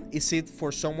common is it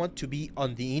for someone to be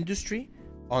on the industry,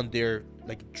 on their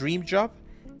like dream job,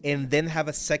 and then have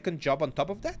a second job on top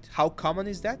of that? How common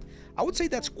is that? I would say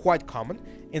that's quite common.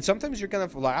 And sometimes you're kind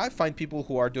of like, I find people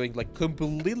who are doing like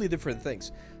completely different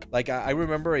things. Like I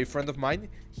remember a friend of mine,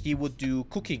 he would do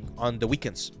cooking on the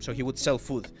weekends. So he would sell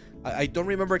food. I don't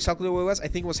remember exactly what it was. I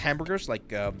think it was hamburgers,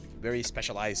 like very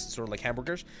specialized sort of like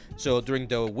hamburgers. So during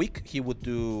the week, he would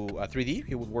do 3D.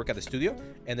 He would work at the studio.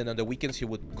 And then on the weekends, he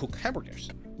would cook hamburgers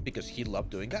because he loved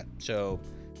doing that. So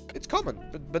it's common,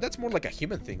 but that's more like a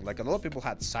human thing. Like a lot of people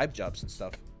had side jobs and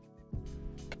stuff.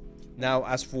 Now,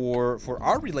 as for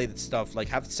art related stuff, like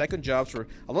have second jobs, or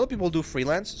a lot of people do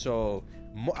freelance. So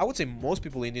I would say most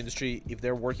people in the industry, if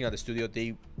they're working at the studio,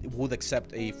 they would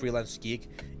accept a freelance gig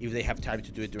if they have time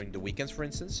to do it during the weekends, for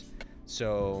instance.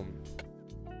 So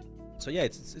yeah,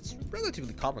 it's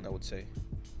relatively common, I would say.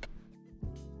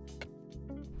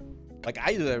 Like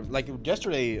I do that. Like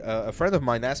yesterday, a friend of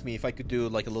mine asked me if I could do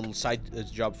like a little side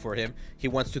job for him. He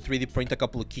wants to 3D print a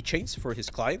couple of keychains for his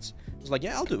clients. I was like,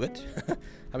 yeah, I'll do it.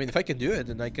 I mean, if I can do it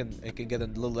and I can get a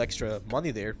little extra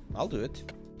money there, I'll do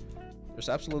it. There's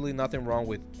absolutely nothing wrong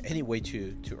with any way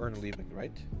to earn a living,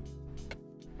 right?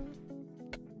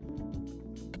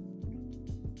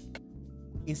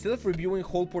 Instead of reviewing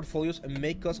whole portfolios,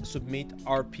 make us submit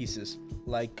our pieces.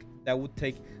 Like that would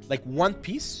take like one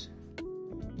piece.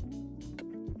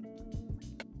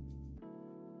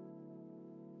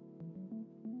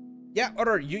 Yeah,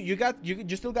 Otter,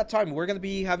 you still got time. We're gonna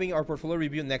be having our portfolio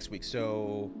review next week,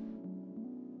 so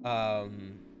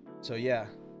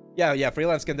yeah,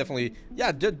 freelance can definitely,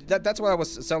 yeah, dude, that's what I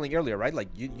was selling earlier, right? Like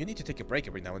you need to take a break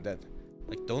every now and then.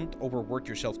 Like don't overwork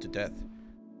yourself to death.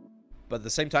 But at the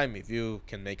same time, if you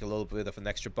can make a little bit of an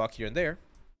extra buck here and there,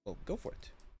 well, go for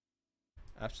it.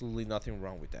 Absolutely nothing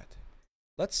wrong with that.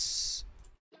 Let's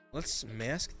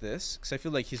mask this because I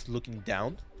feel like he's looking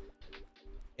down.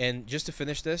 And just to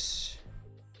finish this,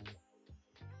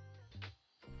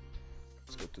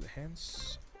 let's go to the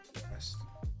hands.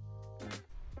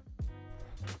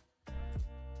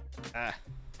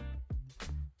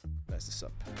 Mess this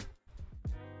up.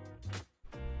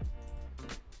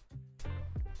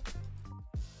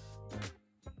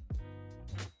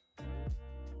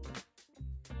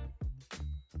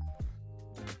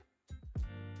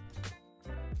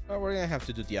 Well, we're gonna have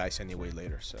to do the eyes anyway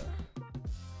later, so.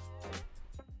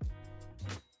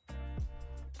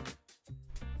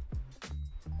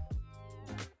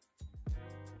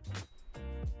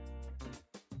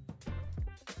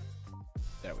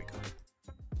 There we go.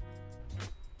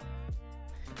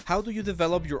 How do you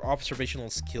develop your observational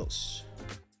skills?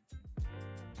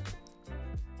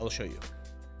 I'll show you.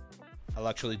 I'll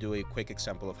actually do a quick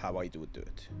example of how I do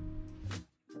it.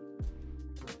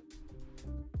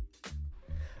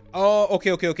 Oh,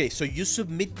 okay. So you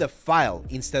submit the file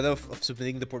instead of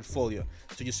submitting the portfolio.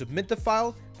 So you submit the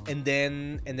file, and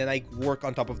then I work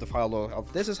on top of the file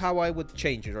of this is how I would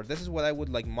change it, or this is what I would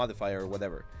like modify or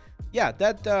whatever. Yeah,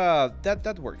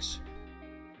 that works.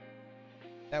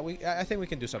 I think we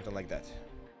can do something like that.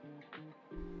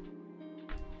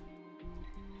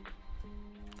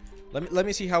 Let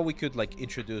me see how we could like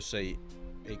introduce a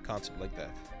concept like that.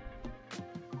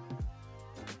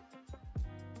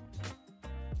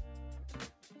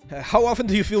 How often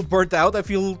do you feel burnt out? I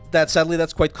feel that sadly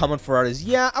that's quite common for artists.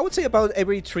 Yeah, I would say about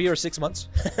every 3 or 6 months.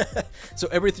 So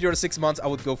every 3 or 6 months I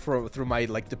would go through my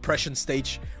like depression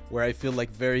stage where I feel like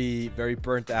very, very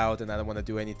burnt out and I don't want to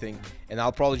do anything. And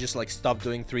I'll probably just like stop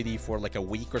doing 3D for like a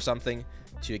week or something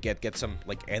to get some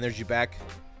like energy back.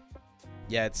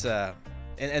 Yeah, it's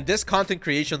and this content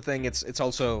creation thing, it's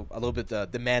also a little bit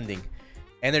demanding,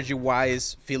 energy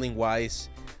wise, feeling wise.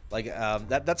 Like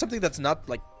that's something that's not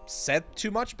like said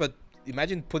too much, but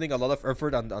imagine putting a lot of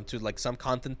effort onto like some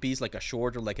content piece, like a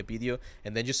short or like a video,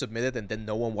 and then you submit it and then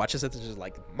no one watches it. It's just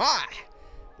like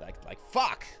like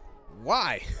fuck,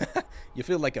 why? You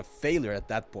feel like a failure at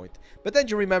that point. But then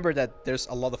you remember that there's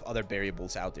a lot of other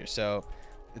variables out there, so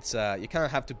it's you kind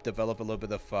of have to develop a little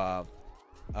bit of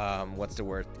what's the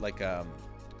word, like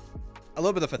a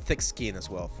little bit of a thick skin as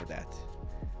well for that.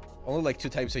 Only like 2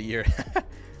 times a year.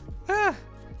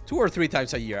 2 or 3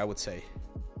 times a year, I would say.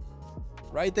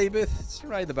 Right, David? It's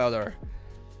right about our...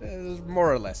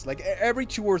 more or less. Like, every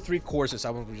 2 or 3 courses, I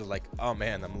was just like, oh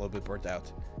man, I'm a little bit burnt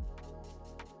out.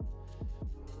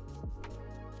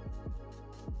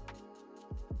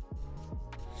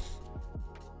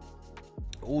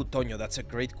 Oh, Tonyo, that's a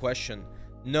great question.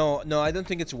 No, I don't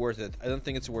think it's worth it. I don't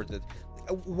think it's worth it.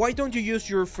 Why don't you use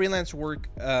your freelance work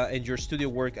and your studio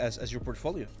work as your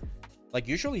portfolio? Like,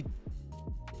 usually,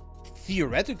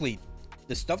 theoretically,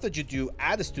 the stuff that you do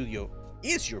at a studio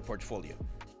is your portfolio.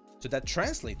 So that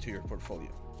translates to your portfolio.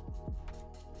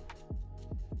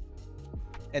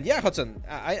 And yeah, Hudson,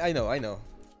 I know.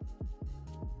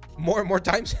 More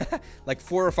times? Like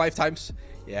 4 or 5 times?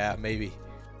 Yeah, maybe.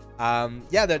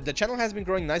 Yeah, the channel has been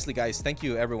growing nicely, guys. Thank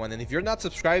you, everyone. And if you're not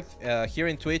subscribed here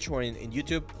in Twitch or in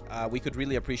YouTube, we could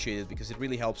really appreciate it, because it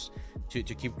really helps to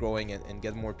keep growing and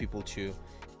get more people to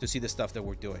see the stuff that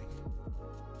we're doing.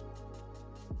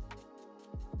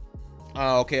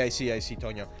 Okay, I see,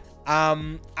 Tonyo.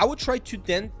 I would try to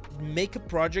then make a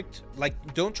project,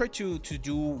 like, don't try to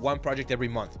do one project every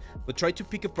month, but try to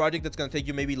pick a project that's gonna take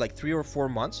you maybe like 3 or 4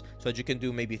 months, so that you can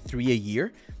do maybe 3 a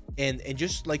year, and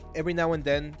just like every now and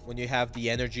then, when you have the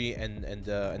energy and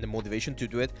the motivation to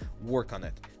do it, work on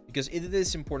it, because it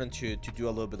is important to do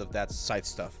a little bit of that side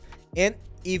stuff. And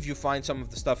if you find some of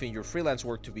the stuff in your freelance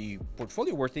work to be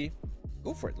portfolio worthy,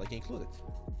 go for it, like, include it.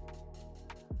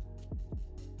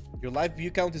 Your live view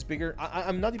count is bigger.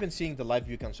 I'm not even seeing the live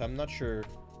view count, so I'm not sure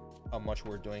how much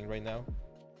we're doing right now.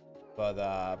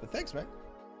 But thanks, man.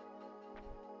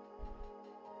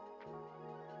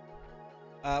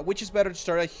 Which is better to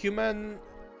start a human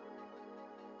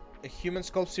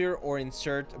sculpture or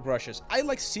insert brushes? I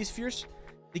like C-spheres.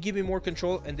 They give me more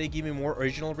control and they give me more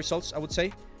original results, I would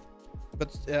say.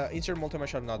 But insert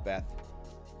multi-mesh are not bad.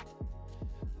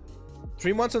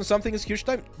 3 months on something is huge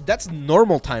time. That's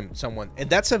normal time, someone. And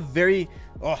that's a very...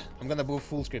 Oh, I'm gonna move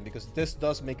full screen because this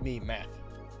does make me mad.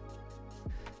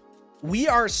 We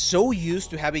are so used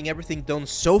to having everything done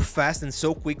so fast and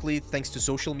so quickly thanks to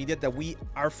social media that we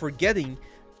are forgetting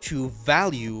to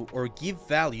value or give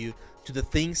value to the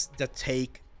things that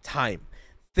take time.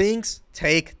 Things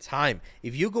take time.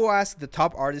 If you go ask the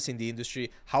top artists in the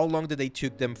industry how long did they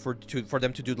took them for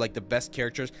them to do like the best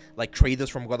characters, like Kratos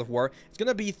from God of War, it's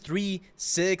gonna be 3,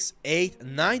 6, 8,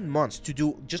 9 months to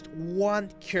do just one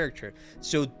character.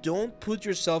 So don't put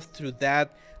yourself through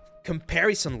that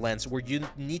comparison lens where you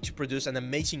need to produce an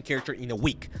amazing character in a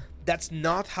week. That's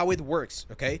not how it works,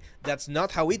 okay? That's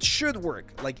not how it should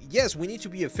work. Like, yes, we need to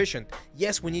be efficient.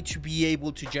 Yes, we need to be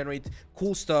able to generate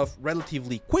cool stuff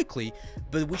relatively quickly,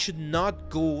 but we should not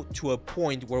go to a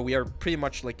point where we are pretty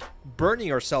much like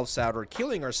burning ourselves out or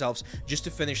killing ourselves just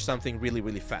to finish something really,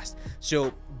 really fast.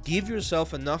 So give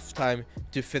yourself enough time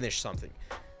to finish something.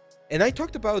 And I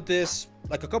talked about this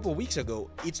like a couple of weeks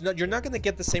ago. You're not going to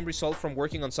get the same result from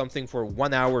working on something for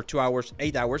 1 hour, 2 hours,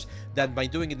 8 hours than by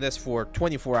doing this for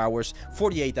 24 hours,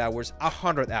 48 hours,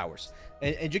 100 hours.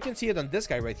 And you can see it on this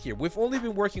guy right here. We've only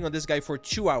been working on this guy for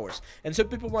 2 hours. And some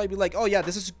people might be like, oh yeah,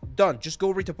 this is done. Just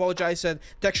go retopologize and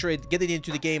texture it, get it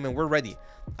into the game, and we're ready.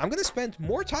 I'm going to spend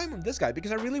more time on this guy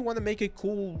because I really want to make a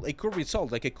cool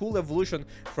result, like a cool evolution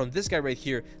from this guy right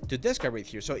here to this guy right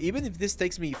here. So even if this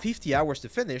takes me 50 hours to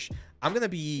finish, I'm going to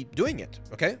be doing it,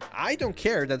 okay? I don't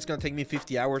care that it's going to take me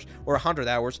 50 hours or 100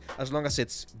 hours as long as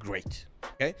it's great,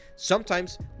 okay?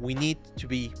 Sometimes we need to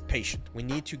be patient. We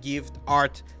need to give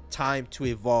art time to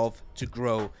evolve, to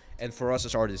grow, and for us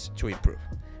as artists to improve.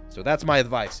 So that's my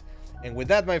advice. And with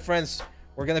that, my friends,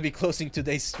 we're going to be closing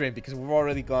today's stream because we've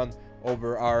already gone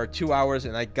over our 2 hours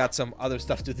and I got some other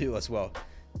stuff to do as well.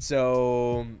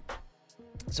 So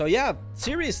yeah,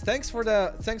 serious, thanks for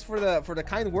the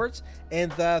kind words,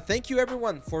 and thank you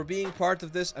everyone for being part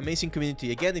of this amazing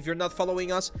community. Again, if you're not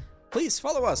following us, please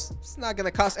follow us. It's not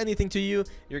gonna cost anything to you.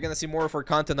 You're gonna see more of our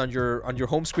content on your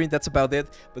home screen. That's about it,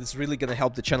 but it's really gonna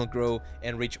help the channel grow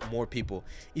and reach more people.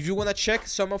 If you want to check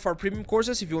some of our premium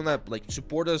courses, if you want to like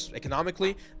support us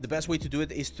economically, the best way to do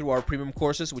it is through our premium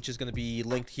courses, which is going to be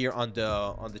linked here on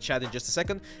the chat in just a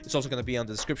second. It's also going to be on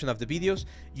the description of the videos.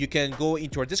 You can go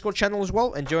into our Discord channel as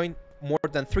well and join more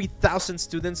than 3,000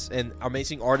 students and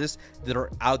amazing artists that are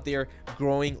out there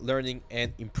growing, learning,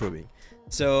 and improving.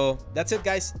 So that's it,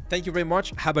 guys. Thank you very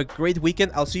much. Have a great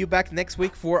weekend. I'll see you back next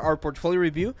week for our portfolio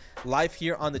review live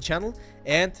here on the channel.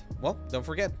 And, well, don't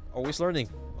forget, always learning,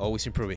 always improving.